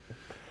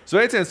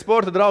Sveiciens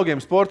sporta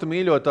draugiem, sporta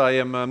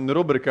mīļotājiem,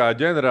 rubrikā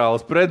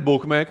ģenerālis pret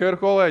bookmakeru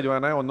kolēģi, vai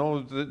ne? Un,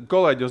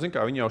 kolēģi jau zina,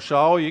 kā viņi jau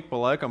šauj ik pa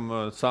laikam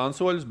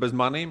sansoļus bez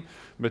manīm,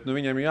 bet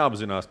viņiem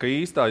jāapzinās, ka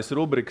īstais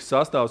rubrikas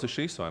sastāvs ir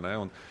šis, vai ne?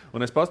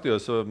 Un es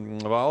pastījos,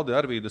 Valdi,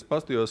 Arvīdi, es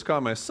pastījos, kā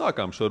mēs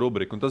sākām šo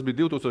rubriku, un tas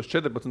bija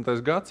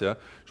 2014. gads, ja?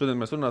 Šodien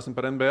mēs runāsim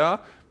par NBA,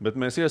 bet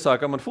mēs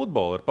iesākām ar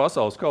futbolu, ar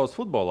pasaules kausa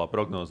futbolā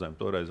prognozēm.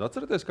 Toreiz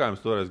atceraties, kā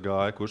jums toreiz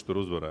gāja, kurš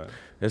tur uzvarēja?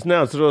 Es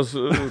neatceros,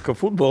 ka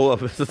futbolā,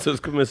 bet es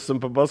atceros, ka mēs esam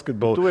pa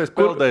basketbolu. Tu esi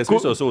peldējis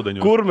visos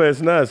ūdeņos. Kur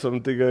mēs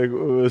neesam tikai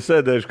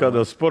sēdējuši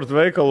kādos sporta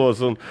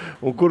veikalos, un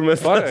kur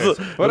mēs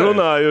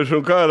runājuši,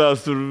 un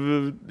kādās tur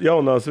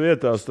jaunās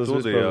vietās. Tas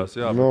studijās,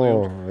 jā.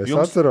 Es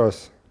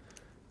atceros.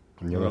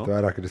 Ņemot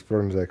vairāk, kad es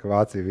prognozēju, ka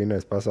Vācija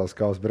vinnēs pasaules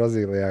kausu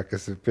Brazīlijā,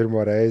 kas ir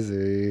pirmo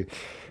reizi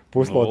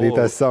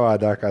puslodītājs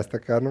savādākās. Tā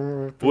kā,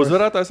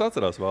 uzvarētājs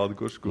atcerās, Valdi,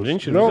 kurš?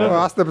 Viņš ir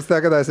 18.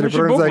 gadā es arī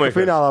prognozēju, ka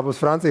finālā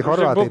būs Francija,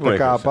 Horvātija. Tā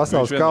kā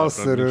pasaules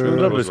kauss ir...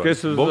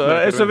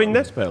 Es ar viņu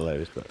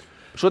nespēlēju vispār.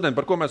 Šodien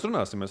par ko mēs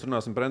runāsim? Mēs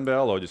runāsim par NBA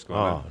loģisku.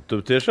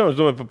 Tu tiešām, es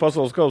domāju, par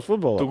pasaules kausu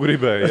futbolu. Tu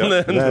gribēji, jā?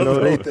 Nē,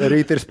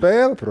 rīt ir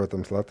spēle,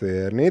 protams,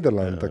 Latvijā ar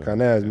Nīderlandi, tā kā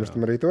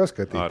neaizmirstam arī to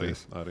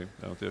skatīties. Arī,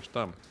 jā, tieši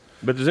tam.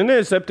 Bet, zini,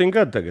 7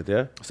 gadi tagad,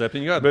 ja?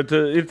 7 gadi. Bet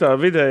ir tā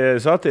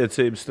vidējais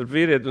attiecības starp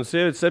vīrieti un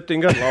sievieti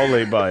 7 gadu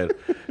laulībā ir.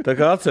 Tā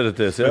kā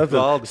atceraties, ja?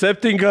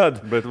 7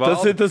 gadi.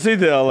 Tas ir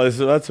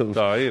ideālais vecums.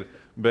 Tā ir.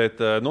 Bet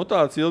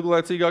tāds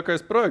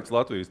ilglaicīgākais projekts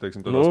Latvijas, teiksim,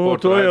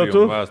 to jau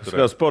tu,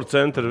 kā sporta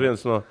centra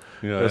viens no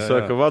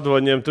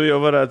vadoņiem, tu jau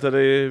varētu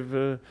arī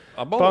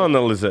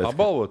pāanalizēt.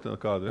 Apbalvot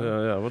kādu.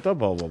 Jā,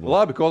 apbalvot.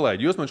 Labi,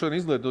 kolēģi, jūs man šodien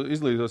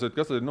izglītosiet,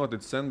 kas ir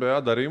noticis NBA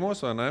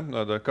darījumos, vai ne?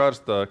 Tāda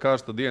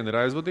karsta diena ir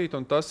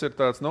aizvadīta, un tas ir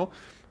tāds,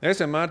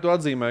 es vienmēr to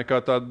atzīmēju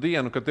kā tādu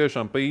dienu, ka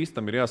tiešām pa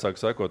īstam ir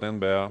jāsāk sekot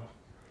NBA.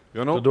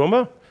 Jo, tu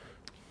domā?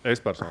 Es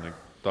personīgi.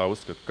 Tā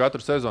uzskatu.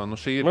 Katru sezonu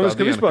šī ir tā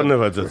diena, vispār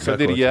nevajadzētu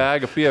kad ir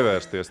jēga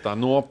pievērsties tā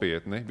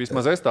nopietni.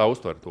 Vismaz es tā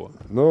uztveru to.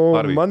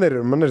 Man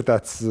ir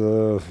tāds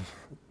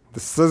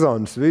tas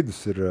sezonas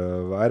vidus ir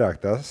vairāk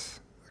tas,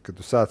 ka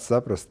tu sāc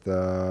saprast,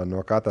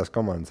 no kā tās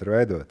komandas ir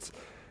veidotas.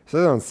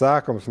 Sezonas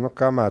sākums,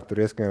 kamēr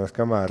tur ieskatījās,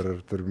 kamēr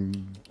tur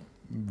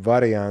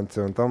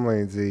varianti un tam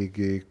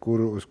līdzīgi,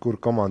 uz kuru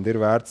komandu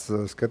ir vērts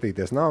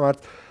skatīties, nav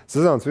vērts.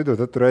 Sezonas vidū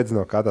tad tu redzi,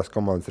 no kā tās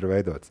komandas ir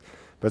veidotas.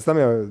 Pēc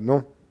tam jau,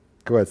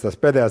 kāpēc tās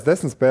pēdējās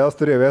 10 spēles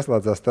tur jau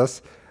ieslēdzās tas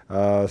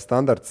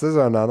standarta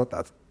sezonā,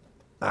 tāds,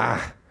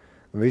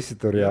 visi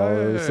tur jau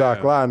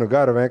sāk lēnu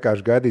garu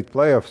vienkārši gaidīt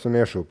playoffs un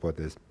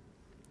iešūpoties.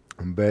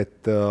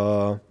 Bet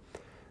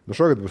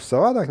šogad būs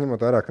savādāk,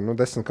 ņemot vērā, ka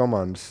 10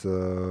 komandas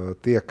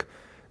tiek,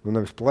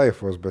 nevis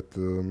playoffos, bet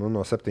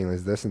no 7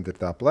 līdz 10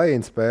 ir tā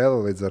play-in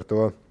spēle, līdz ar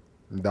to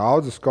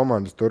daudzas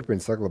komandas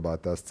turpina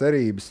saglabāt tās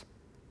cerības,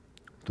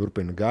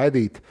 turpina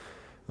gaidīt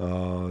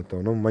to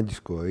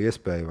maģisko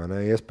iespēju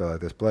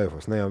iespēlēties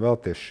play-offos. Ne jau vēl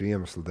tieši šī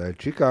iemesla dēļ.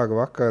 Čikāga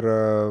vakar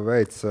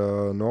veic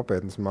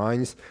nopietnas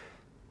maiņas,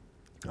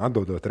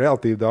 atdodot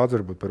relatīvi daudz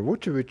varbūt par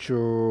Vučeviču,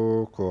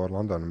 ko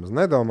Orlando nemaz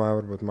nedomāja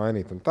varbūt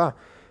mainīt un tā.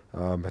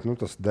 Bet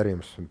tas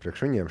darījums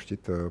priekš viņiem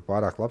šķita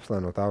pārāk labs, lai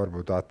no tā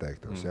varbūt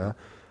atteiktos. Ja?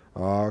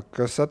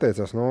 Kas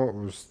attiecas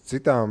uz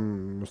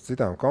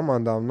citām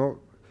komandām,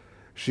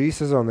 šī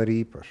sezona ir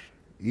īpaša.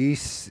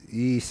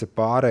 Īsa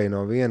pārēja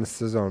no vienas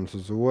sezonas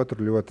uz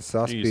otru, ļoti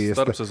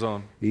saspiesta.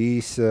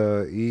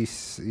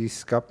 Īs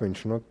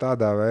kapiņš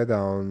tādā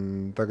veidā, un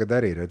tagad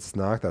arī redz,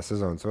 nāk tā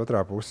sezonas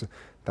otrā puse,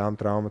 tam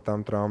trauma,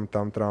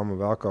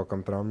 vēl kaut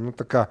kam trauma.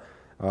 Tā kā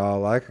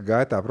laika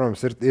gaitā,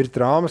 protams, ir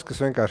traumas, kas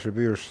vienkārši ir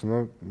bijušas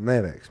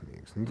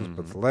neveiksmīgas. Tas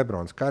pats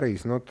Lebrons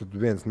Karijs, tad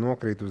viens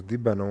nokrīt uz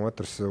dibena,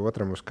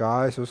 otram uz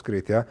kājas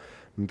uzkrīt, ja?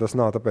 Tas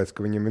nav tāpēc,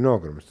 ka viņam ir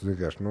nogurums. Tas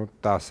vienkārši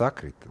tā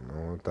sakrita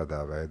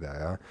tādā veidā,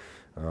 ja?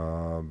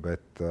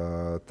 Bet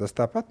tas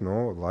tāpat,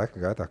 laika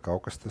gaitā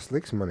kaut kas tas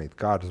liks manīt,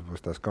 kādas būs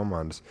tās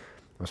komandas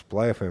uz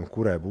play-offiem,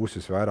 kurai būs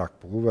visvairāk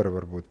pulvera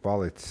varbūt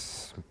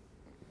palicis.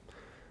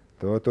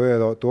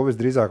 To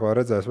visdrīzāk vēl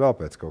redzēs vēl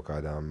pēc kaut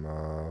kādām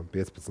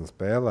 15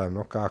 spēlēm,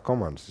 kā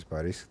komandas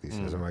vispār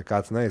izskatīsies, vai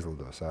kāds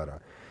neizlidos ārā.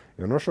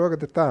 Jo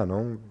šogad ir tā,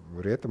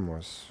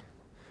 rietumos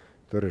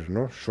tur ir,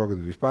 šogad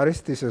vispār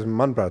izskatīsies,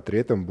 manuprāt,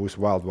 rietumi būs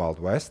Wild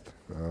Wild West.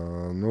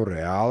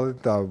 Reāli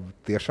tā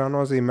tiešām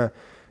nozīmē.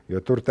 Jo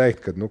tur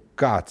teikt, ka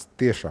kāds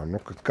tiešām,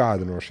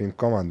 kāda no šīm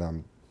komandām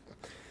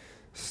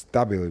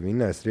stabili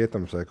vinnēs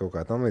rietums vai kaut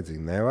kā tam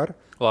līdzīgi nevar.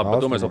 Labi,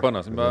 bet to mēs vēl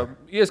panāsim.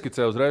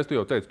 Ieskicē uzreiz, tu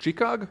jau teici,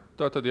 Čikāga,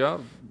 tātad,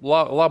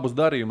 labus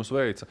darījumus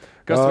veica.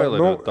 Kas vēl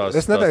ir tās?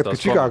 Es neteiktu, ka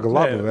Čikāga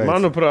labu veica.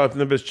 Manuprāt,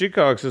 ne bez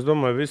Čikāgas, es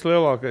domāju,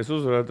 vislielākais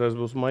uzvarētājs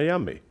būs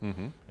Miami.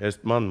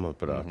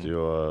 Manuprāt,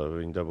 jo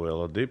viņi dabūja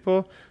Ladipo,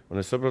 un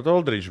es saprotu,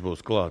 Aldridge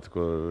būs klāt,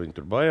 ko viņi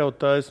tur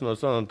bajautājas no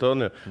San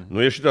Antonio.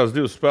 Ja šitās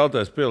divas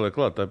spēlētājas pieliek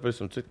klāt, tā ir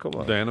pavisam cita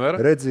komanda.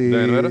 Denvera.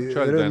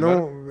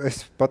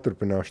 Es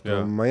paturpināšu to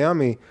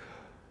Miami.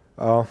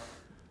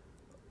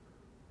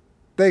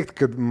 Teikt,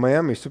 ka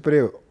Miami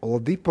superiori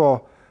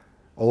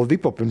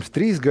Oladipo pirms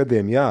 3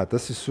 gadiem, jā,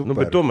 tas ir super.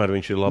 Bet tomēr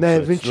viņš ir labs. Nē,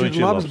 viņš ir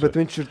labs, bet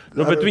viņš ir...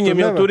 Bet viņiem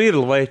jau tur ir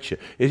leči.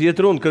 Es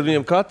iet runa, kad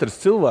viņam katrs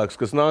cilvēks,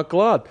 kas nāk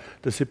klāt,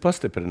 tas ir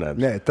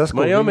pastiprinājums. Nē, tas,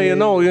 Miami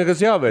nav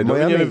nekas jāveido.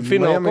 Viņam ir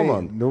fināla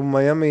komanda.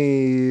 Miami,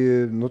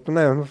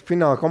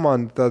 fināla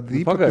komanda tāda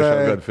īpatnē...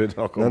 Pagājušā gada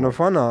fināla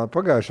komanda.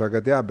 Pagājušā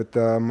gada, jā, bet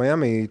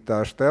Miami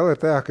tā štēle ir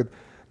tajā, ka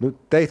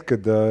teikt,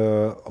 ka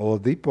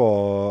Oladipo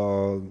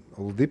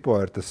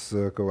ir tas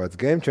kaut kāds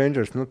game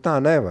changers, tā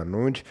nevar.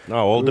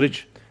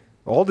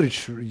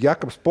 Aldričs,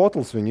 Jakobs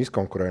Potls viņu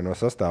izkonkurēja no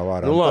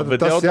sastāvā. Labi,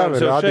 bet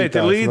jautājums jau šeit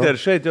ir līderi,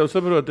 šeit jau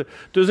saproti.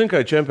 Tu zini, kā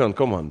ir čempionu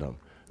komandām.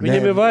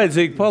 Viņam ir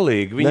vajadzīgi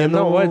palīgi, viņam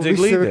nav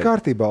vajadzīgi līderi. Viss ir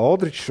kārtībā.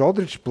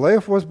 Aldričs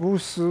playoffos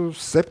būs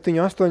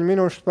 7-8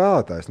 minūšu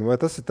spēlētājs. Vai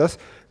tas ir tas,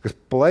 kas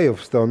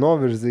playoffs tev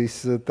novirzīs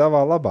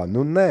tavā labā?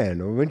 Nē,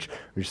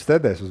 viņš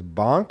sēdēs uz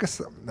bankas,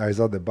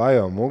 aiz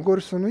Adebayo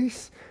muguras un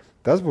viss.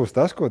 Tas būs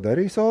tas, ko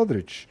darīs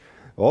Aldričs.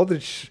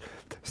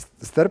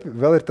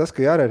 Vēl ir tas,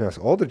 ka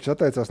jārēķinās. Aldričs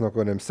atteicās no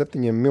kaut kādiem 7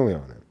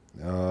 miljoniem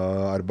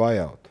ar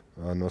buyout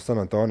no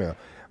San Antonio.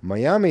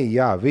 Miami,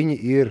 jā, viņi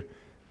ir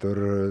tur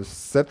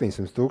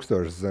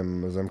 700,000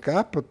 zem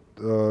kapa.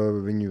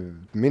 Viņu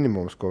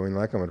minimums, ko viņi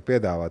laikam var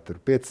piedāvāt, ir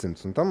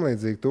 500 un tam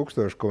līdzīgi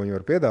tūkstoši, ko viņi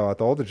var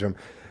piedāvāt Aldričam.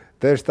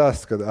 Te ir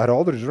stāsts, ka ar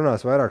Aldriču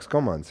runās vairākas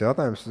komandas.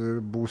 Jautājums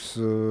būs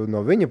no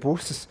viņa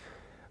puses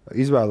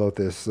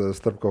izvēloties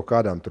starp kaut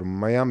kādām tur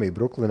Miami,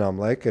 Brooklynām,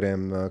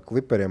 Lakeriem,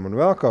 Clipperiem un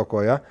vēl kaut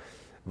ko, ja?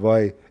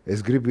 Vai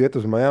es gribu iet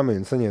uz Miami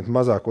un saņemt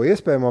mazāko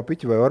iespējamo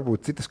piķi, vai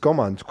varbūt citas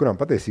komandas, kurām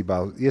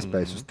patiesībā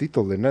iespējas uz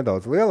titulu ir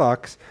nedaudz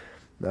lielākas.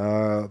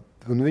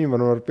 Un viņi man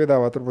var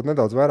piedāvāt varbūt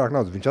nedaudz vairāk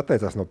naudas. Viņš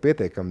atteicās no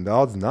pietiekami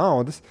daudz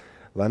naudas,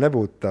 lai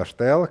nebūtu tā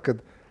štēle, ka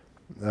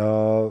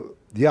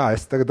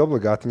es tagad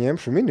obligāti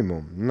ņemšu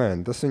minimumu. Nē,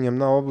 tas viņam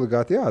nav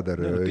obligāti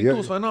jādara.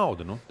 Tituls vai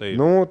nauda?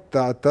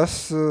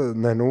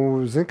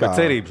 Zin kā.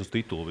 Cerības uz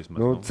titulu vismaz.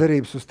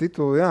 Cerības uz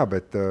titulu, jā,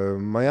 bet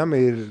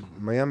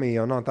Miami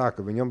jau nav tā, ka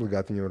viņi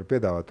obligāti viņam var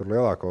piedāvāt tur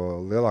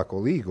lielāko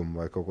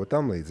līgumu vai kaut ko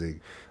tam līdzīgu.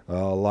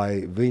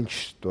 Lai viņš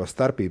to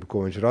starpību,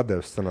 ko viņš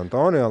radēs San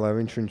Antonio, lai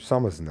viņš viņu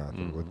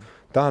samazinātu.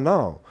 Tā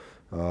nav.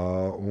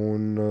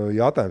 Un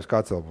jautājums,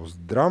 kāds vēl būs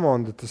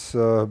Dramonda, tas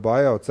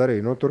buyouts arī,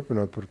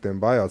 turpinot par tiem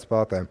buyout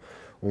spēlētājiem.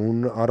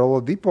 Un ar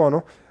Oladipo,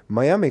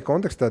 Miami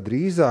kontekstā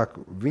drīzāk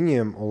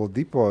viņiem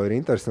Oladipo ir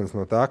interesants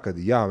no tā, ka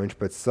jā, viņš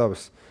pēc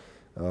savas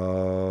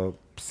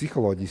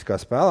psiholoģiskā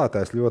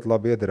spēlētājs ļoti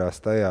labi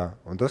iedarās tajā.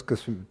 Un tas,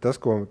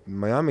 ko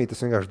Miami, tas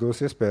vienkārši dos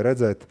iespēju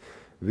redzēt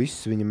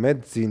visus viņa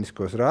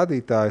medicīniskos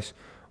rādītājus,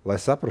 lai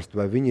saprastu,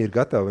 vai viņi ir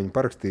gatavi viņu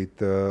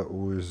parakstīt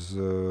uz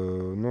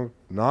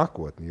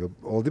nākotni. Jo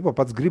Oladipo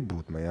pats grib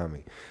būt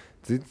Miami.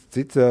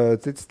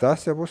 Cits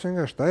tas jau būs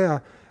vienkārši tajā.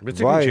 Bet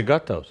cik viņš ir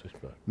gatavs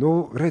vispār?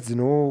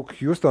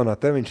 Hjustonā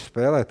te viņš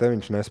spēlē, te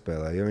viņš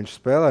nespēlē. Ja viņš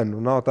spēlē,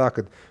 nav tā,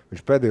 ka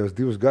viņš pēdējos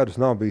 2 gadus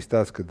nav bijis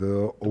tāds, ka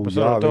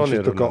viņš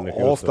ir tā kā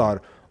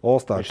All-Star.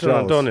 Viņš San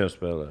Antonio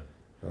spēlē.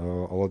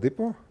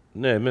 Oladipo?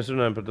 Nē, mēs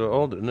runājam par to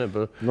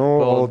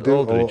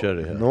Aldriču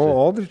arī.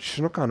 Aldričs,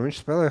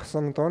 viņš spēlēja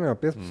San Antonio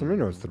 15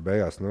 minūtes tur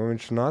beigās.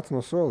 Viņš nāca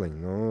no soliņa.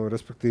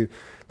 Respektīvi,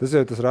 tas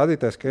jau tas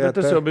rādītājs, ka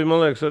tas jau bija,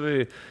 man liekas,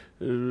 arī,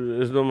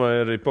 es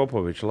domāju, arī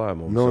Popoviča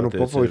lēmums.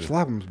 Popoviča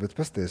lēmums, bet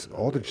pasties,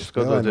 Aldričs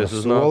spēlēja no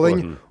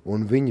soliņa, un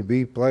viņi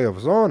bija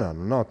playoff zonā.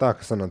 Nav tā,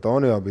 ka San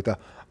Antonio bija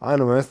tā,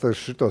 mēs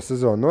šito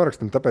sezonu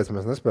norakstam, tāpēc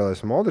mēs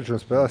nespēlēsim Aldriču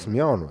un spēlēsim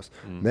jaunos.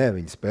 Nē,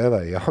 viņi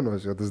spēlēja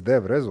jaunos, jo tas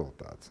deva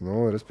rezultāts.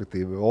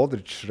 Respektīvi,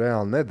 Aldričs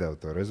reāli nedeva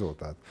to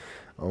rezultātu.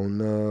 Un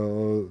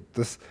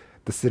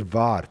tas ir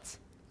vārds.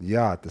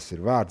 Jā, tas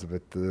ir vārds,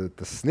 bet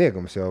tas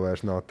sniegums jau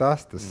vairs nav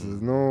tas.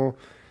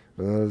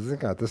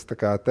 Tas tā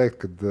kā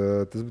teikt, ka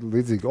tas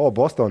līdzīgi,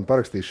 Bostona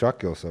parakstīja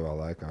Šakilu savā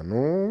laikā.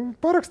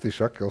 Parakstīja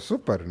Šakilu,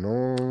 super.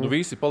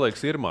 Visi paliek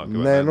sirmāki.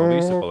 Nē,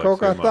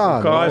 kaut kā tā.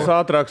 Kā es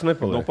ātrāks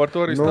nepaliek. Par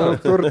to arī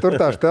stāstu. Tur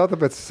tā štēl,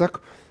 tāpēc es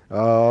saku,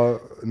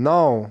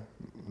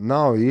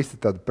 nav īsti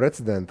tāda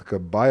precedenta,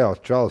 ka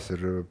buyout čalis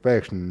ir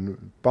pēkšņi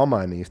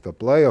pamainījis to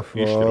playoff.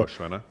 Izšķiroši,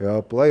 vai ne? Jā,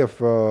 playoff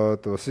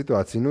to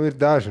situāciju.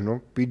 Ir daži,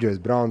 PJs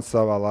Browns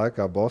savā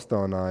laikā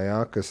Bostonā, jā,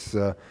 kas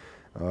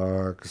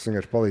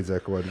vienkārši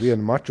palīdzēja kaut kādu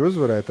vienu maču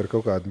uzvarēt ar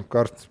kaut kādu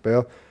karstu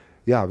spēli.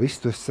 Jā, viss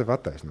tu esi sev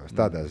attaisnojis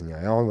tādā ziņā.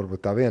 Jā, un varbūt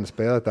tā viena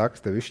spēle tā,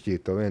 kas tev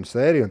izšķīra to vienu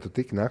sēriju, un tu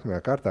tiki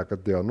nākamajā kārtā,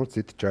 kad jau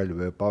citi čaļi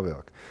vēl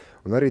pavilk.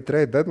 Un arī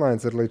trade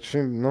deadlines ir līdz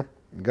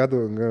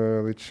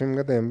šim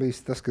gadiem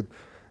bijis tas, ka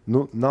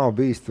nav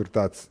bijis tur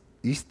tāds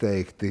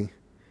izteikti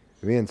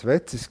viens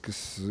vecis,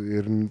 kas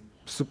ir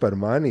super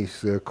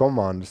mainījis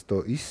komandas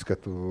to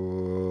izskatu,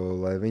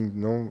 lai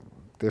viņi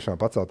tiešām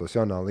paceltos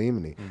jaunā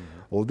līmenī.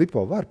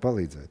 Oladipo var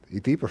palīdzēt.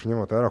 It īpaši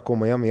ņemot vērā, ko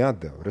Miami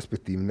atdeva.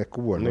 Respektīvi,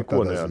 neko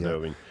neatdeva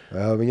viņi.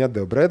 Viņi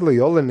atdeva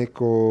Bradley,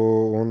 Oleniku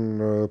un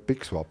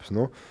Pikswaps.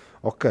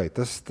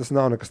 Tas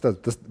nav nekas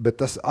tāds. Bet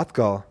tas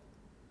atkal,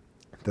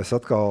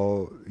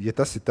 ja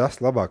tas ir tas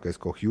labākais,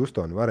 ko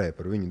Houston varēja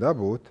par viņu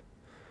dabūt,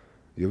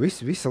 jo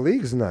visa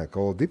līga zināja, ka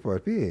Oladipo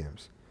ir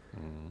pieejams.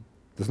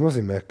 Tas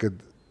nozīmē, ka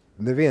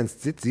neviens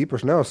cits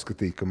īpaši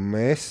neuzskatīja, ka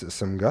mēs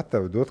esam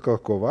gatavi dot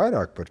kaut ko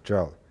vairāk par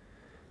čali.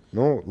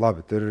 Nu,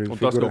 labi, un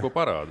tas kaut ko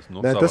parāda.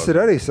 Nē, tas ir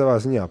arī savā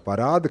ziņā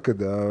parāda, ka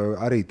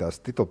arī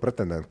tās titula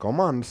pretendentu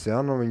komandas,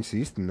 viņas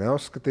īsti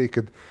neuzskatīja,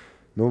 ka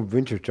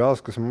viņš ir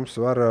čalis, kas mums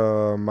var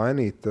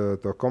mainīt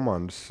to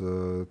komandas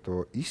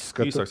to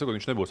izskatu. Īsāk sakot,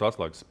 viņš nebūs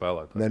atslēgas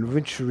spēlētājs. Nē,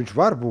 viņš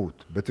var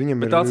būt, bet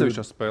viņam ir... Bet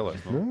atsevišķās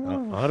spēlēs.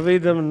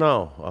 Arvīdam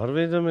nav.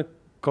 Arvīdam ir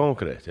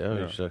konkrēti. Ja?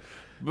 Viņš saka.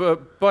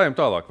 Paejam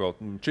tālāk vēl.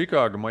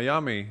 Čikāga,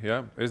 Miami,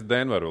 ja? Es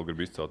Denveru vēl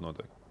gribu izcelt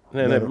noteikti.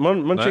 Nē,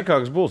 man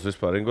Čikāgas Bulls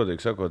vispār, godīgi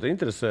sakot,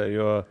 interesē,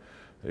 jo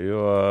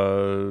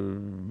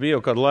bija jau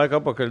kādu laiku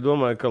apakaļ,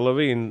 domāju, ka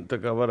Lavīna tā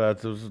kā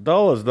varētu uz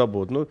Dallas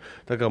dabūt,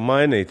 tā kā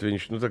mainīt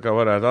viņš, tā kā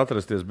varētu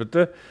atrasties, bet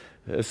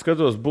es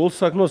skatos,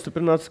 Bulls sāk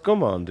nostiprināt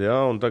komandu, ja,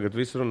 un tagad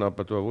visi runā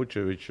par to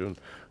Vučeviču un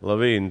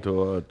Lavīnu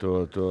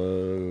to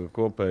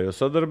kopējo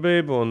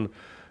sadarbību,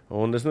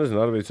 un es nezinu,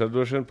 Arvīds ar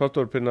droši vien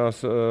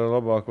paturpinās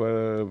labāk vai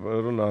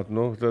runāt,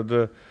 tad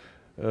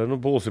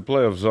Bulls ir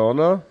playoff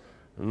zonā.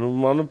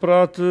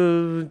 Manuprāt,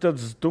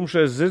 tāds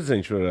tumšais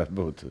zirdziņš varētu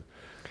būt.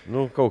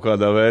 Kaut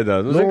kādā veidā.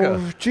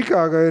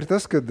 Čikāgā ir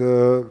tas, ka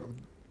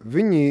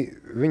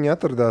viņi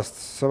atradās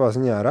savā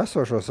ziņā ar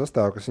esošo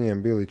sastāvu, kas viņiem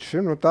bija līdz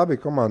šim. Tā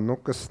bija komanda,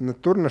 kas ne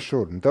tur, ne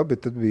šur. Tad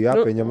bija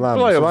jāpieņem lēmums.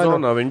 Playoff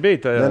zonā viņi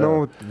bija tajā.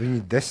 Viņi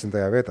 10.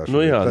 vietā.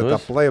 Tā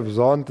playoff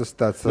zona, tas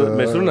tāds...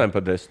 Mēs runājam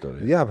par 10.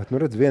 Jā, bet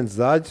redz viens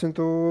zāģis, un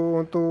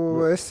tu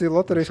esi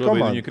loterijas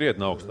komanda. Viņi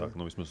krietni augstāk,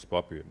 vismaz uz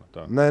papīra.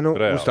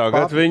 Uz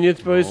tagad viņi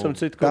ir pavisam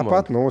citu komandu.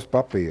 Tāpat uz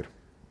papīra.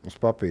 Uz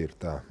papīra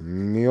tā.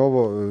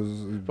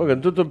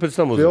 Pagaid, tu pēc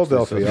tam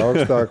Filadelfija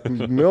augstāk,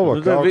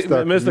 Milwaukee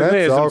augstāk. Mēs tā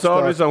neesam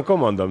cauri visām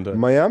komandām. Tā.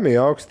 Miami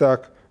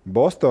augstāk,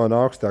 Bostona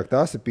augstāk,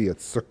 tās ir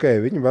 5.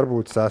 Viņi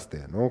varbūt 6.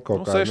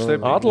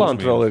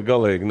 Atlanta vēl ir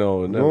galīgi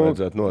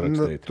nevajadzētu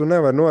norakstīt. Tu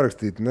nevari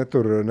norakstīt ne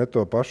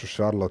to pašu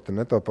Charlotte,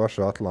 ne to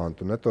pašu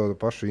Atlantu, ne to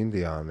pašu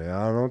Indiānu.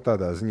 Jā,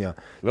 tādā ziņā.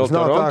 Vēl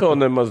Toronto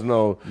nemaz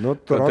nav.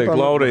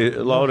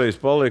 Laurijas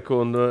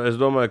palika, un es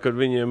domāju, ka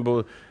viņiem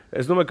būs...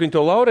 Es domāju, ka viņi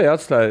to Lauriju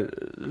atstāja,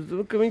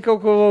 ka viņi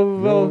kaut ko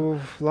vēl...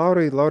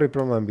 Laurija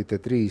problēma bija tie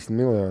 30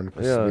 miljoni,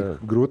 kas bija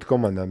grūti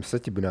komandām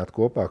saķibināt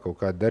kopā kaut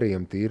kādu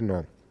darījumu tīri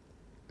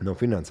no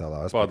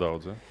finansiālā aspekta.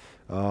 Padaudz, ja?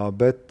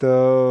 Bet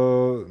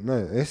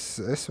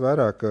es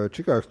vairāk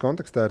Čikāgas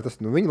kontekstā ir tas,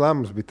 viņa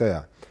lēmums bija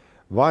tajā.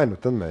 Vai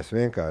tad mēs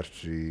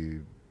vienkārši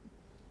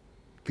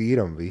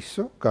tīram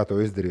visu, kā to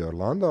izdarīja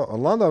Orlando.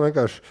 Orlando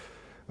vienkārši...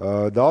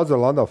 Daudz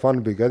Orlando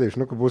fani bija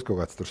gaidījuši, ka būs kaut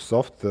kāds tur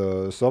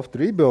soft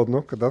rebuild,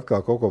 kad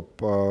atkal kaut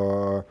ko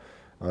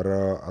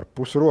ar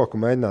pusroku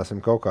mēģināsim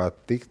kaut kā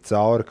tikt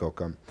cauri kaut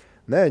kam.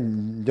 Nē,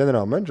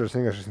 ģenerāla menedžers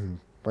vienkārši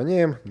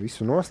paņēma,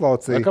 visu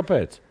noslaucīja.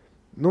 Kāpēc?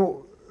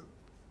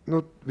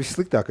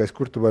 Vissliktākais,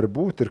 kur tu vari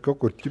būt, ir kaut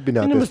kur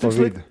ķibināties pa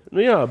vidu.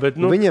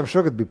 Viņiem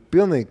šogad bija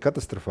pilnīgi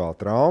katastrofāli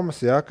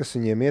traumas, kas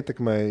viņiem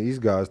ietekmēja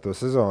izgāzt to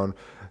sezonu.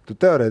 Tu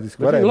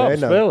teorētiski varēji mēģināt.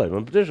 Viņi labi spēlē,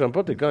 man patiešām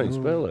patīk, kā viņi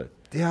spēlē.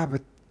 Jā,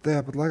 bet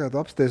tajā pat laikā tu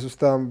apsties uz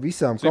tām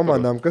visām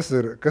komandām, kas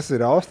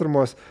ir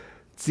austrumos,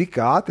 cik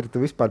ātri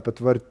tu vispār pat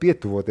vari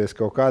pietuvoties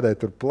kaut kādai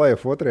tur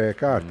playoff otrajai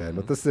kārtē.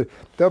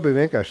 Tev bija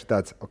vienkārši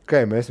tāds,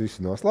 mēs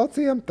visu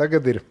noslaucījām,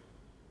 tagad ir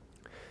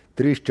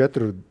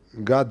 3-4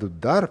 gadu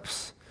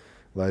darbs,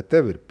 lai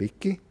tev ir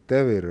piki,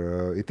 tev ir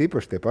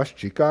īpaši tie paši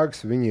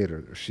Čikāgas, viņi ir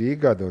šī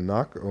gada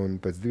un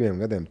pēc 2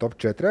 gadiem top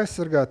 4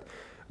 aizsargāt,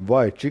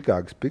 vai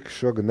Čikāgas piks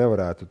šogad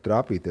nevarētu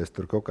trāpīties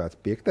tur kaut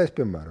kāds 5.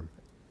 piemēram,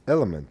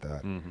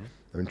 elementāri.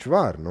 Viņš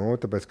var,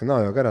 tāpēc, ka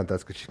nav jau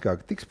garantēts, ka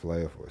Čikāga tiks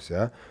playoffos.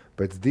 Ja?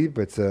 Pēc 2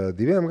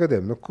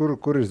 gadiem,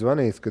 kur ir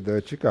zvanīts, kad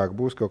Čikāga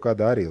būs kaut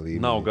kādā arī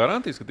līmenī. Nav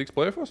garantijas, ka tiks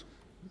playoffos?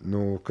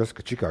 Ka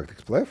Čikāga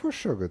tiks playoffos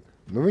šogad?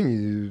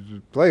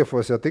 Viņi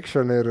playoffos jau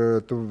tikšana ir,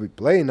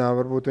 play-inā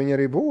varbūt viņi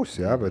arī būs,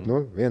 ja? Bet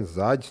viens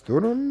zāģis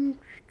tur un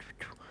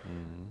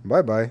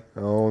bye.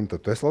 Un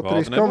tad tu esi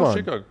loterijas komanda.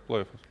 Nebūs Čikāga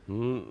playoffos?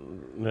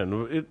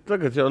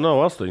 Tagad jau nav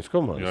 8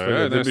 komandas.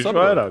 Tagad ir bišķi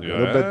vairāk.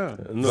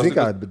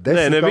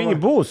 Viņi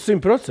būs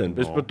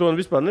 100%. Es par to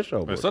vispār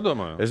nešaubos. Es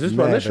sadomāju. Es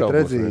vispār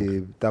nešaubos.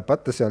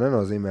 Tāpat tas jau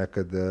nenozīmē,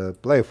 ka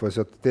playoffos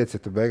jau tiec,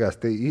 ja tu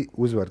beigās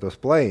uzvar tos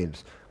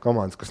play-ins.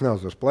 Komandas, kas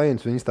neuzvar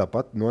play-ins, viņas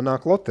tāpat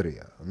nonāk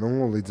loterijā.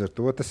 Līdz ar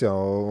to tas jau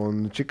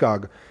un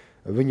Čikāga.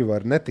 Viņi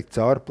var netikt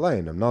cauri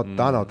plēnam.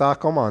 Tā nav tā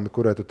komanda,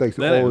 kurai tu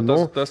teiksi,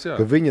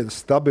 ka viņa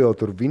stabili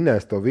tur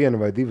vinnēs to 1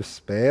 vai 2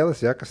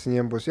 spēles, kas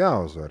viņiem būs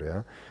jāuzvar. Ja?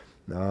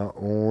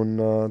 Un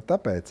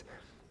tāpēc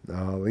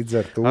līdz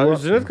ar to...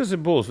 Jūs zināt, kas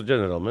ir Bulls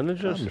ģenerāla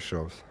menedžers?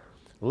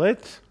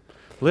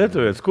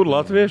 Lietuvietis. Kur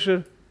latvieši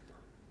ir?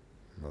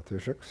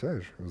 Latvieši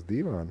sēž uz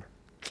divāna.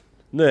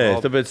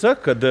 Nē, tāpēc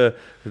saku, kad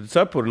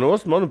cepuri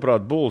nost,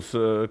 manuprāt, Bulls,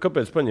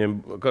 kāpēc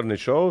paņēma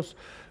Karnišovs?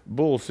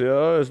 Bulls,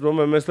 es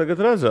domāju, mēs tagad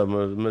redzam.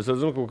 Mēs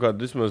redzam kaut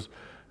kādu vismaz,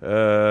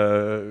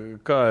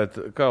 kā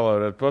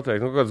varētu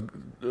pateikt, kāds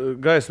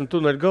gaisma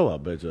tuneļa galā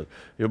beidzot.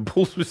 Jo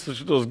Bulls visus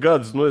šitos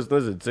gadus, es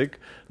nezinu cik,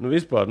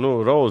 vispār,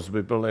 Rose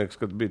bija, man liekas,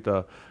 kad bija tā,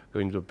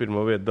 ka viņi to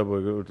pirmo vietu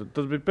dabūja.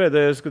 Tas bija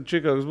pēdējais, kad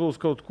Čikāgas Bulls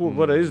kaut ko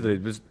varēja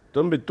izdarīt, bet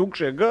tam bija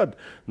tukšie gadi.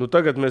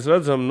 Tagad mēs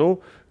redzam,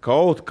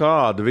 kaut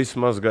kādu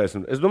vismaz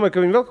gaismu. Es domāju,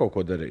 ka viņi vēl kaut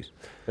ko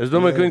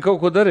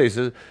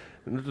darīs.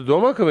 Nu, tu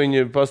domā, ka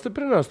viņi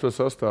pastiprinās to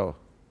sastāvu?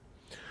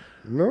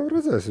 Nu,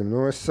 redzēsim.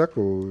 Nu, es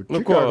saku,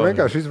 Čikāga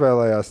vienkārši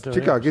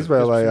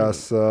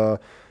izvēlējās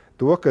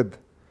to, ka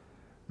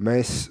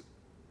mēs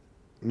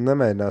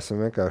nemēģināsim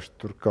vienkārši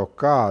tur kaut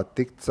kā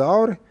tikt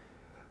cauri.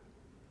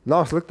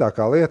 Nav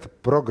sliktākā lieta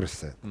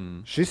progresēt.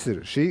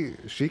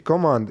 Šī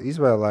komanda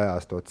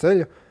izvēlējās to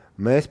ceļu.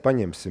 Mēs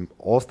paņemsim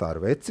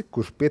All-Star veci,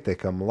 kurš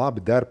pietiekami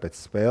labi der pēc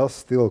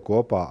spēles stila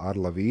kopā ar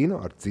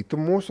Lavīnu, ar citu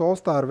mūsu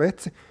All-Star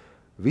veci.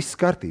 Viss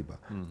kārtībā.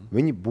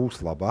 Viņi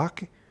būs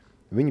labāki,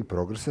 viņi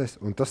progresēs,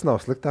 un tas nav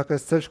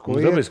sliktākais ceļš, ko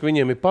iet. Tāpēc, ka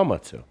viņiem ir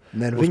pamats jau.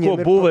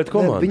 Būvēt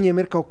komandu?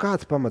 Viņiem ir kaut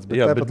kāds pamats,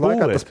 bet tāpat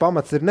laikā tas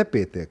pamats ir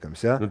nepietiekams.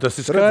 Ja? Nu, tas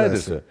ir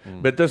skaidrs.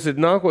 Bet tas ir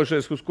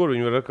nākošais, uz kuru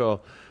viņi var atkal...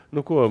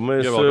 Nu ko,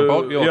 mēs...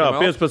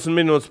 15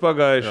 minūtes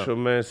pagājuši, un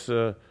mēs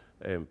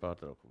ejam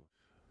pārtraukumu.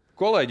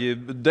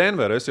 Kolēģi,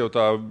 Denver, es jau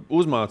tā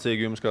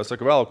uzmācīgi jums, kā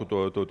saka, velku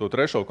to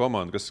trešo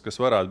komandu, kas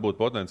varētu būt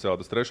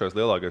potenciāli tas trešais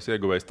lielākais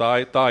ieguvējs. Tā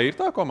ir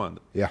tā komanda?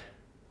 Jā.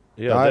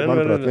 Tā ir,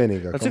 manuprāt,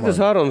 vienīgā komanda. Cik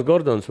tas Ārons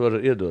Gordons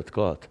var iedot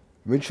klāt?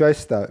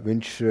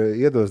 Viņš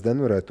iedos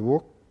Denverē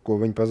to,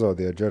 ko viņi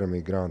pazaudīja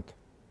Jeremy Grantu.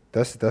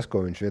 Tas ir tas,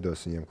 ko viņš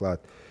iedos viņiem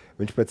klāt.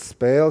 Viņš pēc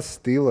spēles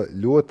stila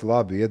ļoti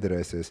labi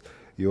iederēsies,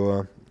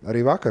 jo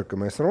arī vakar, kad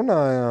mēs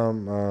runājām,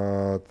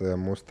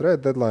 mūsu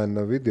trade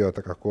deadline video,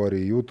 ko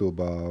arī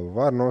YouTube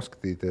var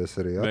noskatīties,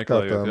 arī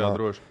atkārtojumā.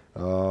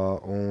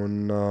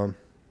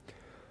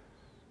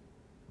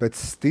 Pēc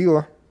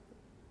stila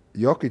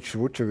Jokić,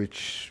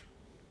 Vučevičs,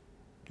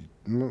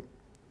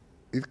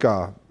 it kā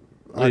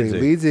arī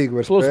līdzīgi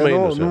var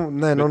spēlēt.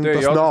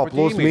 Tas nav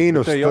plus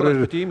mīnus.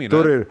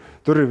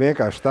 Tur ir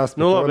vienkārši tas,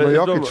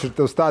 Jokić ir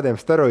uz tādiem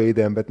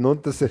steroīdiem, bet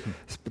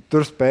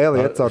tur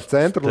spēle iet caur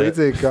centru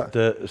līdzīgi.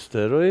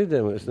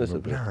 Steroīdiem? Es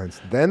nesaprotu.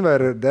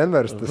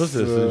 Denvers tas...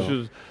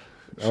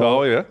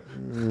 Šauja.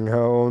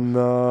 Un,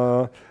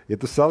 ja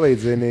tu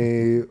salīdzini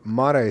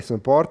Marejs un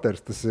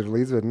Porters, tas ir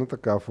līdzvērdi, tā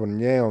kā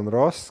Fournier un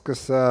Ross,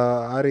 kas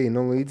arī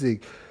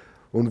līdzīgi.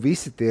 Un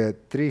visi tie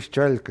trīs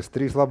čaļi,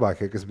 trīs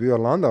labākie, kas bija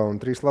Orlando un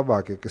trīs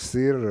labākie, kas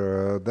ir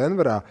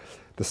Denverā,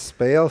 tas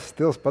spēles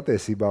stils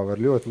patiesībā var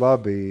ļoti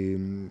labi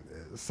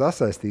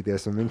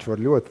sasaistīties un viņš var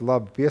ļoti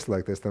labi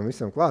pieslēgties tam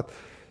visam klāt.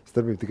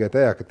 Starpība tikai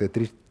tajā, ka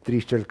tie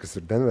trīs čaļi, kas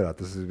ir Denverā,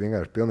 tas ir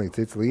vienkārši pilnīgi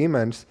cits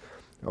līmenis.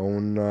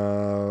 Un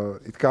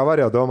it kā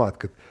var jau domāt,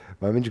 ka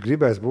vai viņš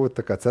gribēs būt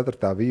tā kā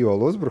 4.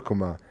 viola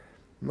uzbrukumā.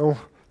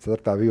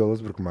 4. viola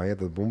uzbrukumā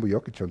iedod bumbu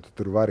Jokićam, tu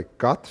tur vari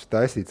katrs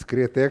taisīt,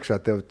 skriet iekšā.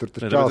 Tur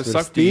čāls ir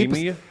stīps.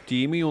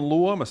 Ķīmija un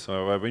lomas,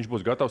 vai viņš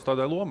būs gatavs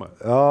tādai lomai?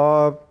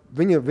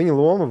 Viņa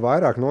loma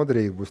vairāk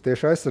noderīga būs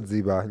tieši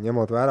aizsardzībā,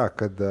 ņemot vērā,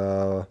 ka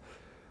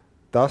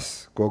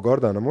tas, ko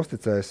Gordonam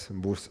uzticēs,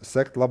 būs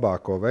sekt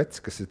labāko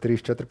veci, kas ir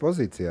 3-4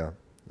 pozīcijā.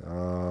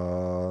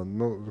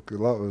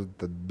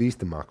 Tad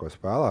bīstamāko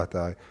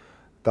spēlētāju.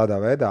 Tādā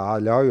veidā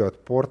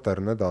ļaujot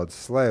Porteru nedaudz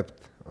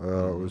slēpt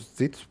uz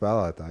citu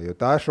spēlētāju, jo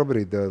tā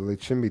šobrīd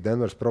līdz šim bija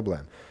Denveras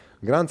problēma.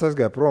 Grants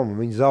aizgāja prom un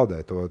viņi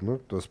zaudēja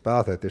to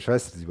spēlētāju tieši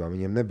aizsardzībā.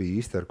 Viņiem nebija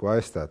īsti ar ko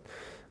aizstāt.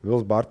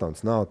 Vils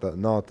Bartons nav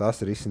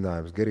tas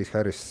risinājums. Gerijs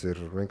Harris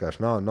ir vienkārši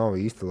nav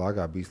īsti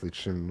lagā bijis līdz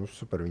šim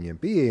super viņiem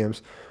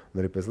pieejams.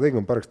 Un arī pēc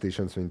līguma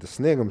parakstīšanas viņa tas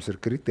sniegums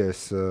ir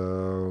krities,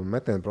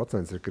 metienu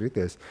procents ir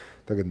krities.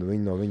 Tagad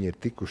viņi no viņa ir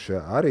tikuši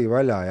arī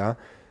vaļā. Jā.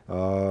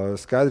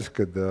 Skaidrs,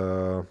 ka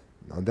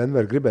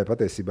Denver gribēja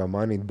patiesībā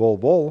mainīt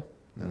bolu.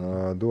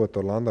 Dot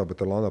Orlando,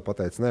 bet Orlando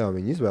pateica ne, un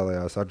viņi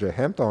izvēlējās R.J.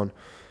 Hamptonu,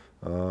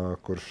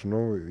 kurš,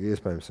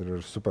 iespējams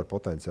ir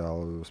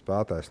superpotenciālu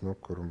spēlētājs,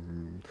 kur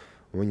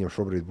viņam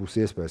šobrīd būs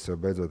iespējas jau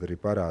beidzot arī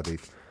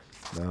parādīt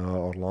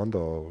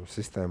Orlando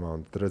sistēmā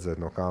un redzēt,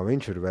 no kā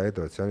viņš ir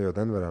veidots, jo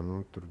Denverā,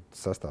 tur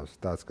sastāvs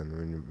tāds, ka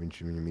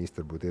viņam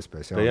īsti būtu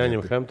iespējas. Tā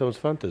jāņem Hamptons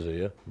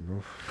fantazija,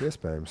 ja?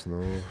 Iespējams,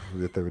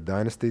 ja tev ir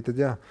dynasty,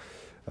 tad jā.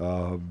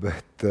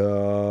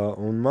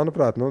 Un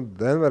manuprāt,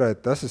 Denverē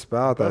tas ir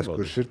spēlētājs,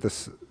 kurš ir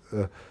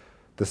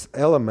tas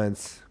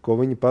elements, ko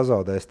viņi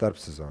pazaudēja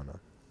starpsezonā.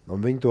 Un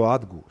viņi to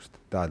atgūst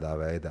tādā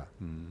veidā.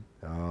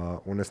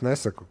 Un es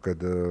nesaku, ka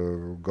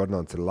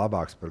Gordons ir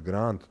labāks par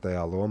Grantu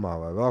tajā lomā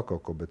vai vēl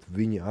kaut ko, bet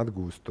viņi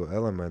atgūst to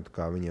elementu,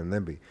 kā viņiem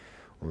nebija.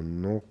 Un,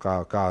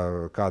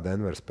 kā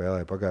Denver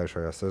spēlēja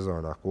pagājušajā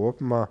sezonā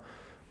kopumā,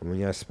 un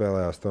viņi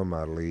aizspēlējās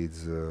tomēr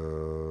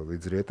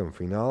līdz rietumu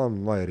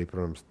finālam, lai arī,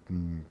 protams,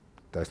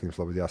 taisnības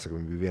labi jāsaka,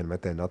 viņi bija viena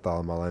metiena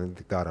attālumā, lai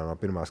netiktu ārā no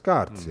pirmās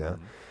kārtas. Ja?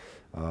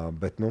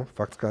 Bet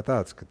fakts kā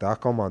tāds, ka tā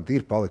komanda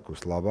ir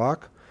palikusi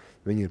labāka,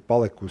 viņa ir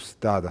palikusi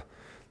tāda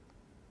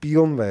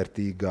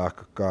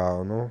pilnvērtīgāka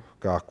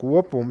kā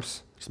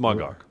kopums.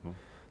 Smagāk.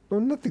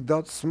 Ne tik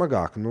daudz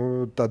smagāk.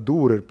 Tā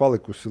dūra ir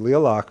palikusi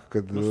lielāka,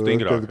 kad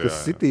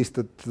sitīs,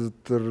 tad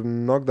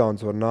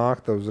knockdowns var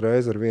nākt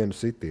uzreiz ar vienu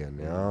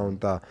sitienu. Ja?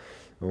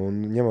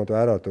 Un ņemot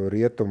vērā to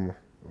rietumu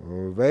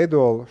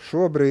veidolu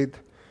šobrīd,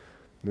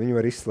 viņi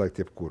var izslēgt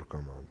jebkuru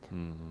komandu.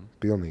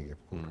 Pilnīgi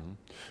jebkuru.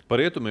 Par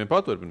rietumiem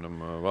paturpinam,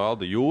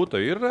 Valdi. Jūta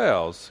ir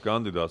reāls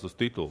kandidāts uz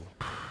titulu?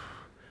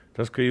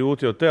 Tas, ka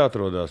Jūta jau te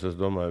atrodas, es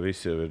domāju,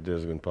 visi jau ir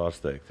diezgan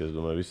pārsteigti. Es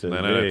domāju, visi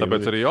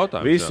tāpēc arī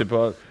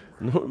jautājums.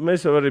 Nu,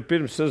 mēs jau arī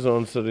pirms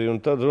sezonas arī un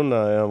tad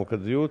runājām,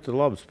 kad Jūta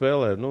labi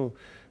spēlē. Nu,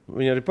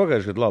 viņi arī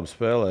pagājušajā gadā labi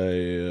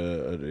spēlēja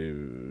arī,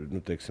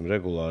 nu, teiksim,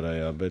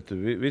 regulārajā, bet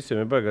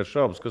visiem ir baigās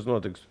šaubas, kas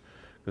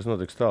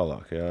notiks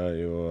tālāk. Jā,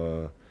 jo,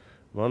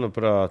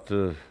 manuprāt,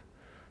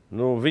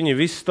 nu, viņi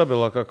visi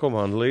stabilākā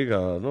komanda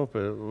līgā, nu,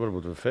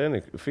 varbūt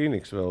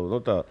Phoenix vēl, nu,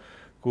 tā,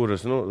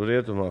 kuras, nu,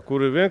 rietumā,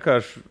 kuri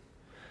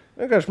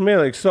vienkārši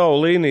mielīgi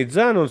savu līniju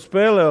dzēnu un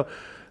spēlē.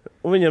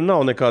 Un viņam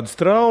nav nekādas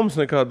traumas,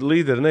 nekāda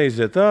līdera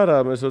neiziet ārā.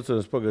 Mēs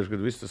atceramies pagājušajā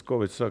gadā, viss tas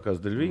Covid sākās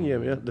dēļ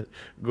viņiem, ja?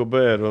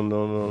 Gobert un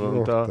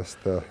tā.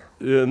 Tā.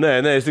 Nē,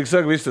 es tikai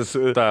saku, viss tas...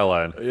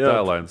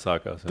 Tēlēni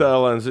sākās.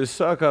 Tēlēns viss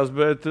sākās,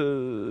 bet,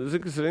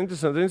 zini, kas ir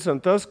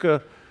interesanti tas,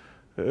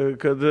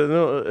 kad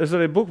nu, es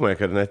arī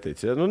bookmakeri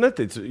neticu. Ja? Nu,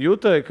 neticu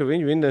Jūtai, ka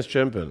viņi vinnēs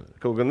čempionu.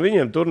 Kaut gan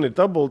viņiem turnīra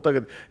tabula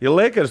tagad, ja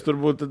Lakers tur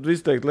būtu, tad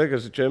viss teikt,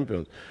 Lakers ir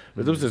čempions.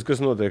 Bet uzties,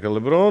 kas notiek ar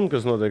LeBronu,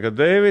 kas notiek ar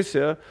Davis,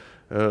 ja?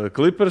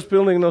 Clippers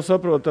pilnīgi nav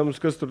saprotams,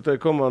 kas tur tajā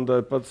komandā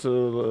pats,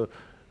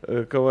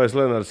 Kavais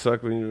Lenārds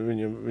saka,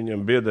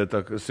 viņam biedē tā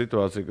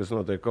situācija, kas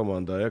notiek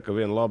komandā, ja, ka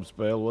viena laba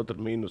spēle, otra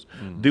mīnus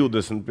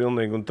 20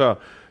 pilnīgi un tā.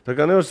 Tā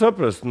kā nevar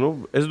saprast,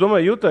 nu, es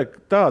domāju, Jūtai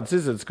tādas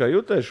izredzes, kā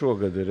Jūtai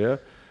šogad ir, ja,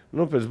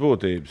 nu, pēc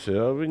būtības,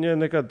 ja,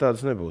 viņai nekad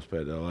tādas nebūs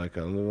pēdējā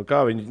laikā. Nu,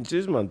 kā viņas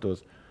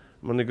izmantos,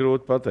 man ir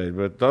grūti pateikt,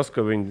 bet tas,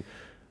 ka viņi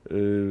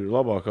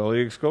labākā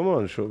līgas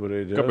komanda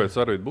šobrīd. Ja. Kāpēc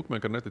arī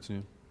bookmakeri netic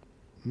viņiem?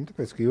 Nu,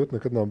 tāpēc, ka Jūta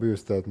nekad nav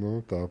bijusi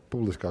tā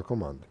publiskā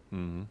komanda.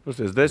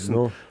 Pasties 10.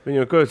 Nu.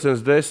 Viņam koeficients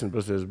 10.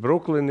 Pasties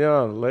Brooklyn, jā,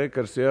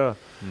 Lakers, jā.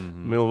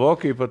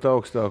 Milwaukee pat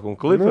augstāk un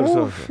Clippers.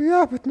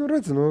 Jā, bet,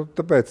 redz,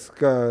 tāpēc,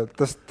 ka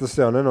tas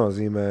jau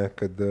nenozīmē,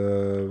 ka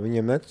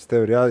viņiem netic,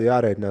 tev ir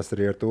jārēķinās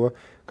arī ar to,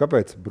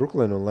 kāpēc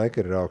Brooklyn un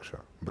Lakers ir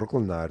augšā.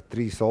 Brooklynā ir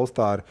 3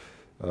 All-Star,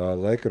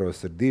 Lakeros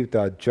ir 2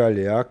 tādi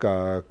čaļi, jā,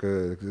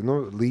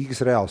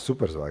 līgas reāls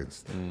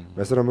superzvaigznes.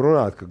 Mēs varam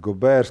runāt, ka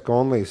Gobers,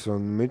 Conleys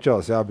un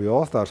Mitchells bija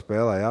All-Star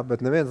spēlē, jā, bet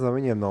neviens no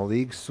viņiem nav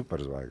līgas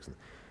superzvaigzne.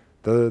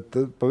 Tad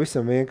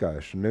pavisam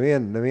vienkārši.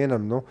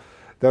 Nevienam,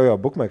 tev jau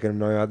bookmakerim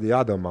nav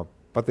jādomā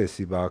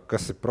patiesībā,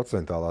 kas ir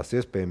procentālās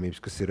iespējamības,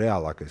 kas ir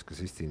reālākais,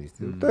 kas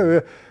izcīnīs. Tev,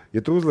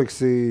 ja tu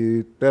uzliksi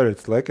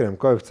teorētiski Lakeriem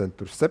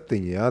koeficientu tur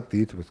 7, jā,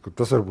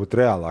 tas var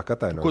būt reālāk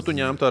atainojums. Ko tu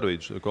ņēmtu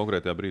Arvīds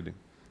konkrētajā brīdī?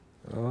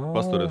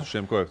 Pastoties uz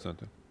šiem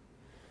koeficientiem.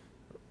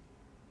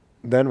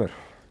 Denver.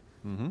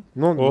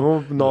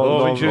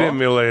 Viņš ir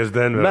iemīlējies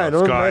Denverā.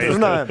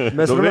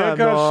 Mēs runājam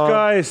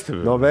skaisti.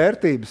 No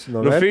vērtības.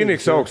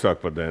 Phoenix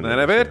augstāk par Denveru.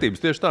 Nē,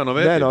 vērtības, tieši tā, no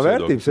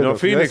vērtības. No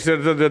Phoenix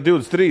ir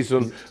 23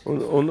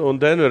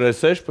 un Denverē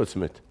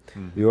 16.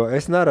 Jo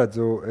es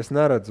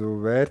neredzu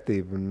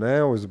vērtību ne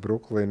uz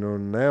Brooklynu,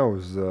 ne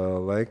uz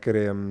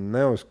Lakeriem,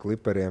 ne uz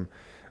Clipperiem.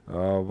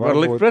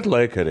 Var likt pret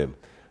Lakeriem.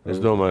 Es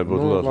domāju,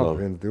 būtu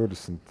labi.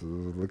 1-20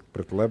 likt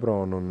pret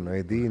LeBronu un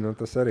AD,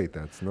 tas arī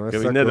tāds.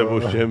 Viņi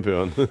nedabūs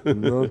čempionu.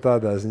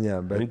 Tādā ziņā.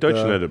 Bet, viņi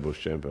taču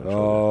nedabūs čempionu.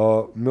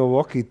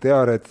 Milwaukee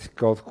teorētiski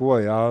kaut ko,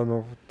 jā,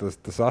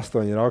 tas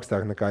 8 ir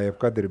augstāk nekā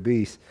jebkad ir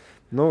bijis.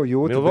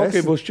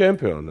 Milwaukee būs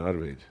čempioni,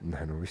 Arvīd.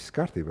 Nē, viss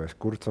kārtībā. Es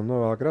kurcam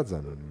novēlku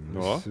redzenu.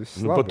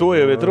 Par to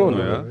jau ir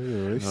runa.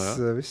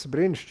 Viss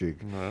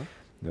brīnišķīgi.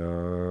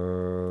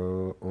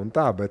 Un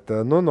tā, bet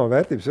no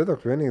vērtības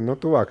viedokļa vienīgi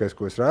tuvākais,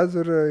 ko es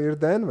redzu, ir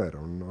Denver.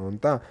 Un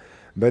tā.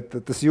 Bet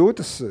tas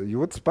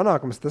jūtas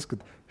panākums, tas, ka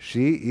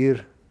šī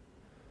ir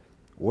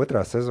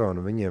 2.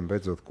 sezona viņiem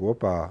beidzot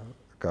kopā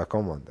kā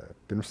komandai.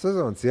 Pirms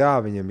sezonas, jā,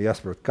 viņiem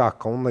jāsaprot, kā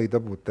Conley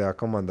dabūt tajā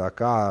komandā,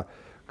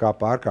 kā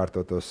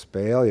pārkārtot to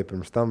spēli, ja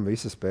pirms tam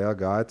visa spēle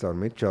gāja caur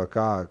Mitchell,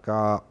 kā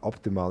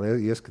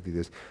optimāli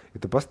ieskatīties. Ja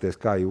tu paskaties,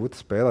 kā Jūta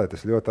spēlē,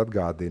 tas ļoti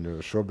atgādina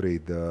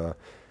šobrīd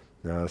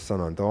San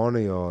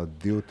Antonio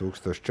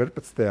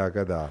 2014.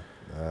 gadā.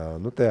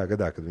 Tajā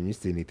gadā, kad viņi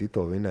izcīnīja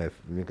titulu,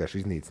 vienkārši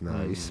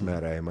iznīcināja,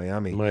 izsmērēja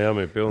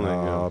Miami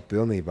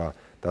pilnībā.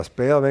 Tā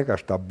spēle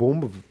vienkārši tā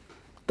bumba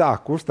tā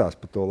kustās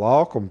pa to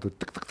laukumu.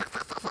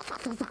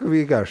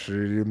 Vienkārši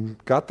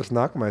katrs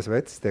nākamais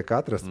vecis tiek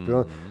atrasts.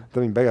 Tad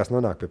viņi beigās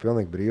nonāk pie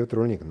pilnīgi brīva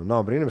trūņika.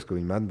 Nav brīnums, ka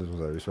viņi met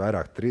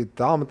visvairāk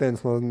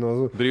tālmetienus no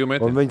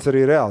un viņus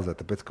arī realizē,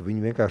 tāpēc, ka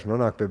viņi vienkārši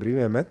nonāk pie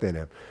brīviem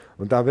metieniem.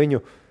 Un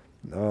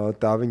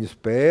tā viņu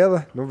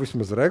spēle,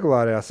 vismaz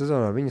regulārajā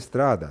sezonā, viņa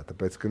strādā.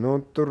 Tāpēc, ka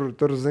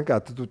tur zin kā,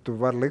 tu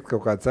vari likt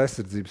kaut kādas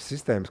aizsardzības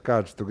sistēmas,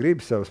 kādas tu gribi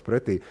savas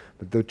pretī,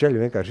 bet tu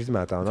ceļi vienkārši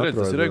izmētā un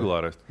atrod. Tas ir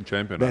regulārais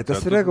čempionāts. Nē, tas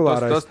ir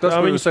regulārais. Tas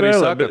viņi arī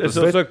saka. Es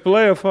saku,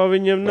 playoffā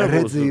viņiem nebūs.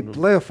 Redzi,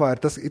 playoffā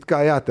ir tas, it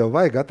kā jā, tev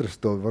vajag atrast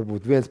to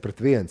varbūt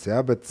 1-1,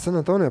 jā, bet San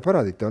Antonio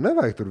parādīt, tev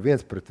nevajag tur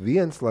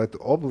 1-1, lai tu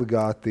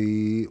obligāti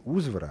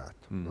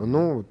uzvarētu.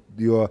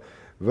 Jo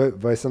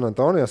Vai San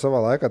Antonio savā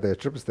laikā, tajā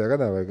 14.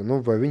 gadā,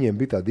 vai viņiem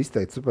bija tāda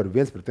izteikti super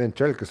 1-1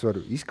 ceļa, kas var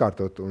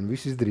izkārtot un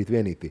visu izdarīt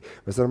vienītī.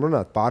 Mēs varam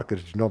runāt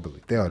Parkers,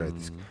 Ginobili,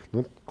 teorētiski.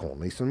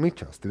 Conleys un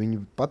Mitchells. Viņi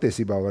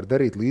patiesībā var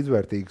darīt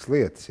līdzvērtīgas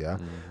lietas, jā.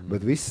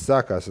 Bet viss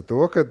sākās ar to,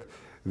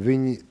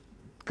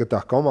 ka tā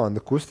komanda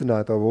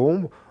kustināja to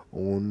bumbu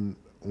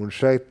un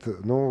šeit,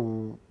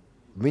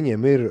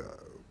 viņiem ir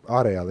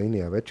ārējā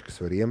līnijā veči,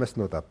 kas var iemest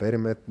no tā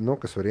perimetra,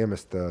 kas var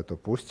iemest to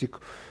pusciku.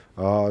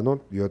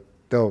 Jo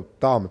tev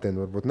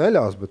tāmetienu varbūt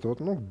neļaus, bet tur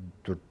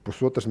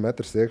 1,5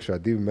 metrs iekšā,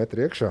 2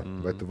 metri iekšā.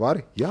 Vai tu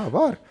vari? Jā,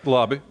 var.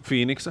 Labi,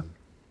 Phoenixa.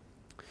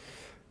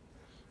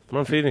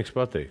 Man Phoenix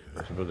patīk.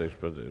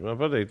 Man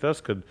patīk tas,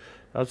 kad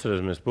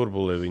atcerēsimies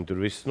Burbulī, viņi tur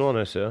viss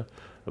nones, ja?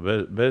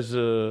 Bez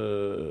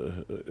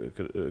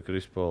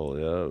Chris Paula.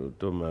 Ja?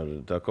 Tomēr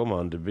tā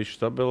komanda ir bišķi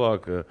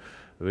stabilāka.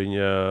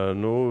 Viņa,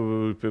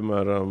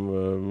 piemēram,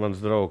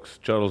 mans draugs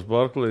Čārls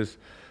Barklīs,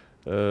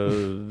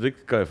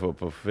 Dikti kaifo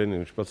pa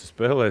Phoenix, viņš pats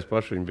spēlējis,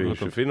 paši viņi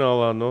bijuši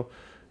finālā.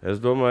 Es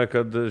domāju,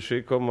 ka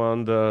šī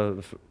komanda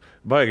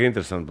baigi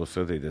interesanti būs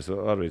skatīties.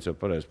 Arvīds jau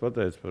pareizi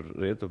pateica par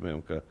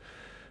rietumiem, ka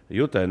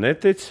Jutai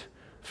netic,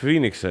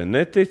 Phoenixai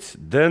netic,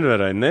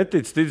 Denverai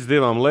netic, tic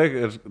divām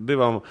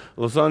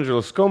Los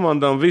Angeles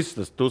komandām, viss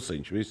tas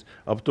tusiņš,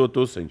 ap to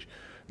tusiņš.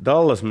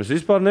 Dallas mēs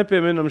vispār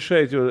nepieminam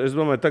šeit, jo es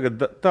domāju,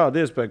 tagad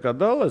tāda iespēja kā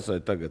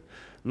Dallasai tagad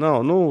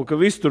nav, ka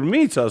visi tur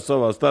mīcās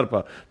savā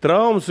starpā.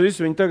 Traumas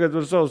visi, viņi tagad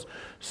var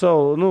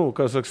savu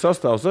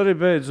sastāvs arī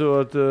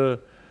beidzot,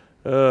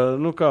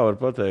 kā var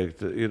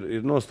pateikt,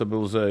 ir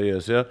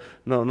nostabilizējies, ja?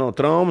 Nav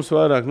traumas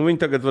vairāk,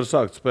 viņi tagad var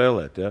sākt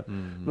spēlēt, ja?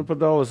 Par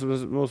Dallas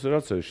mums ir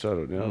atsevišķi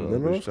saruna,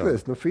 ja?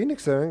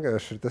 Phoenixai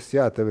vienkārši ir tas,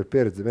 tev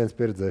ir viens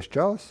pieredzējis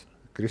čalis,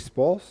 Chris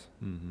Pauls,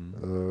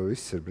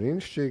 viss ir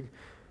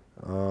brīnišķīgi.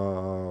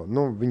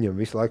 Viņam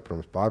visu laiku,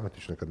 protams, pārmet,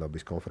 viņš nekad nav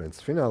bijis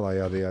konferences finālā,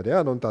 jā,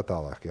 un tā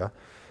tālāk. Jā.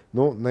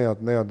 Ne jau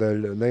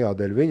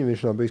dēļ viņa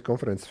viņš nav bijis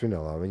konferences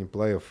finālā. Viņa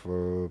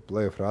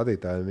playoff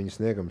rādītāji un viņa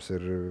sniegums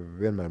ir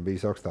vienmēr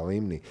bijis augstā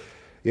līmenī.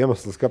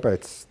 Iemesls,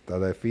 kāpēc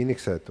tādai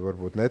Phoenixai tu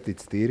varbūt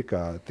netic tīri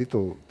kā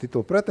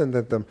titulu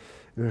pretendentam,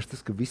 ir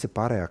tas, ka visa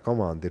pārējā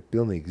komanda ir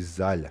pilnīgi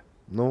zaļa.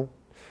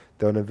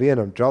 Tev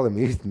nevienam čalim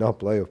īsti nav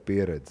playoff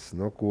pieredzes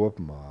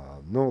kopumā.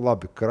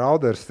 Labi,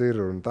 Crowders ir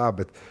un tā,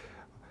 bet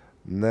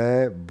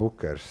ne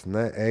Bukers,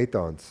 ne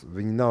Eitons,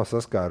 viņi nav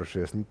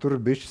saskārušies. Tur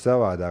ir bišķi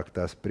savādāk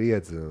tā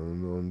spriedze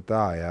un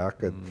tā, jā,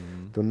 kad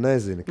tu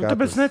nezini, kā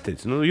tāpēc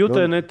netic,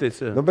 Jutai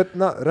netic. Jā. Bet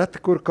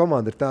reti, kur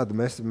komanda ir tāda,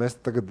 mēs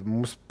tagad,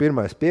 mums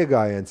pirmais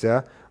piegājiens, jā,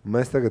 un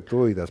mēs tagad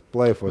tūlītās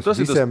playoffos tas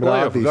visiem rādīs. Tas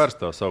ir rādīs. gars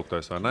tā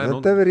sauktais, vai ne?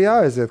 Tev ir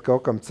jāaiziet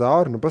kaut kam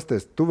cauri,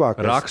 pasties,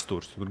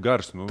 raksturs,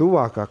 gars.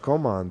 Tuvākā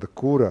komanda,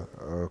 kura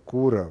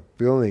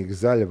pilnīgi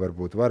zaļa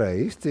varbūt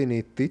varēja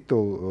izcīnīt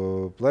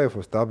titulu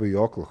playoffos, tā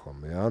bija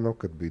Oklahoma, jā,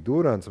 kad bija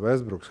Durants,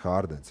 Westbrooks,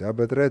 Hardens, jā,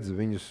 bet redz,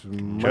 viņus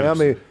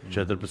Miami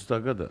 14.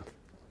 gadā.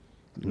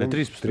 Ne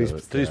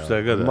 13.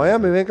 gadā.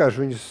 Miami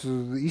vienkārši viņus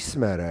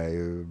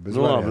izsmērēja.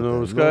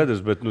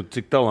 Skaidrs, bet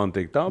cik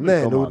talantīgi tā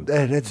bija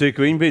komanda?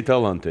 Cik viņi bija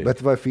talantīgi? Bet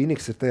vai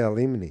Phoenix ir tajā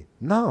līmenī?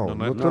 Nav.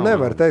 Tu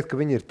nevari teikt,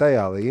 ka viņi ir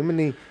tajā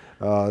līmenī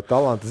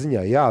talanta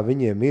ziņā. Jā,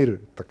 viņiem ir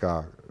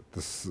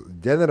tas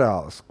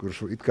ģenerālis,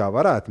 kurš it kā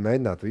varētu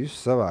mēģināt visu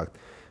savākt,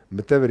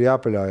 bet tev ir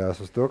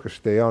jāpaļaujās uz to, ka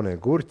šitie jaunie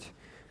gurķi,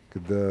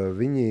 kad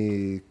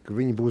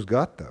viņi būs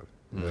gatavi.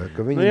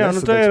 Ka viņi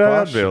te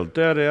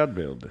ir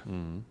atbilde.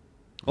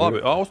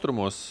 Labi,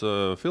 austrumos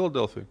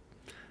Filadelfija.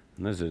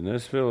 Nezinu,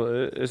 es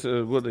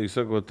godīgi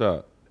sakot tā.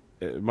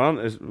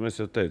 Mēs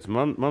jau teicu,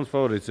 mans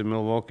favorīts ir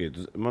Milwaukee.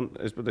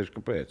 Es pateikšu,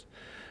 kāpēc.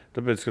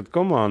 Tāpēc, kad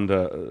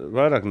komanda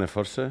vairāk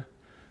neforsē,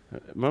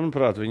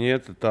 manuprāt, viņi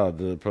iet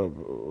tādu,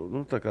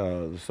 tā kā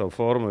savu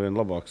formu vien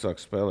labāk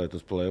sāk spēlēt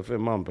uz playoffiem,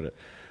 manuprāt.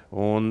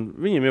 Un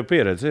viņiem jau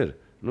pieredze ir.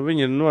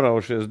 Viņi ir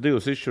noraušies 2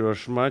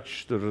 izšķirošus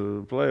mačus tur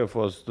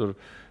playoffos, tur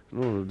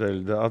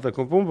dēļ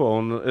Ataku un Pumbo.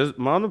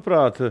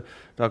 Manuprāt,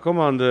 tā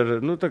komanda ir,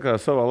 tā kā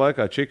savā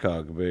laikā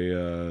Čikāga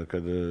bija,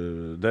 kad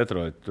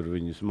Detroit tur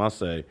viņus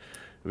masēja.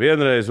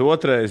 Vienreiz,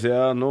 otrais,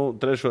 jā,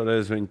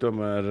 trešoreiz viņi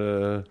tomēr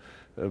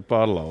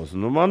pārlauza.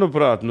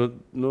 Manuprāt,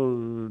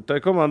 tai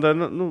komandai,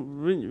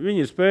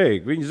 viņi ir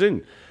spējīgi, viņi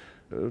zina.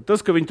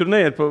 Tas, ka viņi tur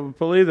neiet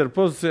pa līderu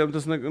pozīcijām,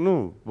 tas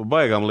pa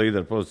baigām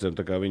līderu pozīcijām,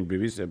 tā kā viņi bija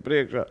visiem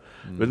priekšā.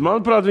 Bet,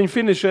 manuprāt, viņi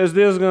finišēs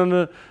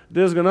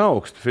diezgan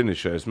augstu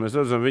finišēs. Mēs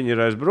redzam, viņi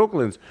ir aiz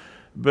Brooklyns.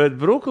 Bet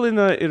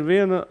Brooklynai ir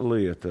viena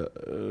lieta.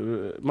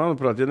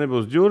 Manuprāt, ja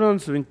nebūs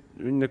Durants, viņi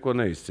neko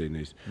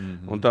neizcīnīs.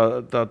 Un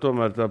tā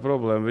tomēr tā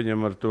problēma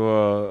viņam ar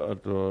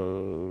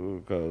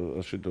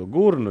šito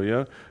gurnu,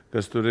 ja,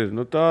 kas tur ir.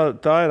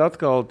 Tā ir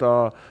atkal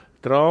tā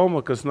trauma,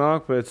 kas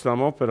nāk pēc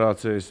tām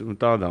operācijas un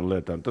tādām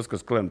lietām. Tas,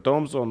 kas Klem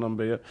Thompsonam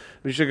bija,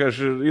 viņš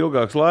vienkārši ir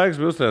ilgāks laiks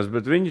uzturējis,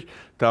 bet viņš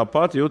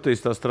tāpat jutīs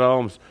tās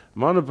traumas.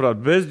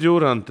 Manuprāt, bez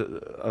Duranta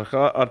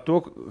ar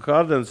to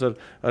Hardens ar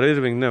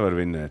Irvingu nevar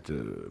vinēt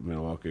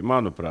Milwaukee.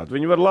 Manuprāt,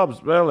 viņi var labi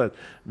spēlēt,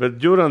 bet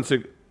Durants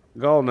ir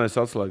galvenais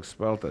atslēgas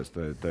spēlētājs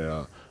tajā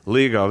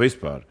līgā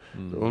vispār.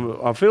 Un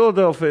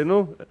Filadelfija,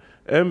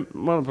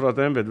 manuprāt,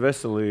 Embiid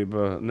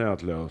veselība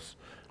neatļaus.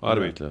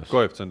 Arvīd,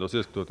 koeficientos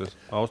ieskatoties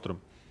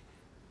Austrum.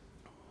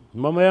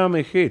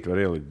 Miami Heat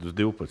var ielikt uz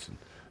 12.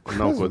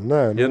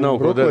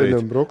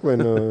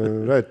 Brooklyna,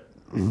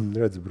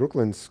 redz,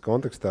 Brooklynas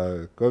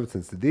kontekstā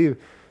koeficients ir 2.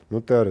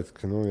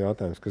 Teorētiski,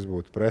 jātājums, kas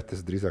būtu pret,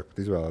 es drīzāk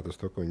pat izvēlētos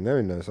to, ko viņi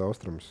nevinēs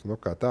Austrums,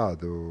 kā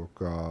tādu,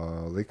 kā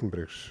likmi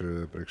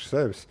priekš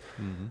sevis.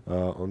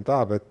 Un tā,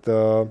 bet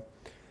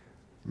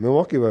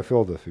Milwaukee vai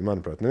Philadelphia,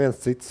 manuprāt, neviens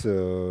cits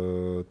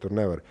tur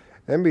nevar.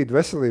 Embiida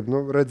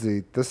veselība,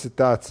 redzīt, tas ir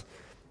tāds,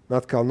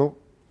 atkal,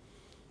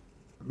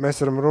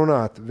 mēs varam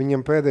runāt,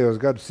 viņam pēdējos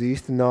gadus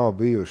īsti nav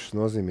bijušas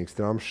nozīmīgas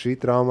traumas. Šī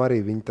trauma arī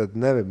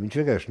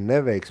viņš vienkārši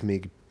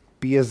neveiksmīgi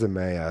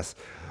piezemējās.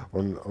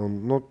 Un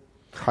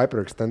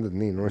hyperextended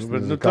knee.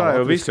 Tā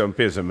jau visam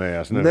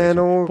piezemējās.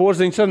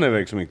 Porziņš arī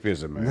neveiksmīgi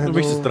piezemējās.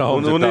 Visas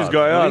traumas un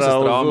izgāja ārā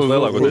uz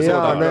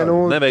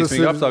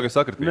neveiksmīgi apstākļi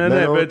sakritība.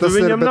 Nē, bet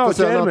viņam nav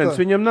ķermenis.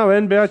 Viņam nav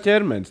NBA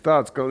ķermenis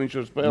tāds, ka viņš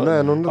ir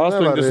spēlējis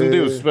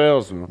 82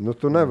 spēles.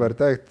 Tu nevari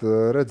teikt,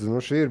 redzi,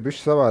 šī ir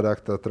bišķi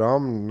savādāk tā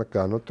trauma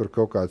nekā tur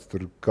kaut kāds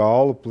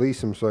kaulu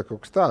plīsums vai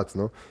kaut kas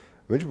tāds.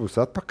 Viņš būs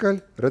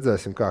atpakaļ,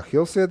 redzēsim, kā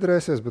Hills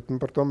iedarēsies, bet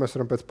par to mēs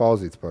varam pēc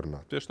pauzītes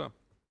parunāt. Tieši tā.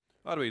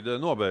 Arvīd,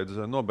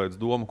 nobeidz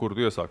domu, kuru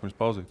tu iesāki pirms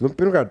pauzīt.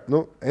 Pirmkārt,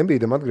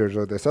 Embiidam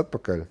atgriežoties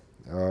atpakaļ,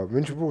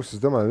 viņš būs,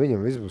 es domāju,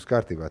 viņam viss būs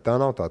kārtībā. Tā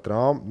nav tā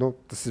trauma.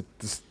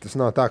 Tas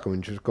nav tā, ka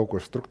viņš ir kaut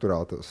ko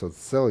struktūrāli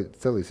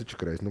celīs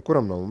atšakarējis.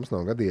 Kuram no mums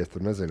nav gadījies,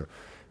 tur nezinu,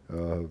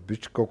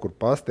 viņš kaut kur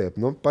pastiep.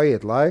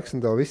 Paiet laiks,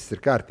 un tev viss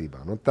ir kārtībā.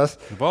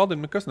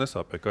 Valdim nekas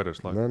nesāpēja karjeras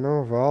laikā.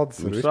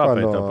 Valdis ir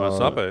vispār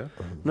sāpēja.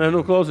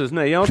 Klausies,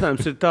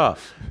 jautājums ir tā.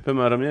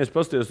 Piemēram, ja es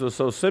pasties to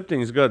savus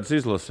 7 gadus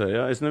izlasē,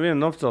 es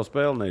nevienu oficiālu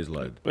spēli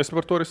neizlaidu. Es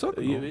par to arī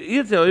saku.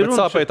 Bet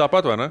sāpēja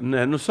tāpat, vai ne?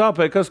 Nē,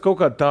 sāpēja kas kaut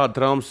kāda tāda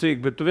trauma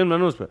sīk, bet tu vienmēr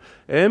nospēji.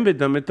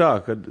 Embidam ir tā,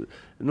 ka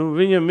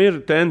viņam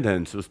ir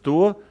tendence uz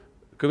to,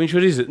 ka viņš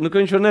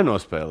var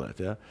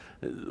nenospēlēt. Ja?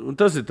 Un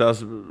tas ir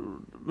tās,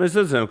 mēs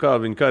redzējām, kā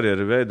viņa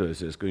karjera ir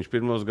veidojusies, ka viņš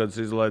pirmos gadus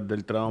izlaida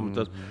daļu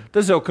traumu.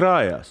 Tas jau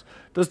krājās.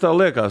 Tas tā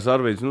liekas,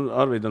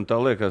 Arvīdam tā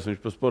liekas, viņš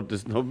par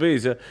sportistu nav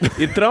bijis. Ja?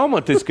 Ir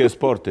traumatiskie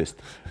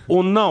sportisti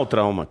un nav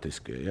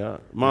traumatiskie, ja?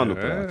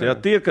 Manuprāt. Ja?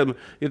 Tie, kam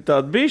ir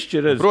tādi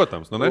bišķi, redz.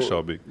 Protams,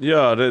 nešaubīgi.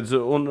 Jā, redz,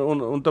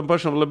 un tam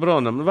pašam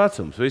Lebronam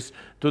vecums. Viss,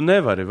 tu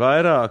nevari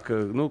vairāk,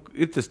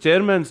 ir tas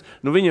ķermenis,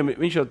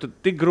 viņš jau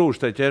tik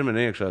grūž tajā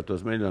ķermeni iekšā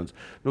tos miljonus,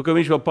 ka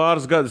viņš vēl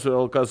pāris gadus,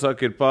 vēl, kā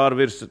saka, ir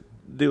virs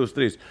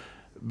 2-3.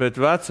 Bet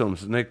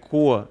vecums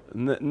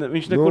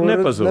viņš nekur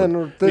nepazūd.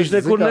 Viņš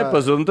nekur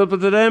nepazūd. Un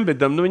tāpat ar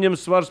Embidam, viņam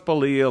svars pa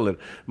lielu ir.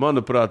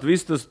 Manuprāt,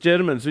 viss tas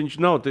ķermenis, viņš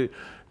nav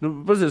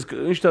pazies,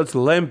 viņš tāds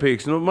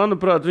lempīgs.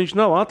 Manuprāt, viņš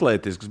nav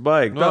atletisks,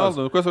 baigi. Kas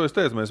jau es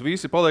teicu, mēs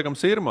visi paliekam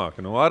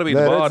sirmāki.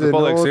 Arvīda vārda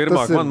paliek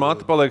sirmāki, man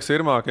mati paliek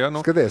sirmāki. Ja?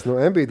 Skaties,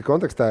 Embida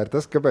kontekstā ir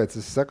tas, kāpēc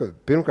es saku,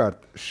 pirmkārt,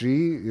 šī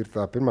ir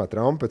tā pirmā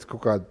trauma pēc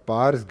kaut kāda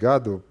pāris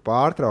gadu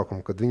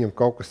pārtraukuma, kad viņam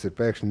kaut kas ir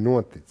pēkšņi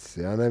noticis.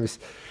 Ja? Nevis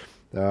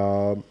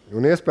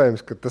un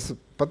iespējams, ka tas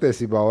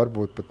patiesībā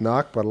varbūt pat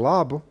nāk par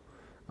labu,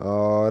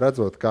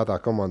 redzot, kā tā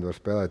komanda var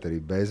spēlēt arī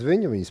bez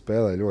viņa. Viņi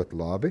spēlē ļoti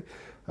labi.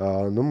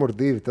 Numur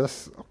 2,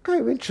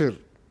 viņš ir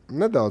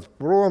nedaudz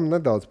prom,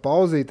 nedaudz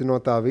pauzīti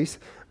no tā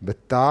visa,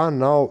 bet tā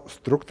nav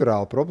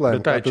struktūrāla problēma.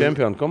 Bet tā ir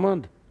čempionu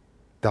komanda?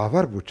 Tā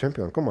var būt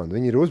čempionu komanda.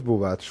 Viņi ir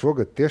uzbūvēti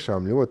šogad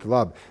tiešām ļoti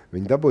labi.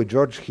 Viņi dabūja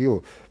George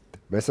Hillu.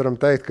 Mēs varam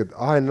teikt,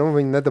 ka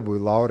viņi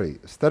nedabūja Lauriju.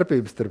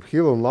 Starpība starp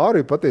Hillu un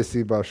Lauriju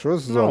patiesībā šo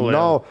sezonu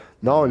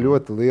nav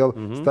ļoti liela.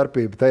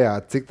 Starpība tajā,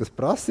 cik tas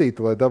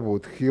prasītu, lai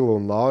dabūtu Hillu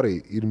un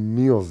Lauriju, ir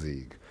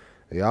milzīga.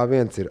 Jā,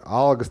 viens ir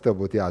algas, tev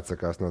būtu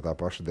jāatsakās no tā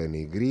paša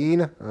Denija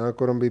Grīna,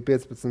 kuram bija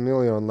 15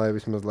 miljoni,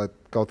 lai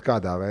kaut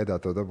kādā veidā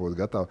to dabūtu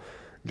gatavu.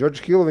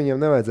 George Hill viņam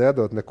nevajadzēja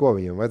atdot neko.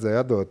 Viņam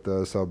vajadzēja atdot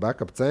savu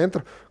backup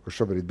centru,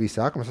 kurš šobrīd bija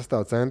sākuma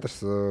sastāvā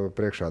centrs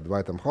priekšā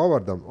Dwightam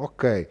Howardam.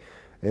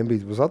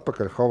 Embiids būs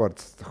atpakaļ,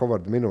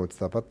 Hovarda minūtes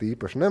tāpat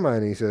īpaši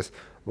nemainīsies.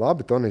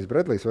 Labi, Tonijs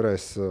Bredlijs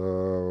varēs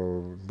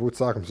būt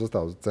sākuma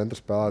sastāvs centra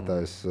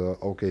spēlētājs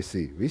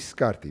OKC. Viss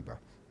kārtībā.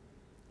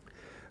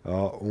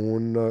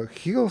 Un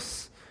Hills,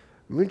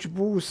 viņš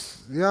būs,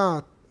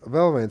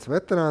 vēl viens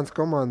veterāns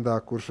komandā,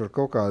 kurš ar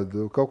kaut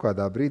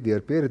kādā brīdī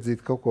ar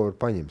pieredzīti kaut ko var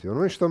paņemt. Jo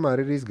viņš tomēr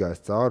ir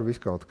izgājis cauri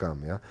viskaut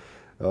kam. Ja?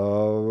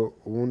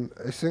 Un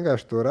es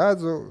vienkārši to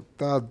redzu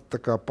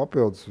tā kā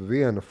papildus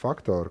viena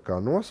faktora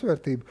kā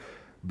nosvērtība.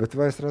 Bet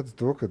vai es redzu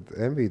to, ka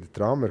Embīda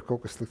trauma ir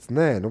kaut kas slikts?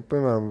 Nē,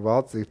 piemēram,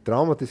 valsts ir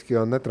traumatiskie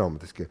un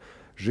netraumatiskie.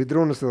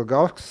 Židrunas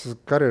Ilgauskas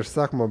karjeras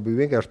sākumā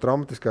bija vienkārši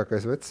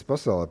traumatiskākais vecis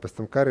pasaulē. Pēc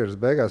tam karjeras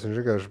beigās viņš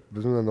vienkārši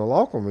no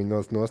laukuma viņu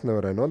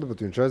nevarēja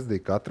nodabūt. Viņš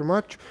aizdīja katru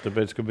maču.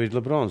 Tāpēc, ka bija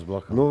Lebrons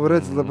blakām.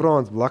 Redz,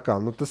 Lebrons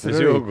blakām. Tas ir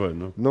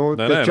jogoju.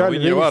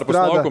 Viņi jau ārpus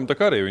laukuma, tā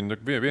kā arī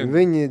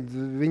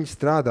viņi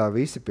strādā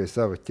visi pie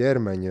sava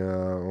ķermeņa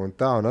un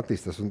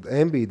attīstās. Un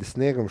Embīda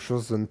sniegums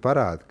šodien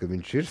parāda, ka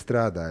viņš ir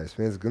strādājis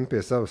viens gan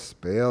pie savas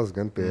spēles,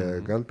 gan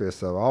pie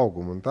sava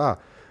auguma un tā.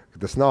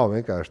 Tas nav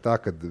vienkārši tā,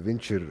 ka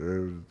viņš ir,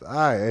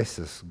 es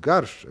esmu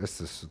garš, es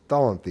esmu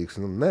talantīgs.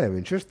 Nē,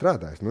 viņš ir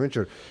strādājis.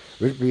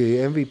 Viņš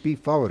bija MVP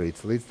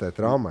favorīts līdz tai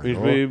traumai.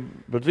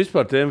 Bet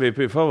vispār tie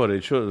MVP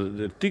favorīti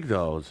šodien ir tik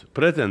daudz,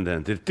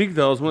 pretendenti ir tik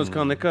daudz, man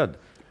kā nekad.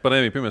 Par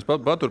MVP mēs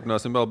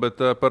paturpināsim vēl,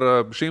 bet par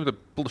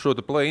šo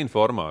play-in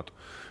formātu.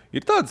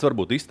 Ir tādas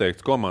varbūt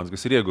izteikts komandas,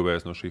 kas ir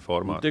ieguvējis no šī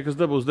formāta. Tie, kas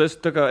dabūs 10,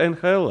 tā kā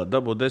NHL,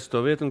 dabū 10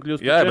 vietu un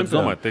kļūst Jā, bet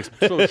domāju,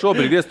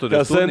 šobrīd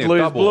iestoties turnīru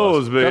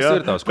tabulās. Kas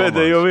ir tās komandas?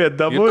 Pēdējo vietu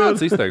dabūja. Ir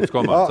tādas izteikts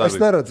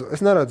komandas.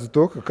 Es neredzu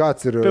to, ka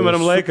kāds ir...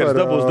 Piemēram, Lakers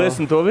dabūs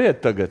 10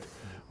 vietu tagad.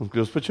 Un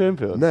kļūst par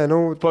čempionu. Nē,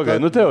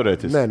 Pagaid,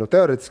 teorētiski. Nē,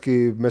 teorētiski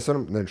mēs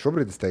varam...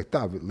 šobrīd es teiktu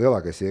tā,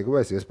 lielākais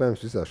ieguvējs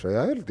iespējams visā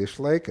šajā ir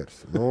tieši Lakers.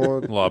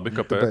 Labi,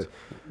 kāpēc?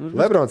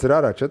 Lebrons ir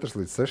ārā 4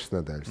 līdz 6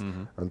 nedēļas.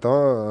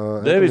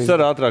 Deivis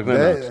arī ātrāk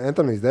nenāks.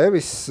 Antonijs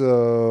Deivis,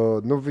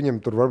 viņam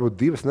tur varbūt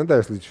 2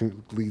 nedēļas,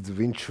 līdz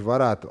viņš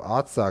varētu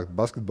atsākt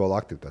basketbola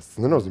aktivitātes.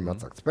 Tas nenozīmē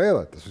atsākt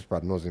spēlēt, tas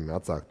vispār nozīmē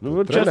atsākt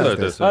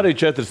trenēties. Arī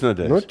 4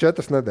 nedēļas.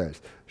 4 nedēļas.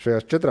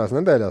 Šajās 4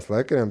 nedēļās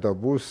Lakeriem tev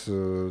būs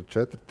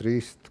 4,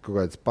 3, kaut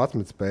kādas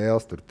 11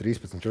 spēles, tur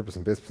 13,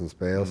 14, 15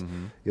 spēles.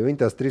 Ja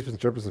viņi tās 13,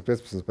 14,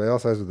 15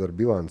 spēles aizved ar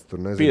bilanci, tur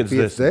nezinu,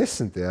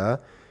 50, jā.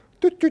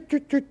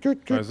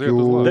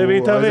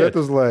 Aiziet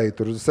uz leju.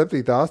 Tur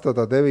 7,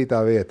 8,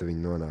 9 vieta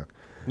viņi nonāk.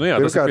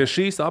 Tas ir pie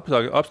šīs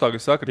apstākļu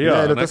sakritības.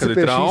 Jā, tas ir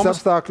pie šīs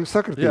apstākļu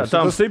sakritības. Jā,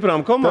 tām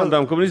stiprām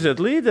komandām, kur iziet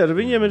līderi,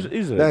 viņiem ir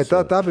izredzes.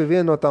 Tā bija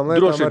viena no tām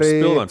lietām arī.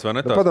 Pilnens, vai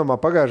ne tā? Padomā,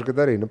 pagājušajā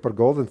gadā arī par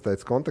Golden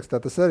State kontekstā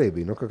tas arī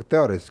bija. Ka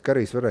teorētiski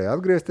Karijs varēja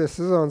atgriezties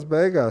sezonas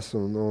beigās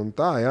un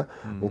tā, ja.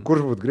 Un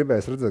kurš būtu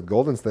gribējis redzēt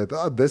Golden State,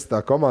 10.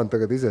 komanda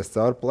tagad izies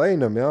cauri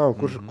play-inam, ja, un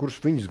kurš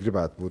viņus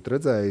gribētu būt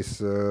redzējis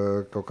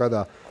kaut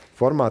kādā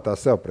formātā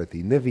sev pretī?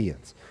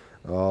 Neviens.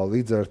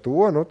 Līdz ar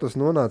to tas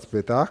nonāca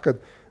pie tā, ka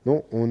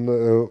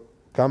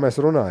kā mēs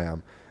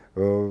runājām,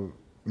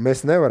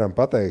 mēs nevaram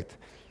pateikt,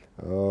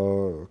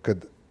 ka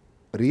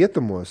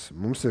rietumos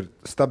mums ir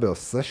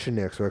stabils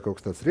 6 vai kaut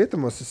kas tāds.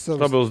 Rietumos ir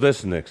stabils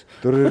 10.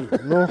 Tur ir,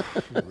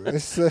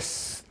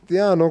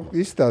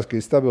 izstāst,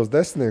 ka ir stabils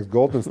 10.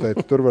 Golden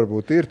State tur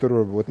varbūt ir, tur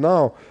varbūt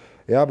nav.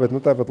 Jā, bet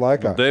tāpat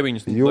laikā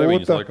 9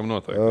 laikam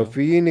noteikti.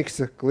 Phoenix,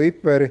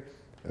 Clipperi,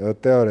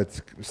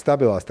 teorētiski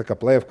stabilās, tā kā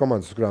playoff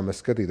komandas, uz kurām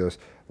mēs skatītos.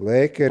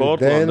 Lakeri,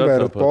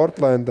 Denver,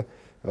 Portlanda,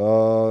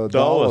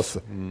 Dallas.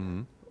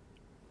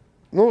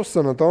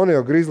 San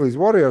Antonio, Grizzlies,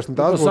 Warriors.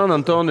 San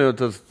Antonio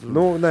tas...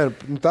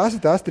 tās ir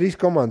tās 3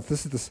 komandas.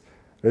 Tas ir tas,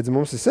 redz,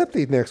 mums ir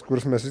 7,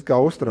 kurus mēs kā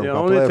uzturam. Jā,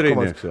 un ir 3.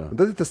 Un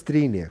tad ir tas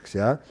 3,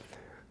 jā.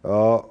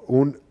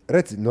 Un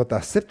redz, no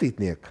tās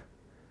 7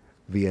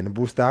 viena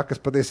būs tā, kas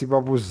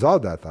patiesībā būs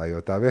zaudētāja, jo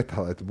tā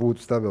vietā, lai tu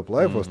būtu stabili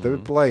play-offos, tev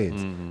ir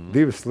play-ins.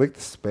 2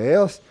 sliktas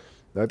spēles.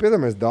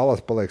 Piedomājies, Dallas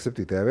paliek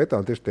 7. vietā,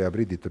 un tieši tajā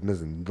brīdī tur,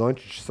 nezinu,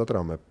 Dončičs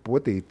satraumē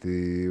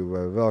potīti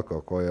vai vēl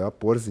kaut ko, jā,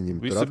 porziņim.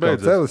 Visi tur atkal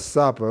celis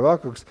sāp vai vēl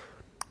kaut kas.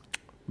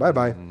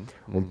 Bye.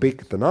 Un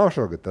pika tā nav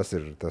šogad, tas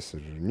ir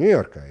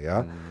Ņujorkai,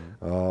 jā.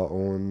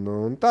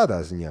 Un tādā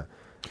ziņā.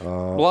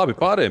 Labi,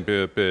 pārējiem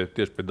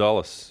tieši pie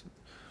Dallas.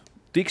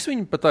 Tiks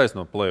viņi pat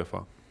taisno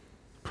play-offā?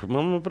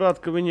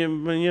 Manuprāt, ka viņi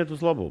iet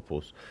uz labo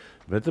pusi.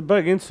 Bet tas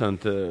baigi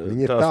interesanti.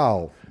 Viņi ir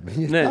tālu.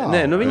 Viņi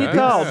ir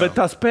tālu, bet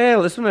tā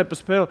spēle, es runāju par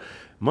spēli.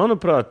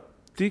 Manuprāt,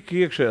 tik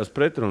iekšējās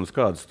pretrunas,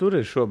 kādas tur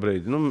ir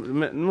šobrīd.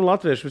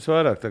 Latvieši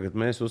visvairāk tagad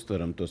mēs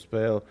uztveram to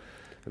spēli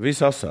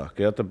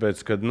visasāk. Ja,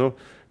 tāpēc, kad,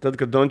 tad,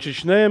 kad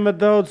Dončičs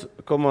neiemet daudz,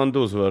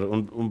 komanda uzvar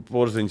un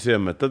Porziņš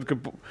iemet. Tad, kad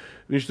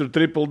viņš tur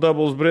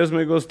triple-doubles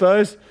briesmīgos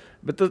taisa,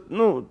 bet tad,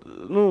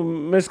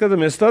 mēs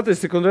skatāmies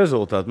statistiku un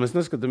rezultātu. Mēs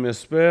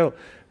neskatāmies spēli.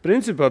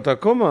 Principā tā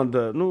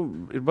komanda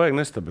ir baigi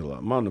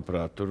nestabilā,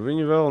 manuprāt. Tur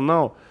viņi vēl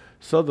nav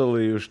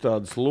sadalījuši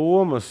tādas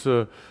lomas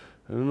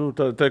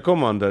tai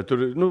komandai.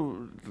 Tur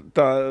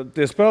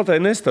tie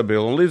spēlētāji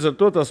nestabili, un līdz ar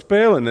to tā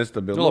spēle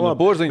nestabila.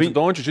 Porziņš un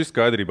Dončičs ir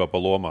skaidrībā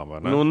pa lomām,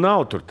 vai ne?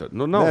 Nav tur.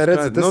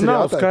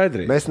 Nav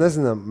skaidrība.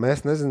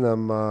 Mēs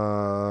nezinām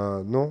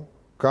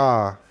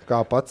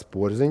kā pats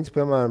Porziņš,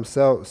 piemēram,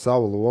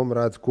 savu lomu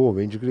redz, ko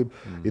viņš grib.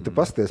 Ja tu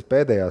paskaties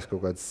pēdējās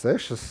kaut kādas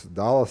 6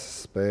 Dallas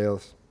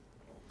spēles,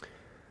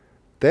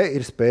 te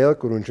ir spēle,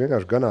 kur viņš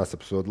vienkārši ganās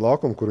ap sodu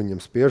laukumu, kur viņam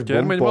spiež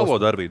bumbu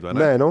postā.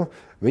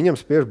 Viņam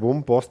spiež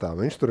bumbu postā.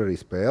 Viņš tur arī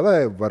spēlē.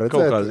 Var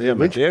redzēt,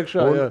 viņš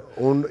iekšā,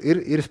 un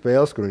ir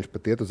spēles, kur viņš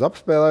pat iet uz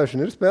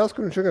apspēlēšanu, ir spēles,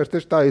 kur viņš vienkārši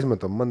tieši tā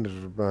izmanto. Man ir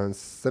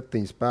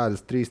 7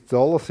 pēdas, 3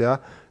 colas, jā.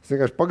 Es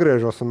vienkārši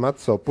pagriežos un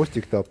metu savu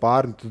pušķiku tev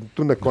pāri,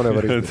 tu neko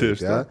nevar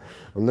izdarīt, jā.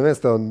 Un neviens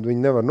tev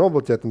viņu nevar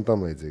nobloķēt un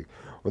tam līdzīgi.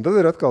 Un tad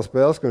ir atkal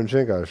spēles, ka viņš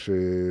vienkārši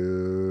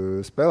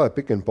spēlē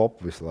pick and pop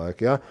visu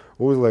laiku, jā.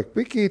 Uzliek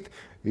pikīt,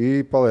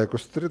 paliek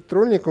uz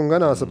truņiku un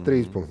ganās ap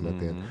 3 punktu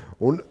metienu.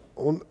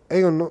 Un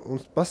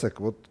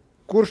pasaka,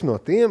 kurš no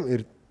tiem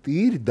ir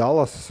tīri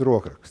Dallasas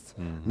rokraksts?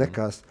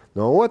 Nekas.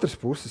 No otras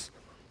puses,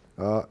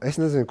 es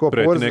nezinu, ko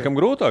pretiniekam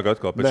grūtāk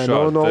atkal pēc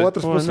šāda. No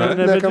otras puses,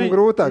 pretiniekam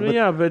grūtāk.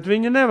 Jā, bet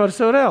viņi nevar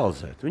sev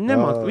realizēt. Viņi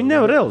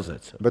nevar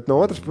realizēt sev. Bet no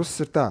otras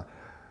puses ir tā,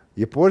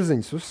 ja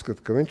Porziņš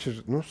uzskata, ka viņš ir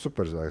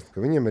superzvaigzne,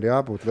 ka viņam ir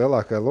jābūt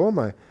lielākai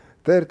lomai,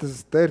 te ir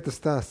tas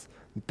stāsts.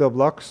 Tev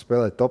blakus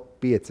spēlē top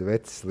 5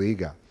 vecis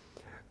līgā.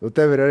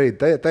 Tev ir arī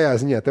tajā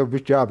ziņā, tev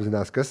bišķi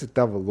jāapzinās, kas ir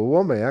tava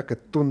loma, ja, ka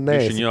tu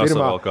neesi pirmā.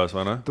 Jāsavalkās,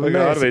 vai ne?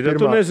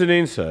 Tu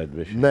nezini inside.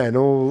 Bišķi. Nē,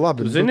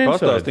 labi. Tu zini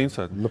inside?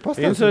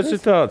 Inside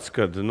ir tāds,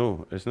 kad,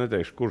 es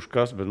neteikšu, kurš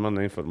kas, bet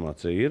mana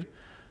informācija ir,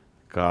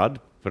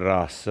 kad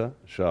prasa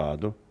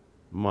šādu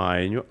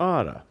maiņu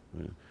ārā.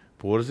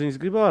 Porziņš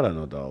grib ārā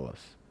no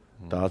Dallas.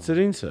 Tāds ir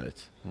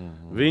insights.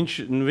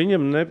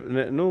 Viņam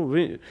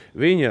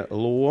viņa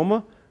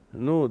loma,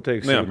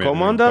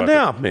 komandā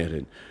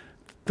neapmierina.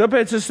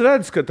 Tāpēc es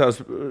redzu, ka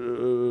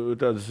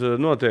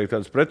notiek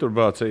tādas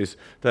preturbācijas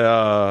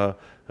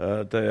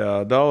tajā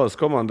Dallas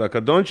komandā, ka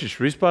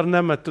Dončičs vispār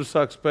nemet, tur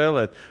sāk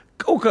spēlēt.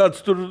 Kaut kāds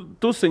tur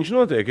tusiņš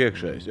notiek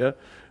iekšējs. Ja?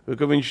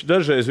 Ka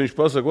dažreiz viņš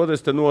pasaka,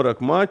 es te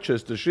noraku maču,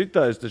 es te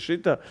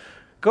šitā.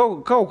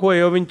 Kaut ko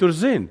jau viņi tur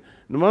zina.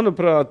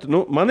 Manuprāt,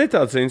 man ir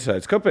tāds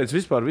insights, kāpēc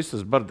vispār viss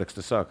tas bardaks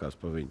te sākās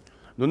pa viņu.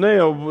 Ne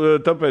jau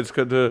tāpēc,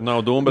 ka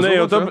nav dūma bez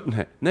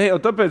uguns, ne jau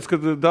tāpēc, ka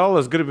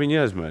Dallas grib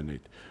viņu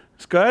aizmainīt.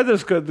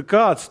 Skaidrs, ka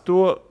kāds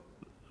to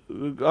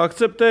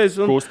akceptēs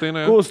un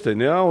kustina,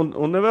 ja?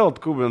 Un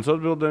nevēlt Kubjans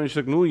atbildē, viņš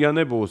saka, ja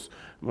nebūs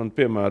man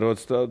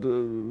piemērots tādu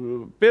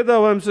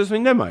piedāvājums, es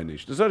viņu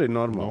nemainīšu. Tas arī ir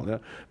normāli.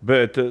 Ja?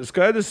 Bet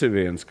skaidrs ir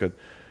viens, kad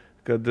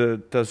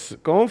tas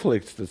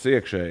konflikts, tas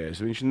iekšējais,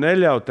 viņš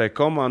neļauj tai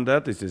komandai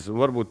attīstīties. Un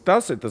varbūt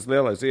tas ir tas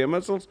lielais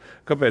iemesls,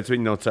 kāpēc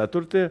viņi nav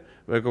 4.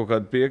 vai kaut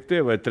kādi 5.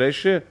 vai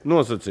 3.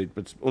 nosacīti.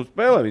 Un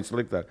spēlē viņi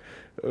sliktāk.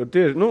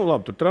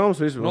 Labi, tur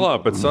traumas visu.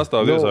 Labi, pēc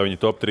sastāvviesā viņi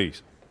top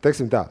 3.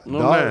 Teiksim tā,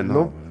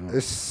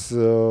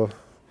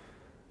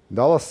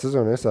 Dallas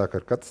sezonu iesāk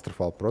ar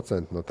katastrofālu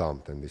procentu no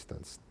tālmetēm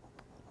distances.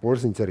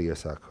 Porziņš arī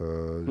iesāk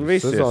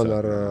sezonu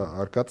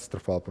ar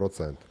katastrofālu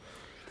procentu.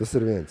 Tas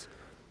ir viens.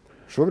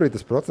 Šobrīd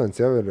tas procents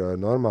jau ir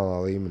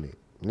normālā līmenī.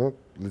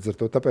 Līdz ar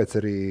to tāpēc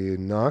arī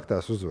nāk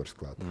tās uzvaras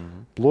klāt.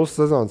 Plus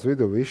sezonas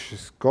vidū viss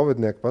šis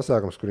covidnieku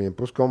pasākums, kur viņiem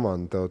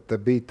puskomanda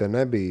te bija, te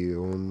nebija.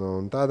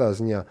 Un tādā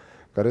ziņā,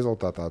 ka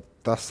rezultātā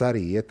tas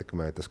arī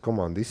ietekmē, tas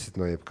komanda izsit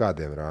no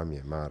jebkādiem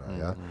rāmjiem ārā.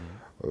 Ja?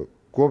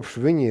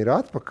 Kopš viņi ir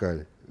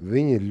atpakaļ,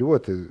 viņi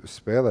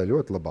spēlē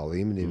ļoti labā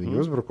līmenī.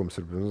 Viņu uzbrukums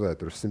ir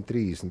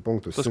 130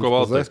 punktus. Tas, ko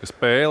valsts teiks, ka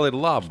spēle ir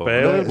laba.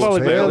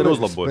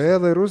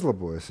 Spēle ir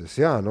uzlabojusies.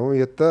 Jā,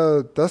 ja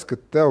tas, ka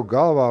tev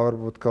galvā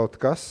varbūt kaut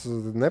kas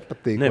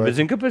nepatīk. Bet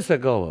zini, kāpēc tā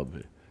galvā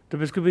bija?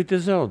 Tāpēc, ka bija tie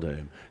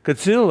zaudējumi. Kad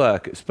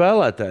cilvēki,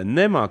 spēlētāji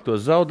nemāk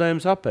tos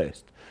zaudējumus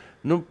apēst.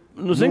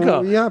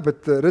 Jā,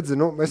 bet redzi,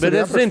 mēs arī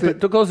aprakstīt...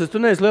 Tu klausies,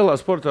 tu neesi lielā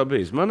sportā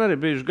bijis. Man arī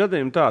bijuši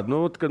gadījumi tādi,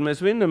 kad mēs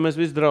vinnam, mēs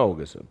visi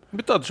draugi esam.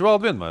 Bet tāda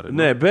švalda vienmēr ir.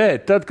 Nē,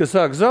 bet tad, kad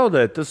sāk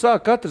zaudēt, tad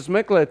sāk katrs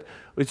meklēt,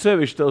 līdz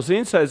sevišķi tavs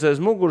insights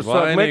aiz muguras,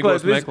 sāk meklēt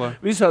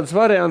visādas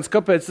variantus,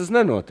 kāpēc tas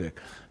nenotiek.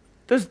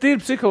 Tas ir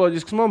tīri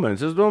psiholoģisks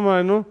moments. Es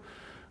domāju,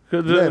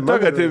 kad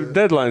tagad ir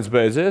deadlines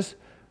beidzies.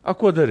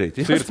 Ko darīt?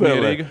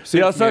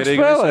 Jāsāk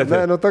spēlēt.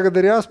 Tagad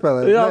ir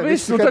jāspēlē. Jā,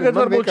 tagad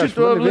varbūt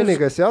šito...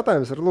 Vienīgais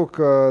jautājums ir,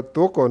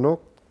 to,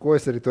 ko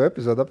es arī to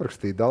epizodu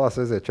aprakstīju. Dallas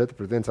aiziet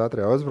 4-1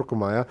 ātrajā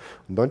uzbrukumā, ja?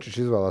 Un Dončičs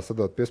izvēlās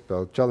sadot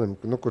piespēli Čalim,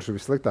 kurš ir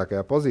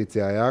vissliktākajā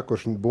pozīcijā, ja?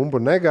 Kurš bumbu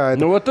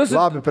negaida.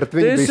 Labi, pret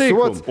viņu bija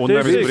sods. Un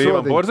nevis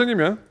brīvam Porziņam,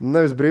 ja?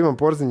 Nevis brīvam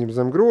Porziņam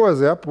zem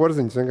groza, ja?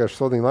 Porziņš vienkārši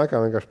sodiņu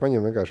laikā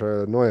paņem,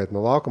 noiet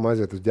no laukuma,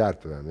 aiziet uz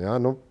ģērbtuvēm. Ja?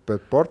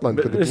 Pēc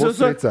Portland, kad ir plus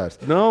tricērs.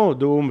 Nav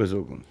dūma bez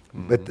uguns.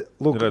 Bet,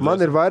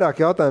 man ir vairāk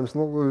jautājums,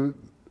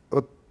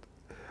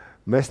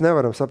 mēs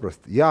nevaram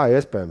saprast. Jā,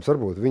 iespējams,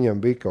 varbūt viņam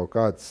bija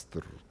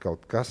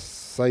kaut kas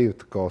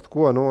sajūta kaut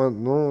ko.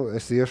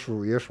 Es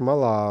iešu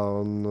malā,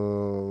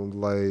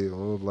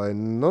 lai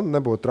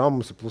nebūtu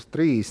traumas plus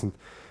 30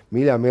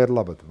 mīļām ir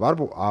labi.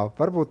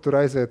 Varbūt tur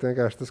aiziet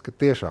vienkārši tas, ka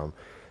tiešām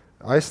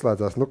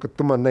aizslēdzās, ka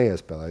tu man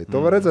neiespēlēji.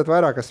 To var redzēt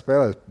vairākas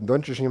spēlēs.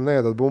 Dončičs viņam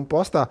neiedot bumbu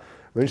postā.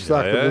 Viņš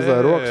sāk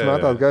uzlēt rokas,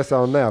 metāt gaisā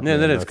un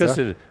neapmierināt. Neredz, kas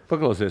ir.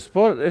 Paklausies,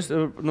 es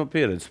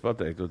pieredzes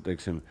pateiktu,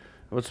 teiksim,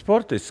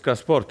 sportists kā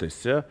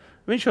sportists, ja?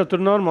 Viņš jau tur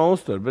normāli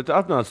uztver, bet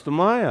atnāc tu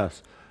mājās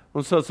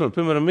un sauc,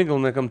 piemēram,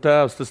 Miglniekam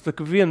tēvs, tas tā,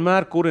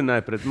 vienmēr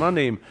kurināja pret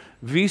manīm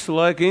visu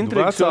laiku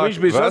intrigas, un viņš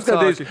bija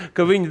saskatījis,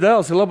 ka viņa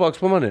dēls ir labāks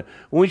par maniem.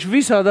 Un viņš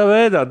visādā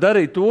veidā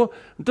darīja to,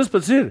 un tas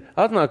pats ir,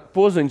 atnāk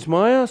Poziņš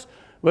mājās,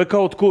 vai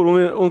kaut kur,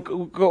 un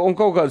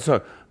kaut kāds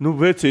saka,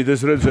 vecīt,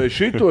 es redzēju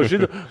šito,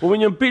 un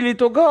viņam piļīja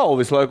to galvu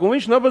visu laiku, un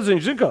viņš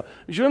nabadzīgs,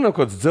 viņš jau nav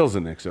kāds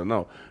dzelzinieks, jau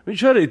nav.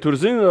 Viņš arī tur,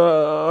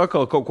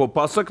 atkal kaut ko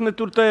pasaka ne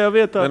tur tajā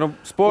vietā, un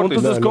tad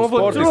tas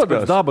konflikts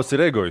rodās. Dabas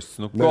ir egoists,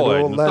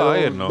 kolēģi, tā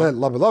ir.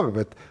 Labi,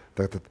 bet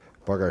tad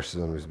pagājušajā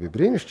sezonā viss bija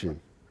brīnišķīgi.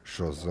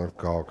 Šozor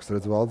kaut kas,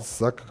 redz, Valdis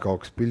saka,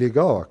 kaut kas piļīja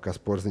galvā, kas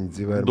Porziņa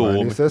dzīvē ir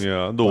mainījusies.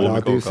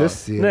 Parādījusies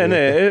sieviete.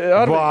 Nē,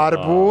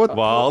 varbūt.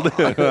 Valdi.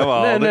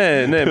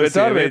 Nē, bet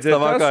Arvīd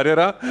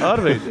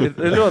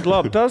ir ļoti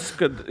labi tas,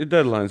 kad ir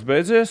deadlines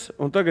beidzies,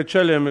 un tagad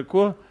čaļiem ir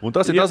ko? Un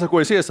tas ir tas, ar ko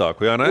es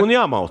iesāku, jā, ne? Un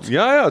jāmauc.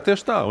 Jā,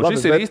 tieši tā. Un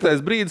šis ir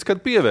īstais brīdis,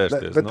 kad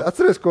pievērsties. Bet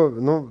atceries,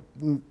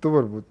 tu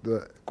varbūt,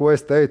 ko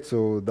es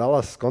teicu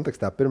Dallas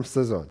kontekstā pirms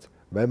sezonas.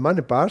 Vai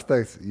mani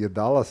pārsteigts, ja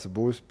Dallas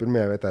būs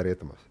pirmajā vietā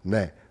rietumos?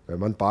 Nē. Vai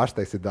man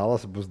pārsteigts, ja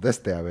Dallas būs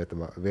 10.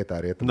 vietā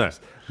rietumos?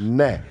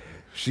 Nē.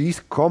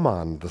 Šīs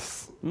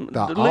komandas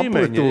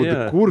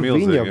amplitūda, kur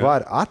milzīga, viņa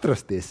var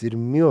atrasties, ir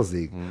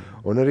milzīga.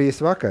 Un arī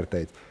es vakar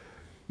teicu,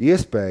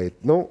 iespēja,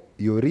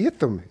 jo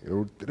rietumi,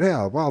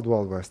 reāli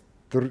valdu,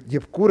 tur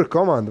jebkura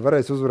komanda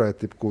varēs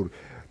uzvarēt jebkuru.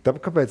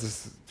 Kāpēc es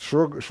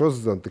šo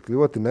sezonu tik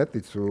ļoti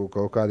neticu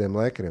kaut kādiem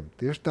Lakeriem?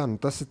 Tieši tā,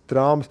 tas ir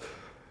traumas.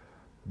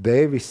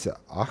 Deivisa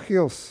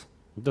Ahils.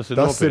 Tas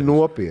ir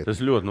nopietni. Tas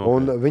ļoti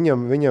nopietni.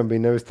 Un viņam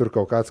bija nevis tur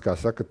kaut kāds, kā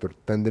saka, tur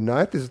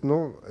tendinitis,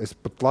 es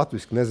pat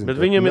latviski nezinu. Bet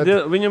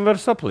viņam var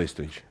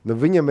saplīst viņš.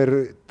 Viņam ir,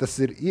 tas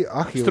ir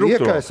Ahila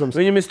iekaisums.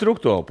 Viņam ir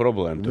struktūrāla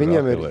problēma.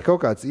 Viņam ir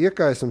kaut kāds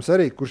iekaisums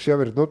arī, kurš jau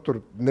ir,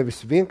 tur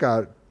nevis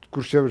vienkārši,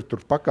 kurš jau ir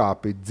tur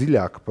pakāpī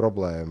dziļāka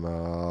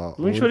problēma.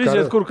 Viņš var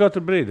iziet kur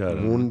katru brīdi.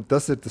 Un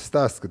tas ir tas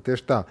stāsts, ka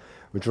tieši tā.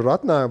 Viņš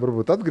var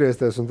varbūt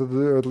atgriezties, un tad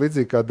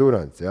līdzīgi kā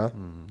Durants. Ja?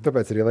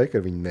 Tāpēc arī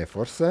Lakers viņu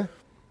neforsē.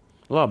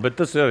 Labi, bet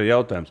tas ir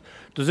jautājums.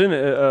 Tu zini,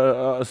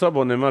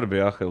 Sabonim arī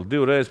bija Ahila,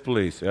 2 reizes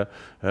plīs. Ja?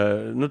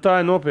 Tā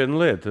ir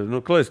nopietna lieta.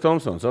 Klejs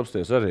Tomsons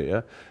apsties arī.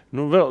 Ja?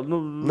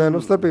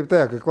 Starpība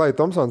tajā, ka Klejs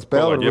Tomsons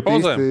spēlē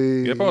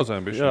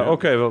Iepauzēm bišķi. Jā,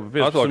 ok, vēl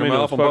 15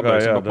 minūtes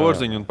pagāja.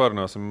 Porziņu un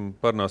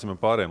parunāsim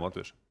pāriem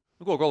latviešiem.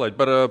 Ko, kolēģi,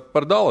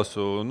 par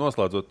Dallasu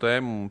noslēdzot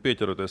tēmu un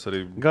pieķeroties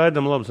arī.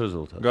 Gaidām labs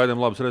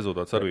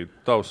rezultāts. Arī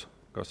tavs.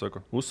 Kā saka,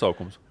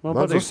 uzsaukums. Man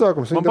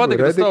patīk,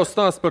 ka tas tavs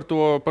stāsts par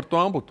to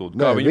amplitūdu.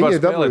 Kā viņi var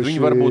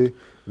spēlēt,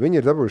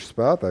 viņi ir dabūjuši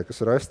spēlētāji, kas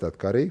var aizstāt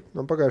Kariju.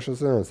 Pagājušās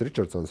sezonas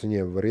Richardsons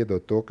viņiem var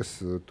iedot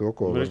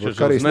ko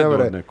Karijs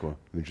nevarēja.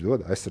 Viņš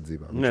dod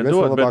aizsardzībā.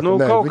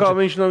 Kaut kā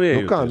viņš nav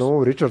iejūties.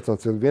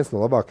 Richardsons ir viens no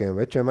labākajiem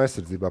večiem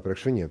aizsardzībā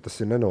priekš viņiem. Tas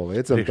ir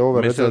nenoliedzami.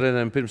 Mēs jau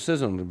redzējām pirms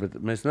sezonas, bet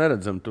mēs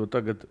neredzam to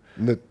tagad.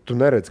 Tu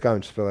neredz, kā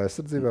viņš spēlē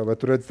aizsardzībā, vai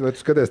tu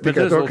skaties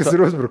tikai to, kas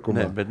ir uzbrukumā?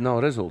 Nē, bet nav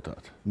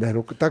rezultātu.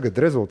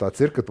 Tagad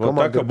rezultāts ir, kad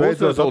komanda ir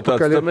beidzot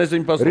atpakaļ. Tad mēs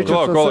viņu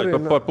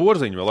paskatīsim. Par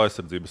Porziņu vēl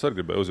aizsardzības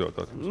arī gribēju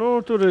uzjautāt.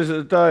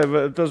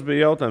 Tas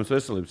bija jautājums,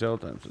 veselības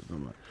jautājums.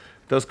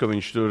 Tas, ka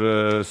viņš tur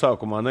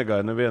sākumā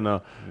negāja nevienā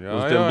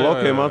uz tiem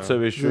blokiem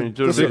atsevišķi. Viņš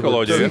tur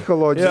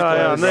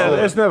psiholoģija.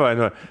 Es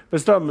nevainoju.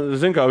 Pēc tam,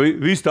 zin kā,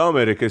 viss tā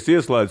Amerika, es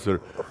ieslēdzu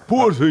tur,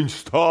 Porziņš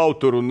stāv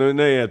tur un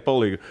neiet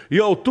palīgi.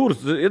 Jau tur,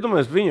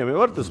 iedomājies, viņam jau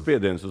var tas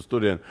spiediens uz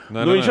turien.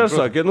 Viņš arī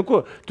sāk,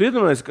 tu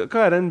iedomājies,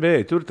 kā ir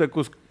NBA, tur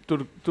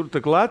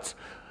tak lec,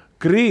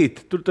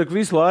 krīt, tur tā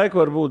visu laiku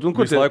var būt.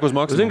 Visu laiku uz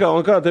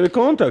maksimumu. Kā tev ir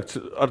kontakts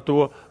ar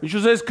to? Viņš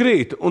uzreiz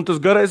krīt, un tas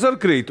garais arī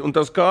krīt, un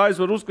tas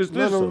kājas var uzkrist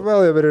visu.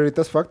 Vēl jau ir arī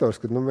tas faktors,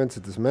 ka viens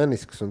ir tas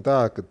menisks un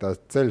tā, ka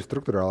tās ceļu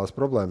struktūrālās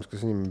problēmas,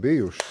 kas viņam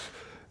bijušas,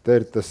 te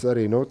ir tas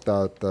arī,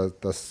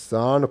 tas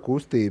sānu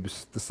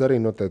kustības, tas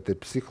arī noteikti ir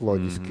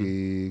psiholoģiski,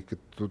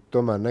 ka tu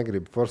tomēr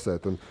negribi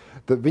forsēt. Un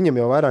viņam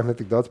jau vairāk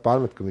netik daudz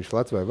pārmet, ka viņš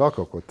lec vai vēl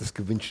kaut ko. Tas,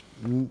 ka viņš...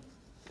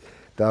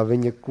 Tā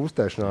viņa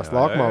kustēšanās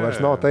laukumā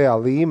vairs nav tajā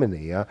līmenī.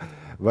 Ja?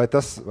 Vai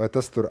tas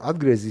tur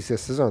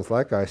atgriezīsies sezonas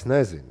laikā, es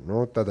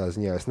nezinu. Tādā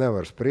ziņā es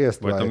nevaru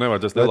spriest. Vai tam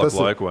nevajadzēs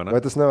lielāku laiku, vai ne?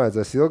 Vai tas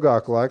nevajadzēs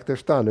ilgāku laiku?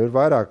 Tieši tā, ir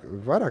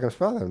vairākiem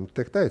spēlēm.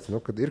 Tiek teikts,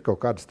 kad ir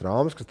kaut kādas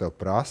traumas, kas tev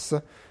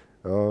prasa,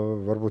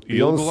 varbūt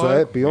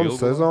pilnu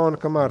sezonu,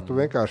 kamēr tu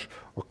vienkārši,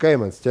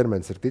 mans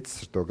ķermenis ir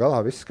ticis ar to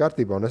galā, viss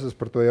kārtībā, un es esmu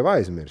par to jau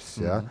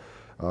aizmirsis. Ja?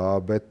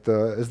 Bet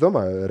es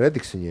domāju,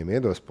 Rediks viņiem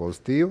iedos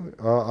pozitīvu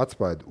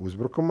atspaidu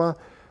uzbrukumā.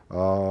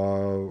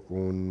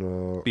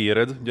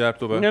 Pieredze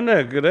ģērbtuvē.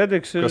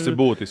 Rediks kas ir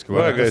būtiski.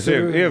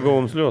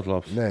 Ieguvums ļoti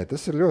labs. Nē,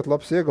 tas ir ļoti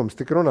labs ieguvums.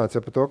 Tik runāts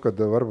par to, ka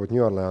varbūt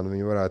Ņūorleānu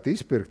viņu varētu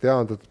izpirkt, jā,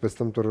 un tad pēc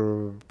tam tur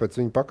pēc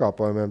viņu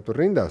pakalpojumiem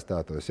tur rindā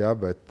stātos, jā,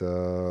 bet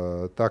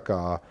tā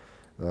kā...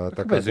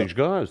 Kāpēc viņš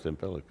gāja uz tiem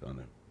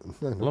Pelikāniem?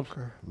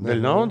 Dēļ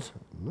naudas?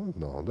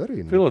 Nauda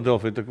arī.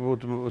 Filadelfija tā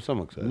būtu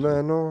samaksājis. Nē,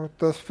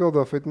 tas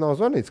Filadelfija nav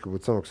zvanīts, ka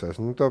būtu samaksājis.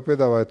 Tev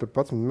piedāvāja tur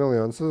 11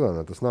 miljonu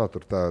sezonā. Tas nav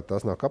tur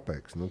tās nav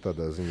kapeiks.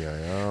 Tādā ziņā,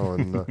 jā.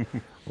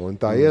 Un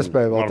tā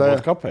iespēja vēl tā.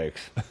 Varbūt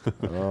kapeiks.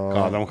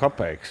 Kādam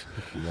kapeiks.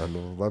 Jā,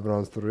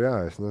 Lebrons tur, jā,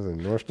 es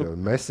nezinu, nošķēl.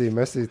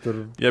 Messi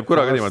tur.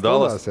 Jebkurā gadījumā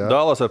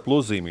Dallas ar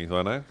pluszīmīt,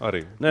 vai ne?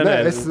 Arī. Nē,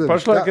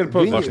 pašlaik ir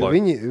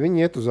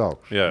viņi iet uz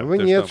augšu. Jā,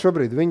 viņi iet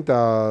šobrīd, viņi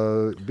tā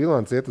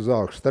bilance iet uz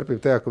augšu.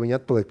 Starpība tajā, ka viņi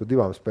atpaliek pa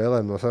 2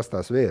 spēlēm no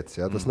 6. vietas.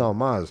 Ja? Tas nav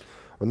maz.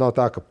 Un nav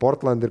tā, ka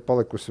Portland ir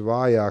palikusi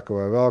vājāka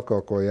vai vēl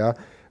kaut ko. Ja?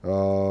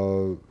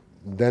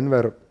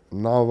 Denver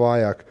nav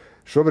vājāka.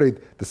 Šobrīd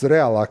tas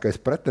reālākais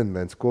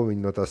pretendents, ko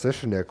viņi no tā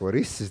sešnieka var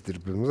izsist,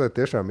 ir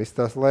tiešām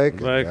izstās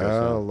Lakers.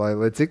 Ja?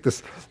 Lai cik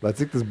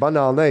tas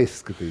banāli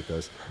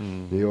neizskatītos.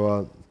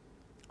 Jo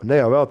ne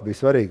jau vēl bija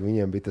svarīgi,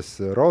 viņiem bija tas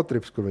road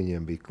trips, kur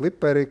viņiem bija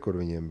Clipperi, kur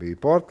viņiem bija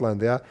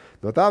Portland. Ja?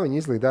 No tā viņi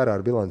izlīd ārā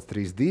ar bilanci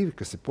 3-2,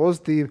 kas ir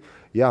pozitīvi.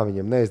 Jā,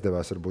 viņam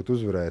neizdevās varbūt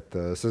uzvarēt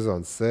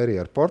sezonas sēriju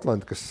ar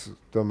Portland, kas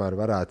tomēr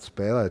varētu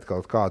spēlēt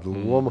kaut kādu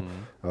lomu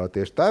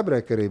tieši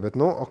tiebreakerī, bet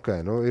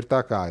ir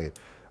tā kā ir.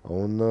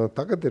 Un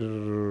tagad ir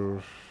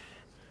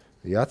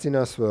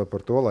jācīnās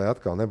par to, lai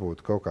atkal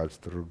nebūtu kaut kāds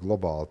tur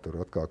globāli,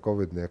 tur atkal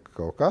covidnieki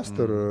kaut kas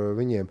tur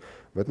viņiem.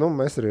 Bet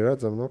mēs arī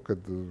redzam, ka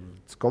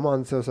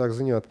komandas jau sāk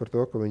ziņot par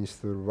to, ka viņas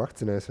tur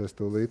vakcinēsies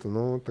tūlīt.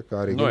 Tā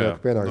kā arī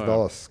pienāks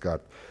Dallas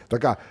skārt. Tā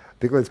kā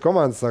tik līdz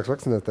komandas sāks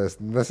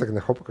vakcinēties, nesaka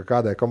ne hopa, ka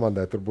kādai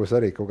komandai tur būs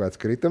arī kaut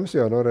kāds kritums,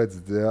 jo,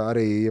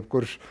 arī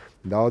jebkurš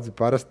daudzi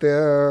parastie,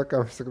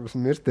 kā mēs sakam,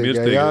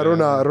 mirstīgie,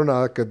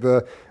 runā, kad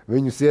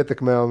viņus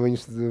ietekmē un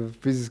viņus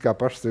fiziskā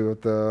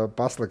pašsajūta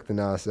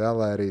pasliktinās,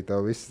 lai arī to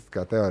viss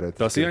kā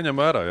teorētiski. Tas jāņem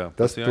vērā, jā.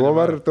 To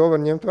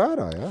var ņemt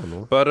vērā, jā.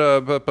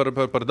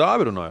 Par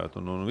Dāvi runājot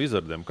un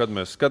Vizardiem. Kad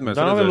mēs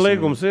Dāvim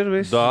līgums ir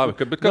viss. Dāvi,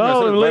 kad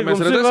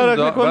mēs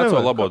redzēsim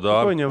veco labo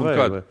Dāvi.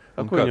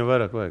 Ko viņam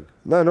vairāk vajag?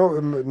 Nē,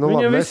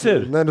 viņam viss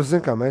ir. Nē,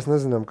 mēs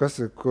nezinām, kas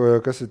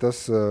ir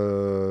tas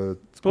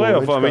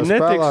Play-offā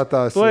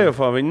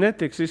viņi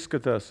netiks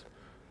izskatās.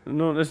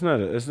 Es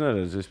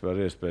neredzu vispār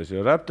iespējas,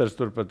 jo Raptors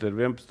turpat ir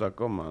 11.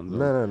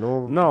 komanda.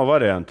 Nav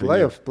variantu.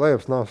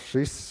 Play-offs nav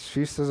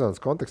šīs sezonas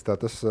kontekstā.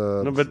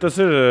 Bet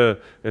tas ir,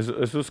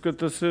 es uzskatu,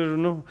 tas ir,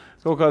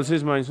 kaut kādas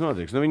izmaiņas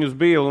notiks. Viņus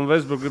Bīla un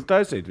Westbrook grib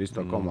taisīt visu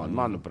to komandu,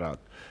 manuprāt.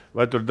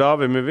 Vai tur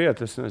Dāvim ir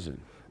vieta, es nezinu.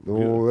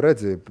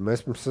 Redzi,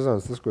 mēs pirms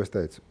sezonas tas, ko es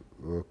teicu,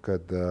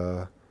 kad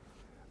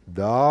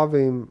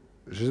Dāvim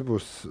šis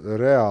būs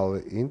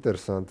reāli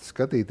interesanti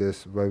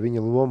skatīties, vai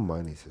viņa loma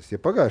mainīsies. Ja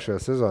pagājušajā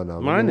sezonā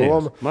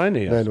mainījās.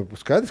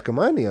 Skaidrs, ka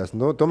mainījās.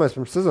 To mēs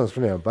pirms sezonas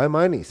runājām, vai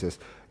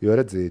mainīsies. Jo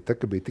redzēja, tā,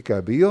 ka bija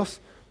tikai Bīls,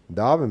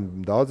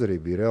 Dāvim daudz arī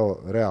bija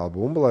reāli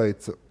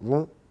bumbulēts,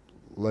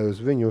 lai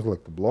uz viņu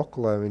uzliktu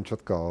bloku, lai viņš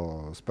atkal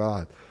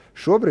spēlētu.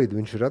 Šobrīd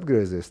viņš ir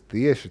atgriezies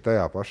tieši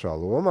tajā pašā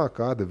lomā,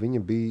 kāda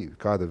viņam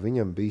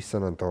bija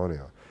San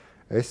Antonio.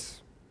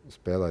 Es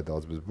spēlēju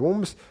daudz bez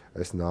bumbas,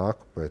 es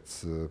nāku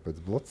pēc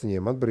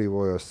blociņiem,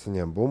 atbrīvojos,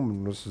 saņēmu bumbu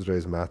un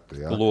uzreiz metu.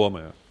 Jā.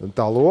 Loma, jā.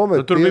 Tā loma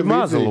tur bija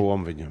maza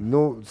loma viņam.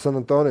 San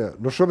Antonio.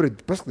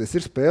 Šobrīd, paskaties,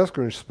 ir spēles,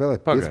 kur viņš spēlē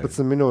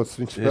 15 minūtes,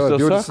 viņš spēlē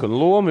 20. Saku,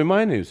 loma ir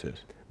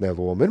mainījusies. Nē,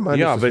 loma ir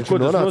mainījusies. Jā, bet ko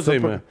tas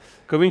nozīmē?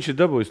 Ka viņš ir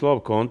dabūjis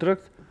labu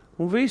kontraktu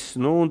un viss.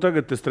 Un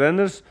tagad tas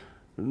treneris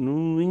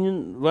Viņi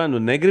vai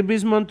negrib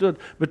izmantot,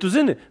 bet tu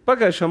zini,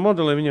 pagājušā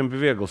modelī viņam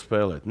bija viegli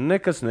spēlēt.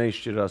 Nekas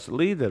neizšķirās,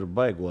 līderu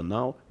baigo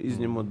nav,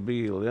 izņemot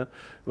Bīli. Ja?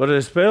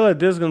 Varēja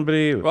spēlēt diezgan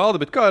brīvi.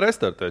 Valdi, bet kā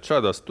restartēt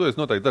šādās? Tu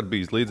esi noteikti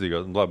bijis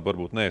līdzīgās, labi,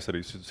 varbūt neesi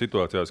arī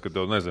situācijās, kad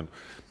tev,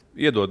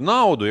 iedod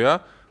naudu, ja?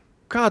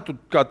 Kā tu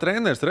kā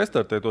treneris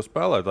restartē to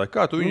spēlētāju?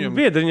 Kā tu viņam...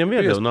 Biedriņam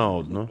iedod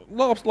naudu.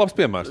 Labs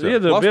piemērs.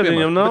 Iedod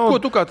biedriņam naudu. Bet ko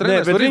tu kā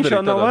treneris vari izdarīt? Viņš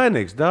jau nav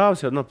vainīgs.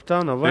 Dāvs jau tā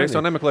nav vainīgs. Es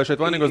jau nemeklēju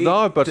šeit vainīgos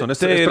Dāvi personu. Es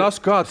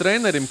prasu, kā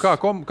trenerim, kā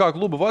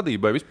kluba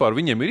vadībai vispār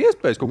viņiem ir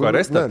iespējas kaut kā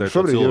restartēt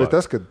šo cilvēku. Šobrīd jau ir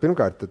tas, ka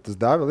pirmkārt tas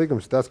Dāvi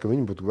līgums ir tāds, ka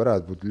viņi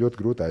varētu būt ļoti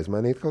grūti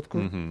aizmainīt kaut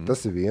ko.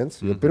 Tas ir viens.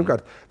 Jo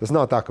pirmkārt, tas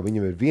nav tā, ka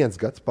viņam ir 1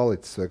 gads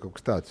palicis vai kaut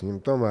kas tāds.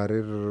 Viņam tomēr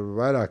ir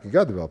vairāki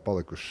gadi vēl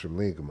palikuši šim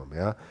līgumam.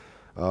 Ja?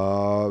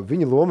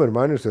 Viņa loma ir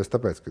mainījusies,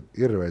 tāpēc, ka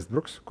ir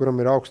Westbrooks, kuram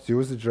ir augsts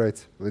usage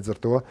rates. Līdz ar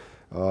to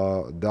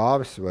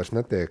Dāvis vairs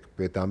netiek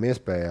pie tām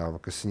iespējām,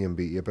 kas viņam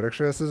bija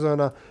iepriekšējā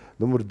sezonā.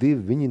 Numur 2,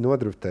 viņi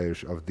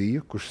nodriftējuši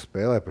Avdiju, kurš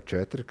spēlē pa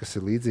 4, kas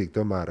ir līdzīgi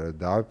tomēr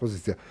Dāvi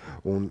pozīcijā.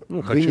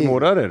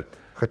 Hačimura arī ir.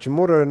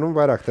 Hačimura ir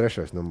vairāk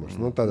 3. numurs.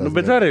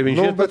 Bet arī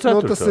viņš ir pa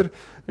 4.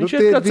 Viņš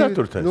ir kā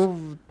 4.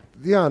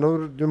 Jā,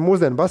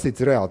 mūsdienu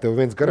basīts ir reāli. Tev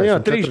viens garais,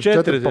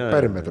 4 pa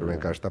perimetru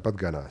vienkārši tāpat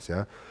ganās.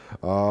 Jā.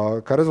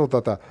 Kā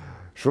rezultātā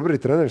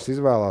šobrīd treneris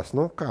izvēlās,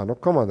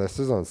 komandai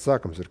sezonas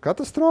sākums ir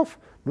katastrofa.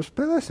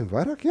 Spēlēsim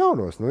vairāk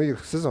jaunos. Ja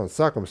sezonas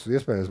sākums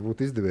iespējams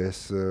būtu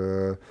izdevies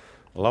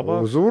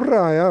uz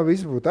urrā, jā,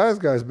 viss būtu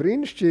aizgājis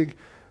brīnišķīgi.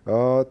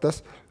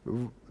 Tas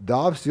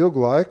Dāvis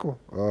ilgu laiku,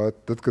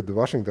 tad, kad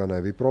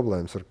Vašingtonai bija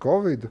problēmas ar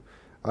Covid,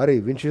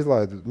 arī viņš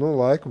izlaida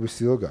laiku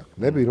visilgāk.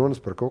 Nebija runas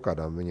par kaut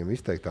kādām viņam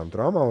izteiktām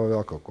traumām vai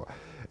vēl kaut ko.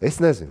 Es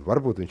nezinu,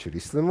 varbūt viņš ir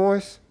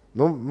izslimojis.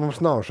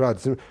 Mums nav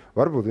šādas.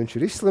 Varbūt viņš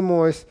ir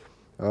izslimojis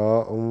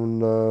un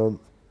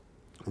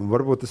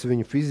varbūt tas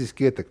viņu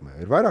fiziski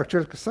ietekmē. Ir vairāk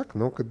čeli, kas saka,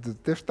 ka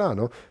tieši tā.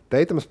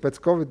 Teitams pēc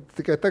Covid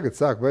tikai tagad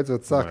sāk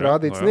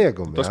rādīt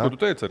sniegumu. Tas, ko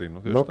tu teici arī.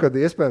 Kad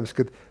iespējams,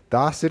 ka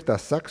tās ir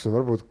tās sakas un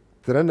varbūt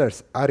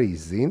treneris arī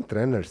zina,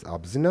 treneris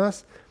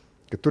apzinās,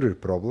 ka tur ir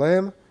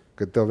problēma.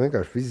 Kad tev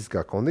vienkārši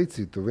fiziskā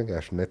kondīcija, tu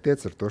vienkārši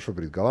netiec ar to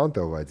šobrīd galā, un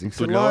tev vajadzīgs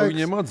ir laiks. Tur ļauj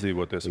viņiem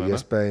atdzīvoties, vai ne?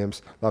 Iespējams.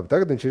 Labi,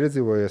 tagad viņš ir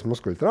iedzīvojies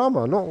muskuļu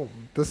traumā,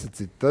 tas ir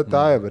cita,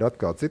 tā jau ir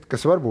atkal cita,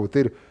 kas varbūt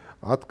ir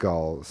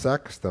atkal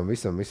sekas tam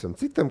visam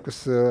citam,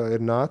 kas ir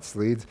nācis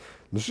līdzi.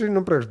 Šī,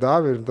 priekš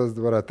Dāvi ir, tas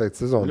varētu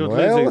teikt, sezona no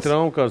Ēlas. Ļoti līdzīgi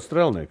trauma kā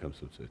strelniekam.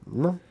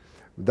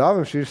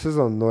 Dāvim šī ir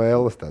sezona no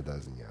Ēlas tādā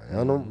ziņā.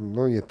 Ja?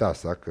 Ja tā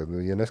saka,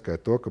 ja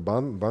neskaita to, ka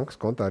bankas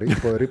kontā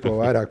ripo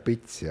vairāk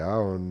piķis. Ja?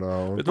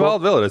 Bet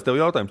Valdi, vēlreiz tev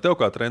jautājums, tev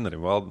kā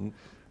trenerim, Valdi,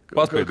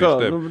 paspēdīšu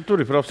tevi. Tur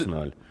ir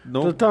profesionāļi.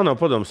 Tā nav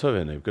padomu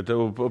savienība, ka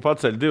tev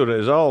paceļ 2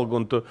 reizes algu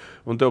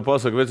un tev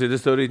pasaka, vecīt,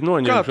 es tev rīt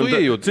noņemšu. Kā tu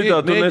iejūti?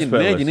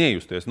 Mēģini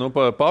iejusties. Nu,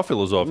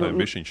 Pafilozofēt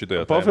bišķiņ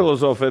šitajā tēmā.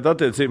 Pafilozofēt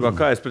attiecībā,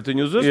 kā es pret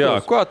viņu uzvestos. Jā,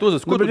 kā tu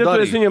uzvestos? Ko tu ja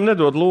darīji? es viņam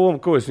nedod lomu,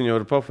 ko es viņu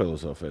varu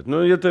pafilozofēt?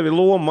 Ja tev ir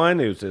loma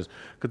mainījusies,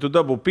 ka tu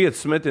dabū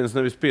 5 metienus,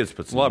 nevis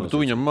 15. Labi,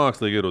 tu viņam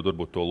mākslīgi ierod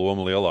varbūt to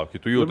lomu lielāku.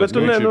 Ja tu jūties, bet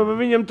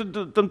viņam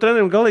tam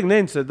trenerim galīgi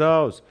neinteresē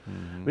daudz.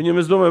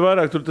 Viņam, es domāju,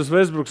 vairāk tur tas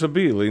Westbrooks ar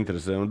Bīli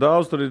interesē. Un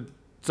daudz tur ir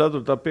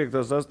 4.,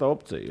 5., 6.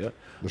 opcija. Ja?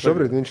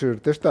 Šobrīd viņš ir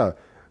tieši tā.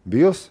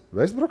 Bīls,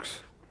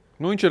 Westbrooks.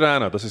 Viņš ir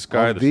ēnā, tas ir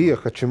skaidrs. Dija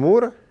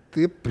Hačimura.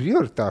 Tie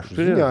prioritāšu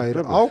ziņā ir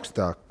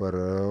augstāk par,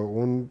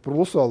 un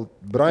plus vēl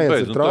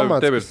Bryans ir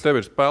traumāts. Tev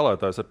ir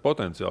spēlētājs ar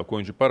potenciālu,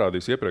 ko viņš ir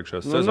parādījis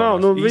iepriekšējās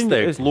sezonās.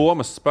 Izteikts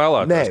lomas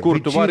spēlētājs,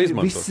 kuru tu vari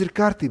izmantot. Viss ir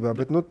kārtībā,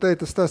 bet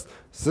tas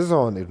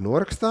sezona ir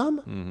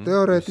norakstāma,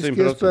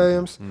 teorētiski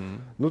iespējams.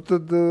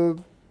 Tad,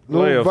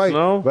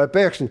 vai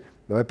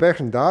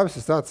pēkšņi Dāvis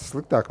ir sācis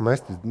sliktāk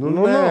mest?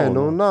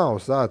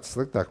 Nav sācis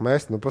sliktāk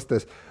mest.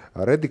 Pasties,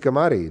 Redikam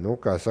arī,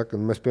 kā saka,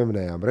 mēs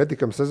pieminējām,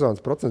 Redikam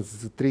sezonas procents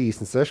ir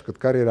 36, kad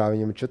karjerā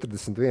viņam ir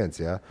 41.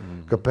 Ja?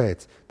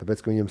 Kāpēc?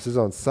 Tāpēc, ka viņam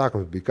sezonas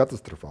sākums bija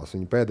katastrofāls.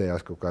 Viņa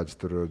pēdējās kaut kādas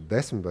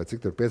 10 vai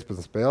cik tur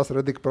 15 spēles,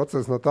 Redika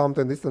procents no tām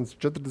ten distances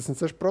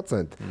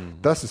 46%.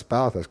 Tas ir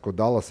spēlētājs, ko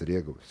Dallas ir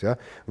ieguvis. Ja?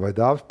 Vai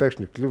Dāvis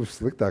pēkšņi ir kļuvis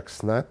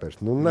sliktāks snipers?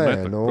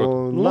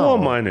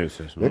 Nav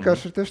mainījusies.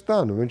 Vienkārši ir tieši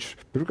tā.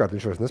 Pirmkārt,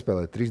 viņš vairs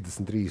nespēlē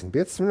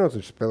 30-35 minūtes,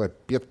 viņš spēlē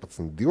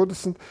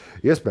 15-20.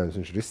 Iespējams,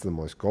 viņš ir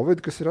izslimojis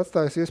Covid, kas ir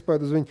atstājis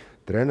iespēju uz viņu.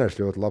 Treneris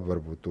ļoti labi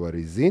varbūt to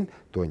arī zina,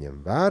 to ņem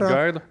vērā.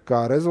 Gaida.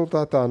 Kā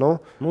rezultātā,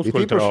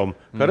 muskuļtrauma.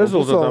 Kā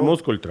rezultātā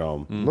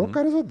muskuļtrauma.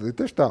 Kā rezultātā,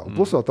 tieši tā.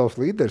 Plus vēl tavs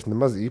līderis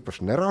nemaz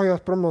īpaši neraujās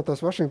prom no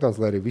tās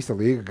Vašingtonas, lai arī visa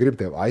līga grib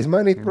tevi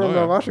aizmainīt prom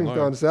no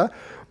Vašingtonas. Ja?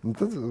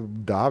 Tad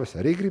Dāvis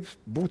arī grib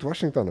būt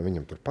Vašingtonā,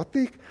 viņam tur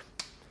patīk.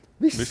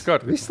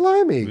 Viss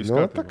laimīgi.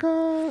 Tā kā...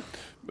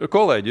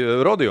 Kolēģi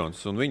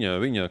Rodions un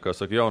viņa kā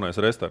saka, jaunais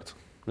restarts.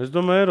 Es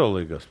domāju,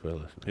 Eirolīgā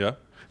spēlēs. Jā?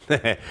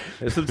 Nē,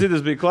 es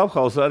biju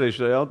Clubhouse arī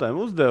šo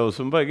jautājumu uzdevis,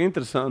 un baigi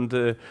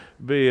interesanti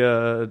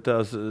bija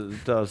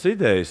tās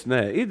idejas.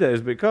 Nē,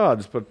 idejas bija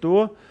kādas par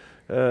to.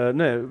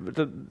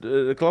 Tad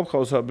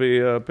Clubhouse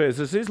bija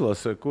PSS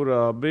izlase,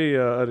 kurā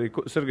bija arī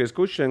Sergejs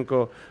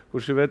Kuščenko,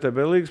 kurš ir VTB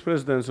līgas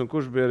prezidents, un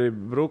kurš bija arī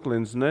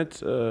Brooklyns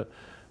Nets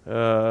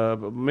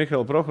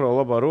Mihaila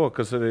Prohorova labā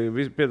roka, kas arī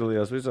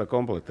piedalījās visā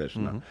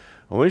komplektēšanā.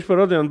 Un viņš par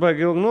Rodionu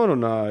baigi ilgi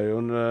norunāja,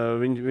 un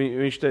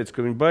viņš teica,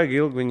 ka viņi baigi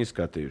ilgi viņi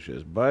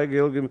skatījušies, baigi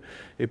ilgi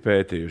ir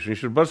pētījuši.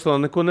 Viņš tur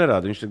Barcelonā neko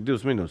nerāda, viņš tik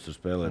 2 minūtes tur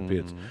spēlē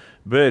 5.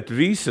 Bet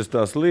visas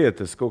tās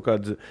lietas, kaut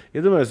kādas,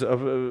 iedomājies,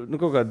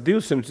 kaut kādi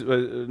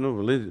 200,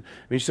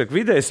 viņš saka,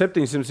 vidēji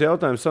 700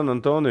 jautājumu San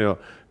Antonio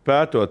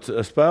pētot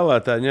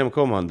spēlētāji ņem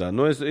komandā.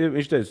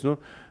 Viņš teica,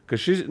 ka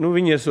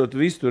viņi esot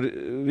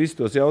visu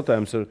tos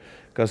jautājumus,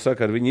 kā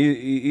saka, ar viņu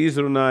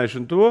izrunājuši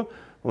un to,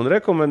 un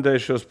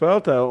rekomendējuši šo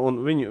spēlētāju, un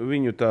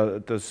viņu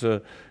tas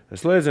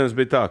slēdziens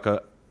bija tā, ka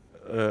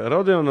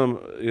Rodionam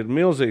ir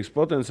milzīgs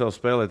potenciāls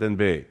spēlēt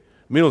NBA.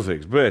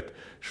 Milzīgs, bet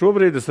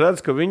šobrīd es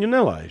redzu, ka viņu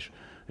nelaiž.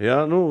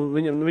 Ja,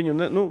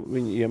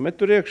 viņi iemet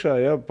tur iekšā,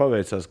 ja,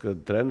 paveicās, ka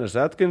treneris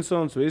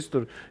Atkinsons, visi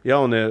tur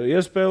jaunie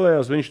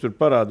iespēlējās, viņš tur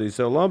parādīja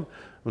sev labi.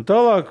 Un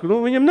tālāk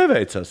viņam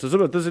neveicās.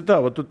 Tas ir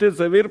tā, tu tiec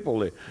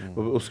Virpulī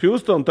uz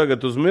Houstonu,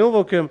 tagad uz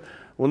Milvokiem,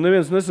 un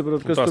neviens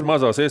nesaprot, kas tās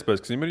mazās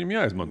iespējas, kas viņam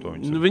jāizmanto.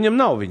 Viņam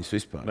nav viņas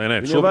vispār.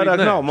 Viņam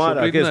vairāk nav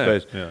mārāk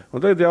iespējas.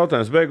 Un tagad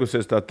jautājums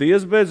beigusies tā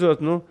tiesa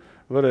beidzot,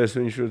 varēs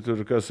viņš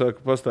tur, kā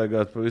saka,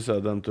 pastaigāt pa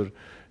visādām tur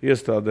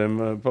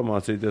iestādēm,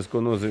 pamācīties, ko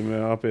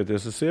nozīmē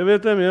apieties ar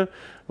sievietēm. Ja?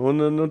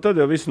 Un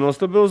tad jau viss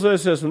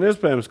nostabilizēsies, un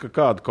iespējams, ka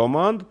kāda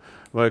komanda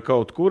vai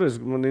kaut kur,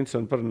 man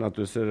interesanti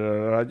parunātos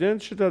ar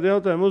aģentu šitādu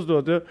jautājumu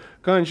uzdot, ja?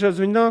 Kā viņš redz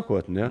viņu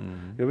nākotni. Ja?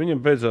 Jo viņam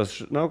beidzās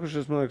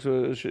nākušais, man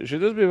liekas,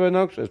 šitas bija vai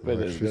nākušais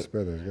pēdējais gads?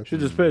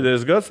 Šitas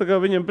pēdējais gads, tā kā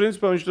viņam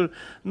principā viņš tur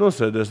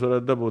nosēdēs,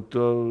 varētu dabūt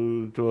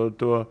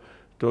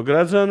to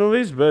gredzēnu un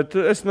viss, bet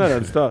es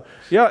neredzu tā.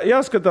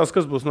 Jāskatās,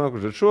 kas būs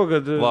nākušais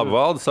šogad. Labi,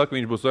 Valde saka,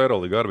 viņš būs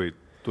Eirolīga arī.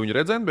 Tu viņu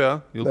redzi NBA?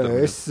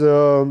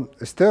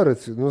 Es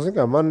teorētiski,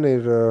 man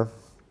ir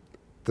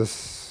tas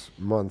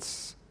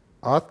mans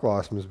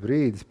atklāsmes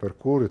brīdis, par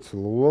kuru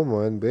lomu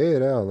NBA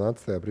reāli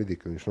nāca tajā brīdī,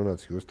 kad viņš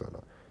nonāca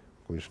Houstonā.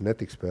 Viņš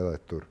netika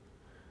spēlēt tur.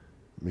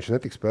 Viņš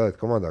netika spēlēt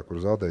komandā, kur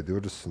zaudēja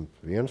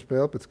 21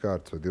 spēli pēc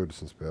kārtas vai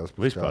 20 spēles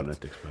pēc vispār kārtas.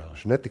 Netika spēlēt.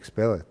 Viņš netika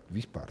spēlēt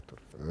vispār tur.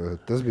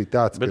 Tas bija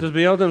tāds, bet tas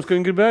bija jautājums, ka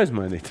viņi gribēja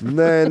aizmainīt.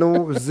 Nē,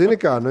 zini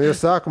kā, ja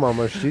sākumā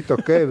man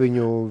šķita,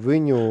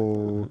 viņu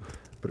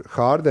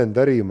Hārdena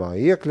darījumā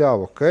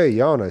iekļāva,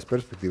 jaunais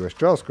perspektīvais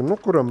čels,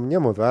 kuram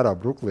ņemot vērā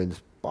Brooklynas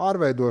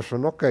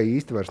pārveidošanu,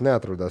 īsti vairs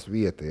neatrodās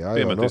vieta. Jā,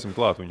 piemetīsim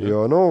klāt viņu.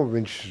 Jo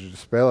viņš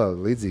spēlē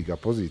līdzīgā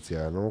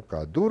pozīcijā,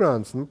 kā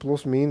Durants,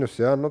 plus mīnus,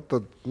 jā,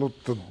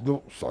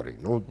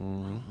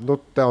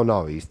 tev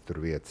nav īsti tur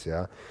vietas,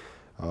 jā.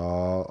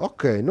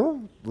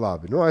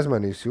 Labi,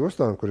 aizmainīs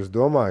Houstonu, kur es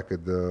domāju, ka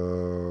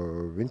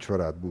viņš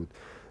varētu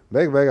būt.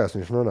 Beigās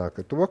viņš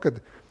nonāk ar to, ka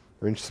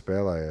viņš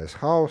spēlēja aiz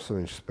Hausa,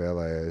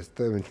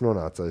 viņš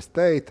nonāca aiz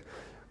Teita.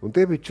 Un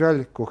tie bija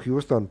čaļi, ko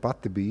Hjūstona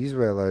pati bija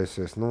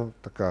izvēlējusies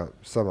tā kā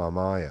savā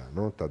mājā.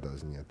 Tādā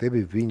ziņā. Tie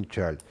bija viņa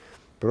čaļi.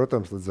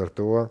 Protams, līdz ar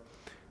to,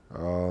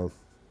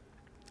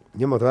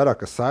 ņemot vērā,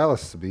 ka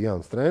Sailas bija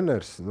jauns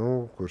treneris,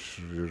 kurš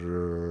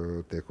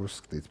tiek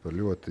uzskatīts par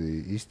ļoti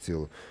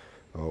izcilu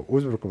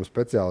uzbrukuma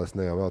speciālists,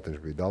 ne jau vēl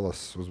viņš bija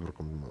Dallas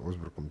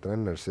uzbrukuma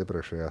treneris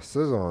iepriekšējās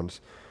sezonas.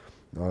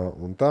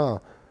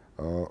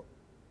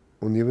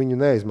 Un ja viņu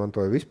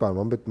neizmantoja vispār,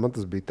 man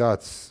tas bija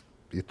tāds,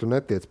 ja tu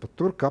netiec pat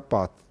tur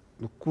kapāt,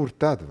 kur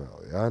tad vēl?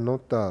 Ja?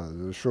 Tā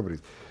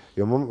šobrīd.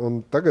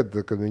 Un tagad,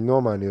 kad viņi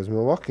nomainīja uz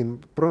Milwaukee,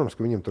 protams,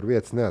 ka viņam tur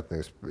vietas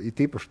neatniegs.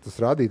 Tīpaši tas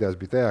rādītājs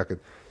bija tajā, ka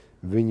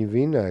viņi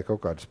vinēja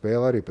kaut kādu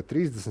spēli arī pa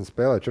 30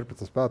 spēlē,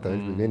 14 spēlētāji.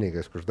 Viņš bija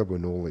vienīgais, kurš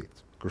dabūja 0,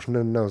 kurš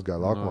neuzgāja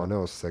laukumā ne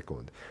uz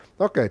sekundi.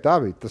 Tā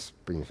bija tas,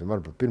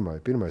 varbūt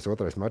pirmais,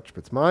 otrais mačs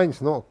pēc mājiņas,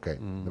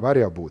 var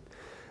jau būt.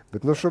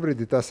 Bet šobrīd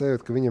ir tā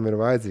sajūta, ka viņam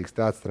ir vajadzīgs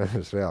tāds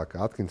treneris reāli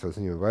kā Atkinsons.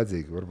 Viņam ir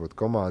vajadzīga varbūt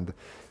komanda,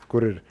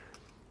 kur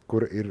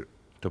ir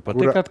Tu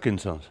patīk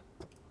Atkinsons?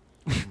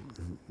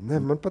 Ne,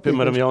 man patīk.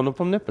 Piemēram,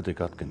 jaunupam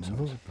nepatīk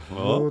Atkinsons.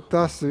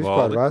 Tas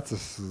vispār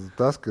vecas.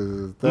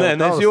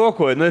 Es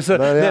jokoju.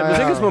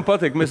 Kas man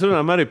patīk? Mēs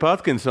runājam arī par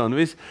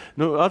Atkinsonu.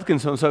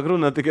 Atkinsons sāk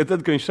runāt tikai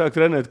tad, kad viņš sāk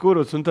trenēt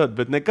Kurucs un tad,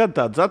 bet nekad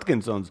tāds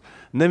Atkinsons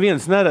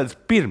neviens neredz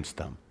pirms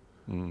tam.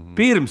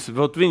 Pirms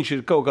viņš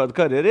ir kaut kādu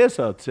karjeru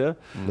iesācis. Ja?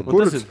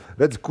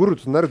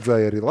 Kurucs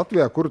neredzēja arī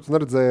Latvijā, Kurucs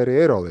neredzēja arī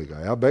Eirolīgā.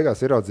 Ja?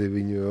 Beigās ieraudzīja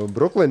viņu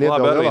Brooklyn.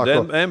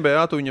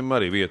 NBA tu viņam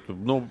arī vietu.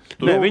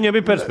 Viņam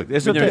bija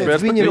perspektīva.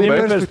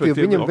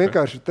 Viņam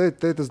vienkārši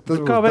tas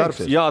būs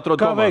darbs.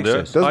 Jāatrod komanda.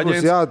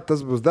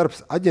 Tas būs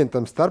darbs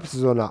aģentam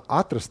starpsezonā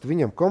atrast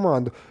viņam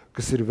komandu,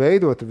 kas ir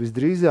veidota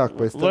visdrīzāk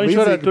pēc tam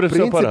līdzīga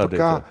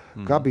principa,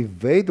 kā bija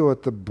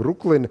veidota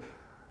Brooklyn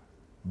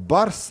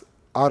Bars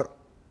ar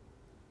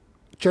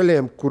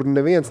čaļiem, kur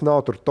neviens nav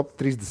tur top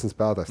 30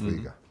 spēlētājs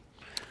līgā.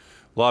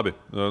 Labi,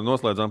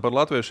 noslēdzām par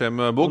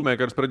latviešiem.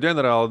 Bookmakers pret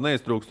ģenerāli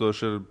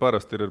neiztrūkstoši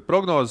parasti ir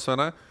prognozes, vai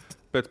ne?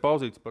 Pēc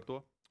pauzītes par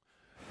to.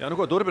 Jā,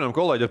 turpinām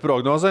kolēģi ar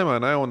prognozēm, vai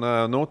ne?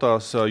 Un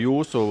tās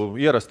jūsu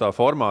ierastā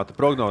formāta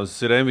prognozes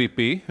ir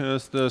MVP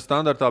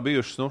standartā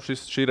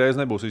bijušas. Šī reize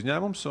nebūs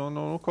izņēmums. Un,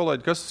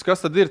 kolēģi,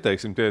 kas tad ir,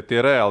 teiksim, tie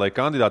reālie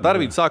kandidāti?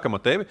 Arvīd, sākam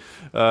ar tevi.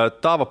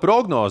 Tava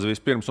prognoze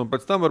vispirms, un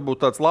pēc tam varbūt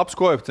tāds labs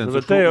koeficients,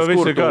 uz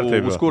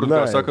kuru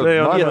tā saka,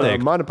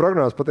 ieteikt. Mana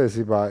prognoze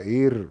patiesībā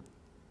ir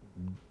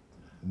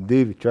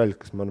 2 čaļi,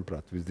 kas,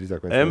 manuprāt,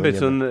 visdrīzāk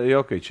Embits un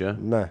Jokić, ja?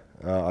 Nē,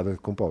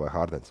 Kumpo vai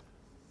Hardens.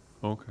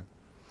 Okay.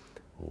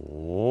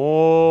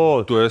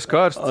 Tu esi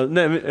karsts?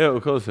 Nē,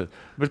 klausies.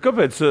 Bet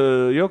kāpēc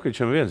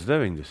Jokićam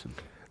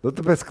 1,90?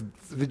 Tāpēc, ka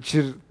viņš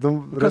ir...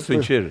 Kas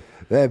viņš ir?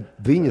 Nē,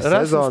 viņa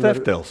sezona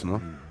ir... Steftels,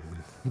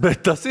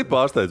 Bet tas ir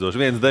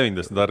pārsteidzoši.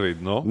 1,90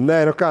 Arvīd, Nē,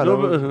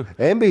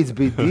 Embīts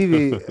bija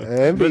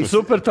 2...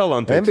 Super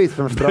talantīgs. Embīts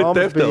pirms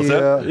traumas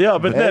bija... Jā,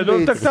 bet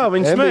tā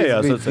viņi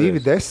smējās. Embīts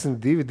bija 2,10,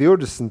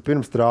 2,20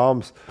 pirms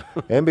traumas.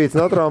 Embīts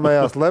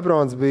notraumējās,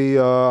 Lebrons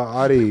bija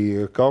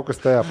arī kaut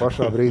kas tajā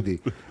pašā brīdī.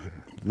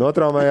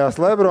 Notraumējās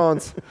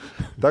Lebrons,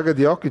 tagad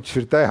Jokić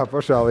ir tajā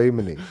pašā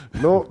līmenī.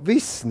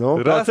 Viss.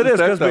 Atceries,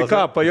 kas bija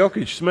kā pa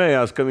Jokić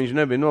smējās, ka viņš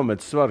nebija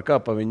nometis svaru, kā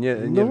pa viņu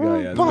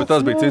ņergājās. Bet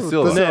tas bija cits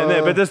cilvēks. Nē,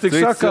 bet es tik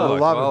saku.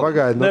 Labi,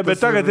 pagaidi. Nē, bet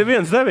tagad ir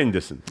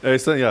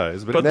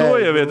 1,90. Par to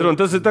jau iet runa.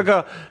 Tas ir tā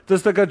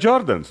kā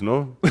Jordans,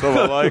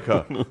 savā laikā.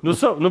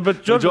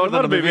 Bet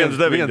Jordan bija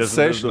 1,90.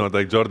 1,6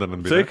 noteikti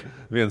Jordanam bija. Cik?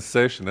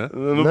 1,6, ne?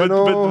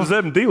 Bet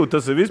zem 2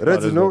 tas ir vispār.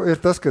 Redzi,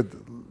 ir tas, ka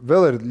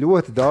vēl ir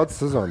ļoti daudz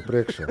sezonu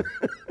priekšā.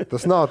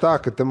 Tas nav tā,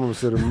 ka te mums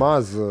ir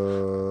maz,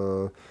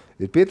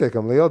 ir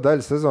pietiekami liela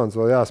daļa sezonas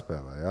vēl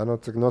jāspēlē. Ja?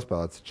 Cik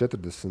nospēlēts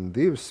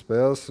 42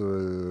 spēles,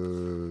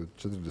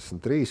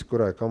 43,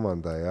 kurai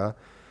komandai, ja?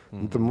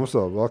 Tad mums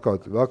vēl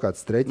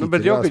kāds treķis.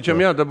 Bet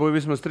Jokićam jādabūja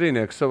vismaz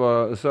trīnieks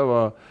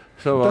savā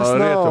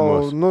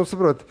rietumos.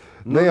 Saprot,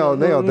 ne jau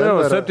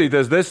Denverā. 7.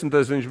 10.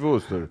 viņš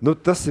būs tur.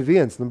 Tas ir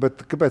viens,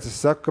 bet kāpēc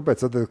es saku,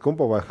 kāpēc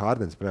Kumpo vai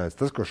Hardens prēns?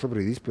 Tas, ko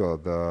šobrīd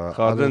izpilda...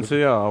 Hardens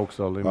ir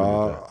augstā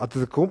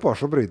līmenī. Kumpo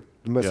šobrīd,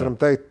 mēs varam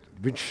teikt,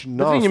 viņš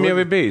nav... Bet viņam jau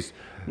ir bijis.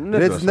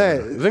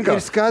 Ir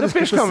skaidrs,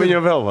 ka tas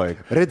viņam vēl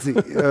vajag. Redzi,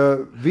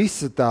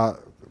 visa tā,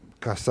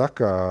 kā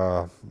saka,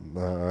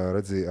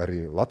 redzi,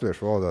 arī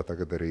latviešu valodā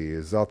tagad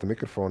arī zelta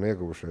mikrofonu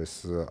ieguvušais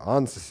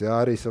Ansis, jā,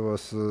 arī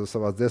savās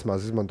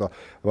dziesmās izmanto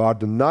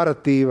vārdu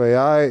narratīva,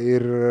 jā,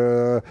 ir,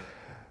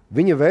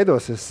 viņa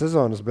veidosies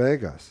sezonas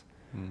beigās.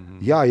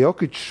 Jā,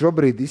 Jokić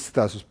šobrīd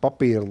izskatās uz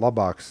papīra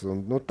labāks,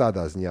 un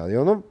tādā ziņā,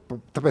 jo,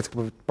 tāpēc,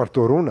 ka par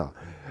to runā.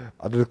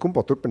 Kumpo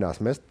turpinās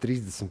mest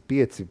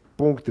 35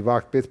 punkti,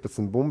 vākt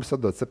 15 bumbas,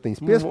 atdot 7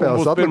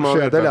 piespēles.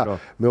 Atlikušajā daļā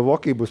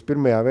Milwaukee būs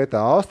pirmajā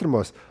vietā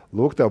austrumos.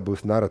 Lūk, tev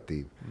būs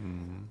narratīva.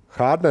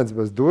 Hardens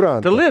bez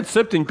Duranta. Tad liec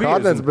 7,50.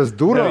 Hardens bez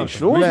Duranta. Viņš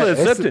uzliec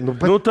 7.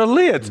 Tad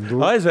liec.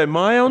 Aizēj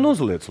mājā un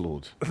uzliec,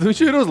 lūdzu.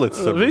 Viņš ir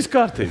uzlicis. Viss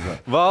kārtībā.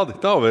 Valdi,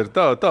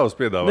 tavs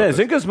piedāvājums. Nē,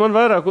 zini, kas man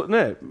vairāk...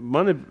 Nē,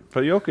 man ir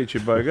par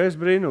Jokiču baigais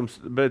brīnums,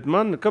 bet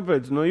man,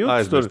 kāpēc no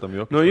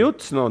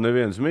Jutas nav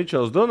neviens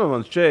Mičels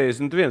Donovans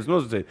 41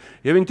 nosacīt.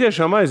 Ja viņi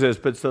tiešām aizies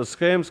pēc tās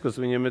schēmas,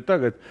 kas viņiem ir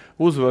tagad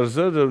uzvaras,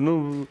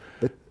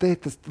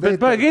 bet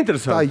baigi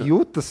interesanti. Tā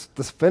Jutas,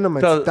 tas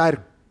fenomens, tā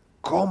ir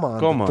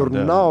komanda.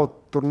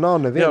 Tur nav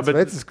neviens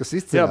vecis, kas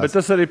izcīnās. Jā, bet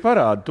tas arī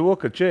parāda to,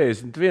 ka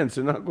 41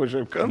 ir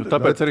nākošajam kandidātam.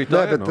 Tāpēc arī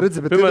tā ir.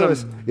 Piemēram,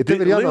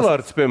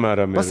 Lillards,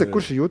 piemēram, pasaka,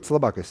 kurš ir Jutas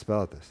labākais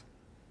spēlētājs?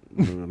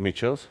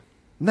 Mičels?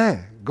 Nē,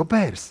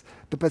 Gobērs.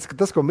 Tāpēc, ka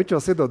tas, ko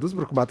Mičels iedod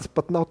uzbrukumā, tas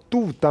pat nav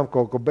tuvu tam,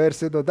 ko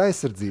Gobērs iedod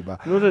aizsardzībā.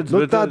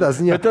 Tādā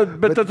ziņā.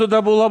 Bet tad tu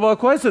dabū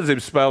labāko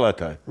aizsardzības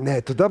spēlētāju.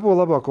 Nē, tu dabū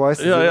labāko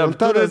aizsardzību. Jā,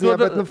 tādā ziņā,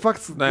 bet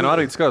fakts... Nē,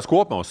 arī tas kāds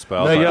kopumā uz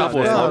spēlē.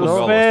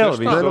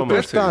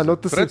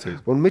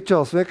 Un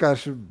Mičels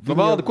vienkārši...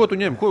 Valdi, ko tu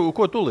ņem?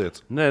 Ko tu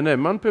liec? Nē,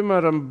 man,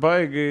 piemēram,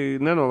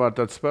 baigi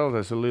nenovērtāts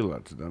spēlētājs ir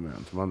Lillards,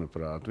 Damians,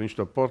 manuprāt. Viņš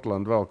to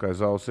Portlandu valk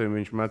aiz ausīm,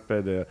 viņš met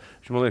pēdējā.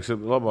 Viņš, man liekas,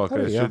 ir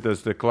labākais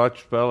šitais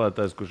klaču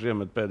spēlētājs, kurš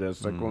iemet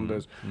pēdējās sekundēs.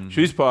 Viņš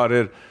vispār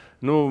ir,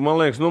 man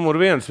liekas, numur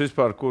 1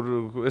 vispār, kur,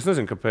 es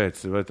nezinu, kāpēc,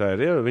 vai tā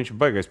ir, viņš ir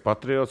baigais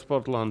patriots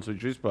Portlands,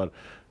 viņš vispār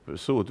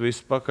sūta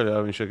visu pakaļā,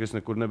 viņš saka, es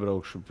nekur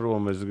nebraukšu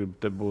prom, es gribu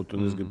te būt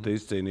un es gribu te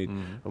izcīnīt,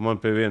 un man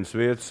pie vienas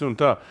vietas un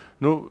tā.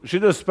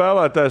 Šitas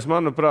spēlētājs,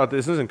 manuprāt,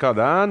 es nezinu,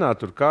 kādā ēnā,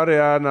 tur Kari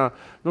ēnā,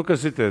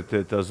 kas ir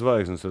tās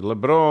zvaigznes,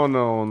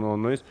 Lebrona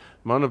un viss.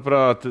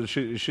 Manuprāt,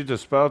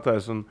 šitas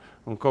spēlētājs un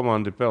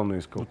komandi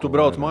pelnījis kaut ko. Tu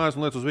brauc mājās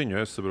un liec uz viņu,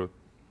 es saprotu.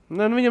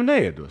 Nē, viņam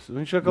neiedos.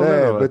 Viņš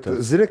atkal bet,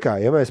 zini kā,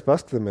 ja mēs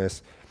paskatāmies,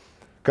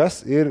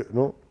 kas ir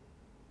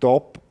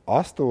top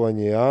 8,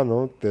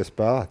 tie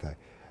spēlētāji,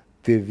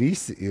 tie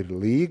visi ir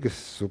līgas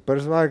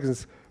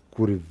superzvaigznes,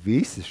 kuri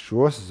visi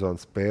šo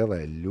sezonu spēlē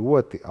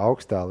ļoti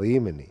augstā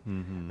līmenī.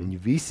 Viņi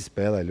visi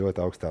spēlē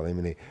ļoti augstā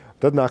līmenī.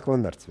 Tad nāk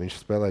Lenards,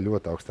 viņš spēlē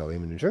ļoti augstā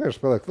līmenī. Viņš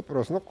vienkārši spēlē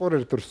Clipperos, kur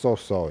ir tur so,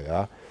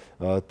 jā.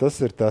 Tas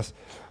ir tas.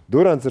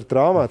 Durants ir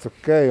traumēts,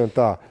 un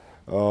tā.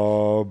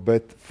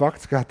 Bet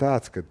fakts kā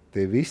tāds, ka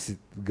tie visi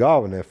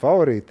galvenie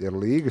favorīti ir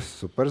līgas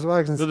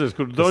superzvaigznes. Tad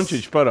kur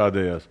Dončičs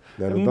parādījās.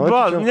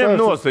 Ņem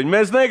nosiņu,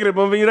 mēs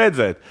negribam viņu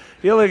redzēt.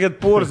 Ieliekat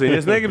Porziņu,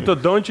 es negribu to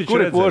Dončiču redzēt.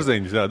 Kur ir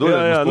Porziņš? Jā,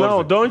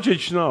 nav,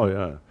 Dončičs nav,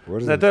 jā.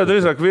 Nē, tev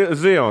drīzāk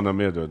Zionam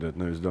iedodiet,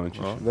 nevis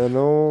Dončičs. Nē,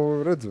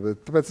 redz,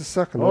 tāpēc es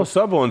saku.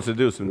 Sabons ir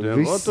 200.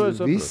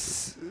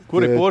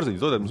 Kur ir Porziņš?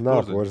 Dodiet mums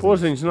Porziņš.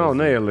 Porziņš nav,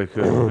 neielikt.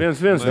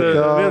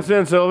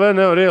 Viens LV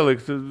nevar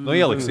ielikt.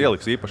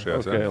 Ieliks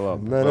īpašajās.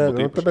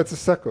 Nē, tāpēc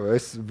es saku,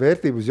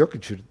 vērtību uz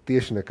Jokiču ir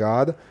tieši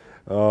nekāda.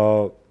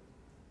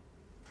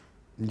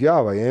 Jā,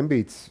 vai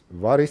Embīts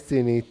var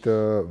izcīnīt?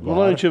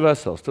 Lai viņš ir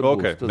vesels.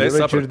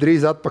 Viņš ir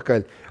drīz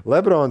atpakaļ.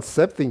 Lebrons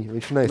 7,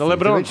 viņš neizcīnīs.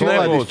 Lebrons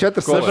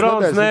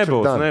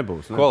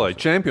nebūs. Kolēģi,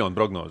 čempionu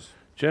prognozes.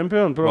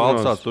 Čempionu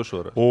prognozes. Valds tāds tu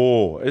šoreiz.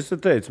 Es te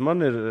teicu, man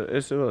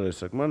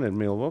ir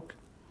Milwaukee.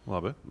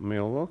 Labi.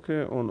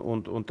 Milwaukee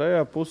un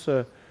tajā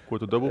pusē... Ko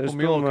tu dabū pa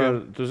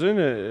Milwaukee? Tu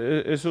zini,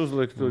 es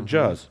uzliktu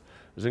džazu.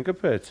 Zini,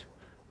 kāpēc?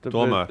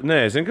 Tomēr. Nē,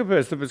 zini,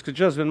 kāpēc? Tāpēc, ka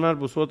džaz vienmēr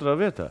būs otrā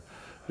vietā.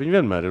 Viņi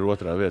vienmēr ir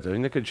otrā vietā.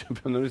 Viņi nekad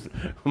čempioni.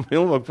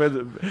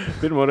 Milwaukee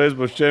pirmo reizi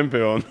būs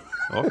čempioni.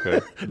 Okay.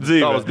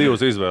 Tavas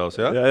divas izvēles,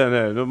 jā?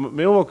 Jā.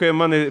 Milwaukee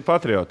man ir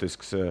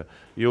patriotisks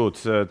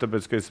jūtas,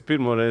 tāpēc, ka es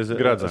pirmo reizi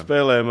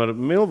spēlēju ar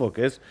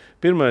Milwaukee. Es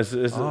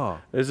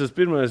esmu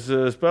pirmais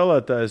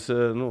spēlētājs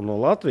no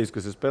Latvijas,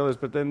 kas ir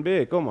spēlējis pret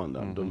NBA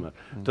komandām.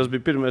 Tas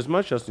bija pirmais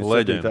mačs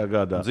 87.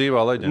 gadā.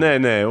 Dzīvā leģenda.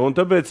 Nē, un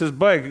tāpēc es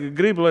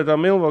gribu, lai tā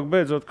Milwaukee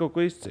beidzot kaut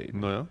ko izcīnīt.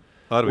 Nu, jā.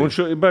 Un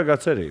šo ir baigā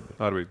cerība.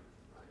 Arvīd.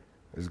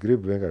 Es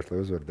gribu vienkārši, lai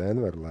uzvar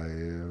Denver, lai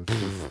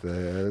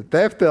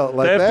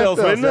Teftels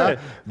vinnē.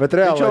 Bet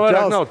reāli,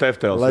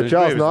 lai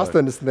Čāls no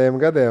 80.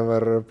 gadiem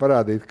var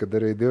parādīt, kad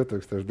arī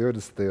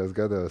 2020.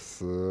 gados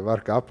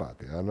var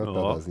kapāt. Jā,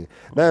 tādā ziņā.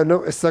 Nē,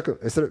 es saku,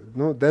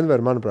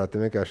 Denver, manuprāt,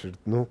 vienkārši ir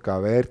kā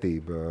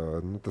vērtība,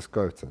 tas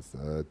koeficients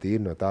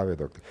tīri no tā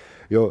viedokļa.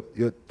 Jo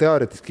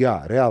teoretiski, jā,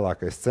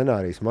 reālākais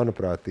scenārijs,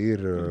 manuprāt,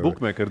 ir...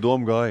 Bookmaker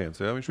doma gājiens,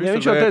 jā?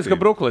 Viņš jau teica, ka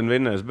Brooklyn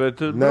vinnēs, bet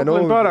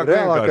Brooklyn pārāk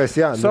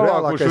vienkārši.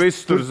 Savākuši visu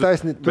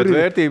bet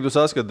vērtību tu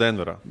saskat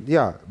Denverā.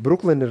 Jā,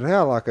 Brooklyn ir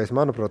reālākais,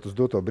 manuprāt, uz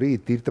doto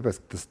brīdi. Tīri tāpēc,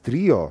 ka tas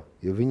trio,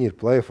 ja viņi ir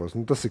play-offs,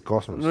 tas ir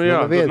kosmos.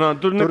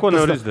 Tur neko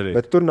nevar izdarīt.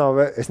 Bet tur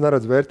es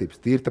neredzu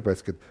vērtības. Tīri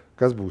tāpēc,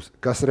 ka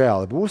kas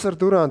reāli būs ar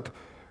Durantu.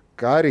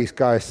 Kairijs,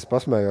 kā es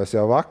pasmējos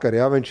jau vakar,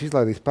 viņš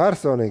izlaidīs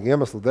personīgi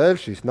iemeslu dēļ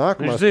šīs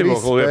nākamās 3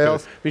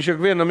 spēles. Viņš jau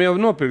vienam jau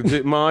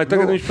nopirka māju,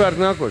 tagad viņš pērk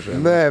nākošajā.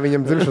 Nē,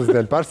 viņam dzimšanas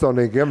dēļ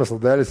personīgi iemeslu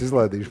dēļ es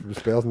izlaidīšu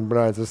spēles. Man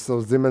brāļs, es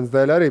savas dzimšanas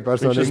dēļ arī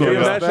personīgi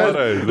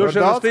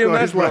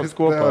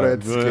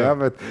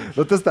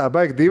tas tā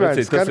baigi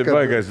dīvaini skan.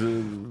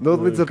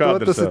 Līdz ar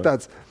to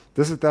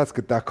tas ir tāds,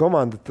 ka tā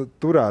komanda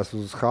turās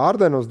uz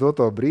Hardenu uz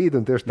doto brīdi,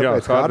 un tieši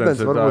tāpēc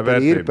Hardens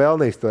varbūt ir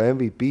pelnījis to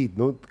MVP,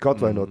 kaut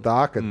vai no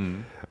tā, ka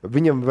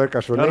viņam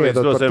vienkārši var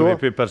neiedot par to.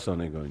 MVP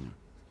personīgo viņu.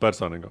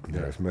 personīgā.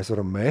 Jā, mēs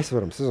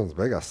varam sezonas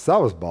beigās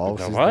savas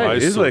balvas Vai,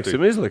 Aizsūtīt.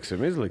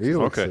 izliksim.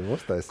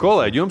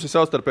 Kolēģi, jums ir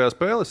savstarpējā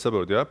spēle, es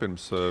saprotu, jā,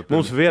 pirms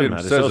Mums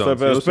vienmēr pirms ir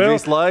savstarpējā sezonas. spēle.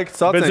 Jūs visu laiku Bet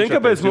sacenšaties, zini,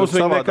 kāpēc mums jūs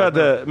viņi savādāk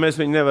nekad, mēs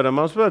viņu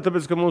nevaram apspēlēt?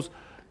 Tāpēc, ka mums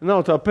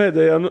nav tā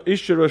pēdējā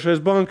izšķirošais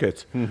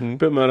bankets.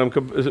 Piemēram,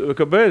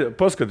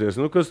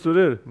 paskaties, kas tur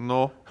ir.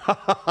 No.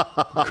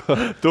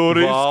 Tur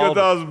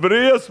izskatās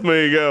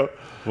briesmīgi.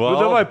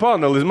 Davai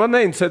pānelis, man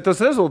neinteresē tas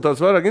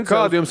rezultāts vairāk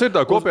interesē. Kāda jums ir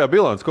tā kopējā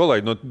bilance,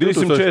 kolēģi? No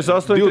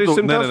 348,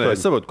 308. Nē,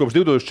 es saprotu, kopš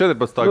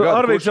 2014. gada.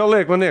 Arvīds jau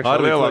liek man iekšā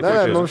lielākā.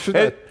 Nē, mums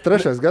šitā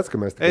trešais gads,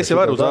 ka mēs Es jau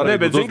varu uz Nē,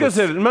 bet zini, kas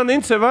ir? Man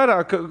interesē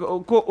vairāk,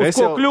 ko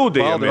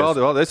kļūdījāmies.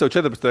 Valdi, es jau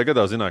 14.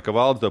 gadā zināju, ka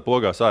Valdi tev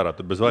plogās ārā,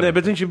 tad bez Nē, variantiem.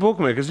 bet viņš ir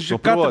bukmēkers. Viņš Nu,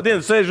 katru protams.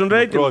 dienu sēž un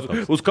rēķina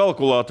Protams. uz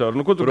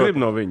kalkulātoru. Ko tu gribi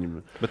no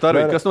viņiem? Bet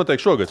arī, kas notiek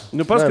šogad?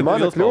 Nu, Mana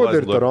paskaties, kļūda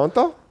ir Liels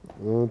Toronto.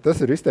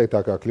 Tas ir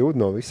izteiktākā kļūda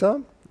no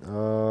visām.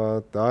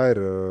 Tā ir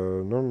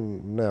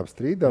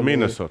neapstrīdama.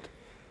 Minnesota.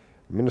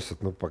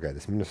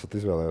 Pagaidīs. Minnesota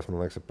izvēlējās,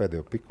 man liekas,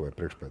 pēdējo piku vai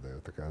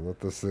priekšpēdējo.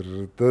 Tas ir,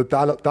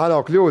 tā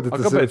nav kļūda.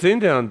 Kāpēc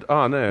Indiāna?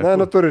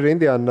 Nē, tur ir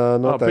Indiāna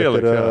noteikti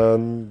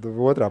pielikt,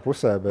 otrā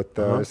pusē,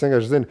 bet es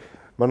vienkārši zinu,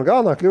 mana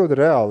galvenā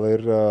kļūda reāli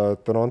ir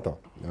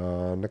Toronto.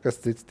 Nekas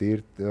cits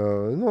tīri.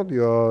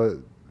 Jo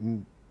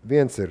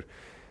viens ir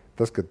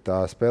tas, ka tā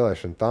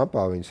spēlēšana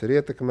Tampā viņus ir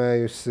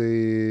ietekmējusi,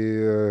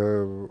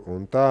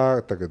 un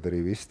tagad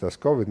arī visas tās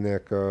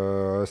covidnieka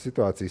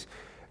situācijas.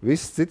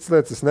 Visas citas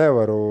lietas es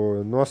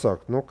nevaru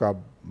nosaukt, kā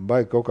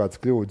baigi kaut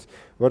kādas kļūdas.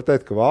 Var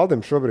teikt, ka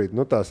Valdim šobrīd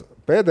tās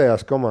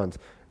pēdējās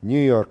komandas, New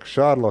York,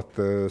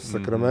 Charlotte,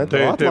 Sacramento,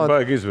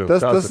 Atlanta,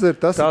 tas ir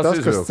tas,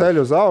 kas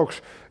ceļ uz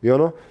augšu.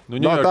 Jo,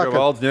 New York tā,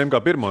 Valds ņēma kā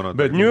pirmo no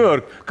Bet New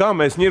York, kā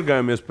mēs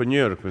ņirgājamies pa New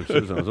York pirms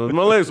sezonas?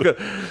 Man liekas, ka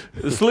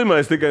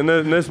slimais tikai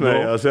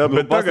nesmējās.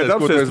 Bet tagad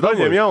apsties,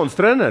 paņem jauns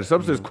treneris,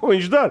 apsties, ko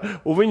viņš dara.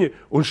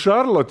 Un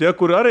Charlotte,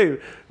 kur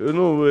arī,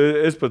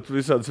 es pat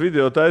visādas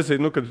video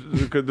taisīju,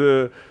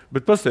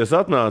 bet pasties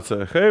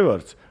atnāca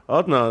Heivards,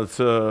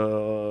 atnāca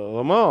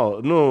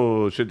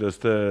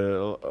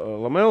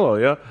Lamelo,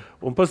 ja?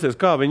 Un pasties,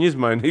 kā viņi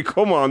izmainīja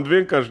komandu,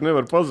 vienkārši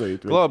nevar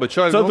pazīt. Bet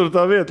šeit 4.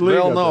 vieta līgā.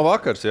 Vēl nav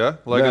vakars, ja?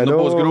 Lai gan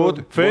būs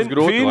grūti.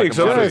 Phoenix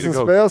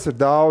spēles ir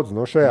daudz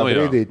no šajā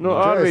brīdī.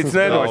 Arvīds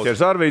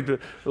nenoķers. Arvīds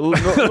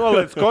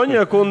noliec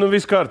konjaku un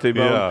viss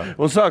kārtībā.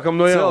 Un sākam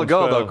no jauna.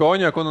 Galdā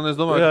konjaku un es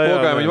domāju, ka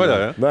pogāja viņi vaļā,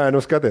 ja?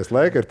 Nē, skaties,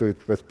 Lakers, tu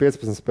pēc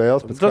 15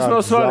 spēles pēc tas nav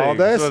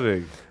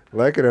svarīgi.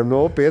 Lakeriem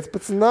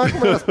 0-15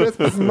 nākamajās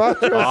 15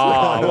 mačos.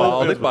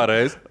 Valdi,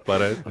 pareizi.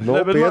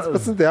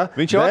 0-15, jā.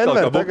 Viņš jau atkal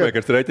kā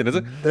bukmēkers reķina.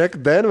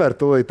 Denver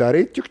tūlīt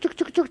arī čuk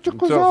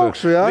uz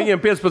augšu, jā.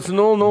 Viņiem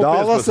 15-0,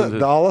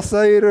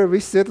 Dallasā ir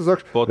viss iet uz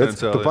augšu.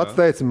 Potenciāli, tu pats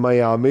teici,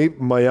 Miami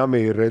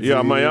ir redzīgi.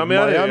 Jā,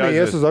 Miami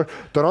ies uz augšu.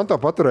 Toronto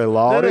paturēja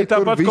Lauri.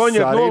 Tāpat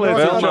konjaku noliec.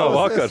 Vēl nav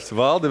vakars.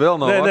 Valdi, vēl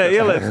nav vakars.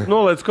 Nē,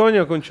 noliec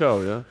konjaku un čau,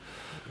 jā.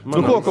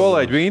 Ko,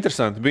 kolēģi, bija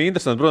interesanti.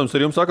 Protams,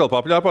 ar jums atkal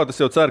papļāpāt. Es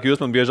jau ceru, ka jūs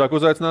man biežāk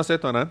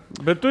uzaicināsiet, vai ne?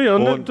 Bet tu jau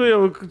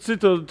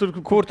citu tur...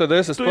 Kur tad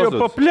es esmu? Tu jau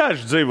pa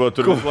pļažu dzīvo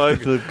tur visu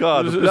laiku.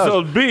 Kādu pļažu?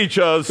 Savu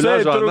bīčā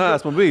sēd tur. Nē,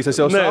 esmu bijis.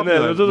 Es jau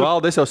sapņoju.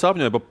 Valdi, es jau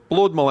sapņoju pa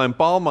pludmalēm,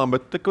 palmām,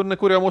 bet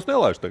nekur jau mūs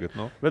nelaiž tagad.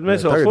 No? Bet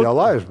mēs tagad jau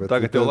laiž.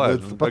 Tagad jau laiž.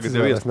 Tagad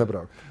jau es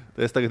nebraucu.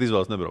 Es tagad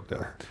izvēlos nebraukt.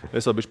 Jā.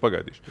 Es vēl bišķi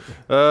pagaidīšu.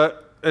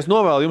 Es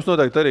novēlu jums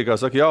noteikti arī, kā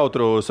saka,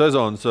 jautru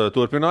sezonas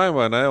turpinājumu,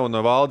 vai ne? Un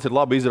Valdis ir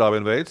labi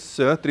izrāvienu veids,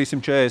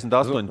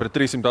 348 pret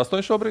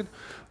 308 šobrīd.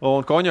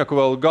 Un konjaku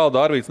vēl galda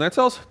Arvīds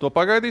necels, to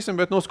pagaidīsim,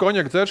 bet uz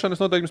konjaku dzeršanu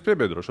es noteikti jums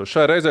piebiedrošos.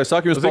 Šai reizē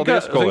saku jums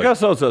paldies, kolēģi. Kā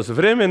saucās?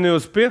 Времени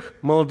успех,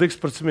 молодых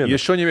спортсменов.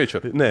 Еще не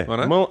вечер. Nē.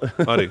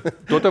 Arī.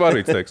 To tev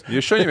Arvīds teiks.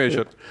 Еще не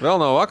вечер.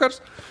 Vēl nav vakars.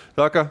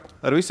 Tā kā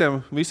ar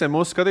visiem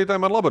mūsu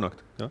skatītājiem ar labu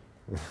nakti. Ja?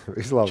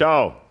 Vislabāk.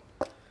 Čau!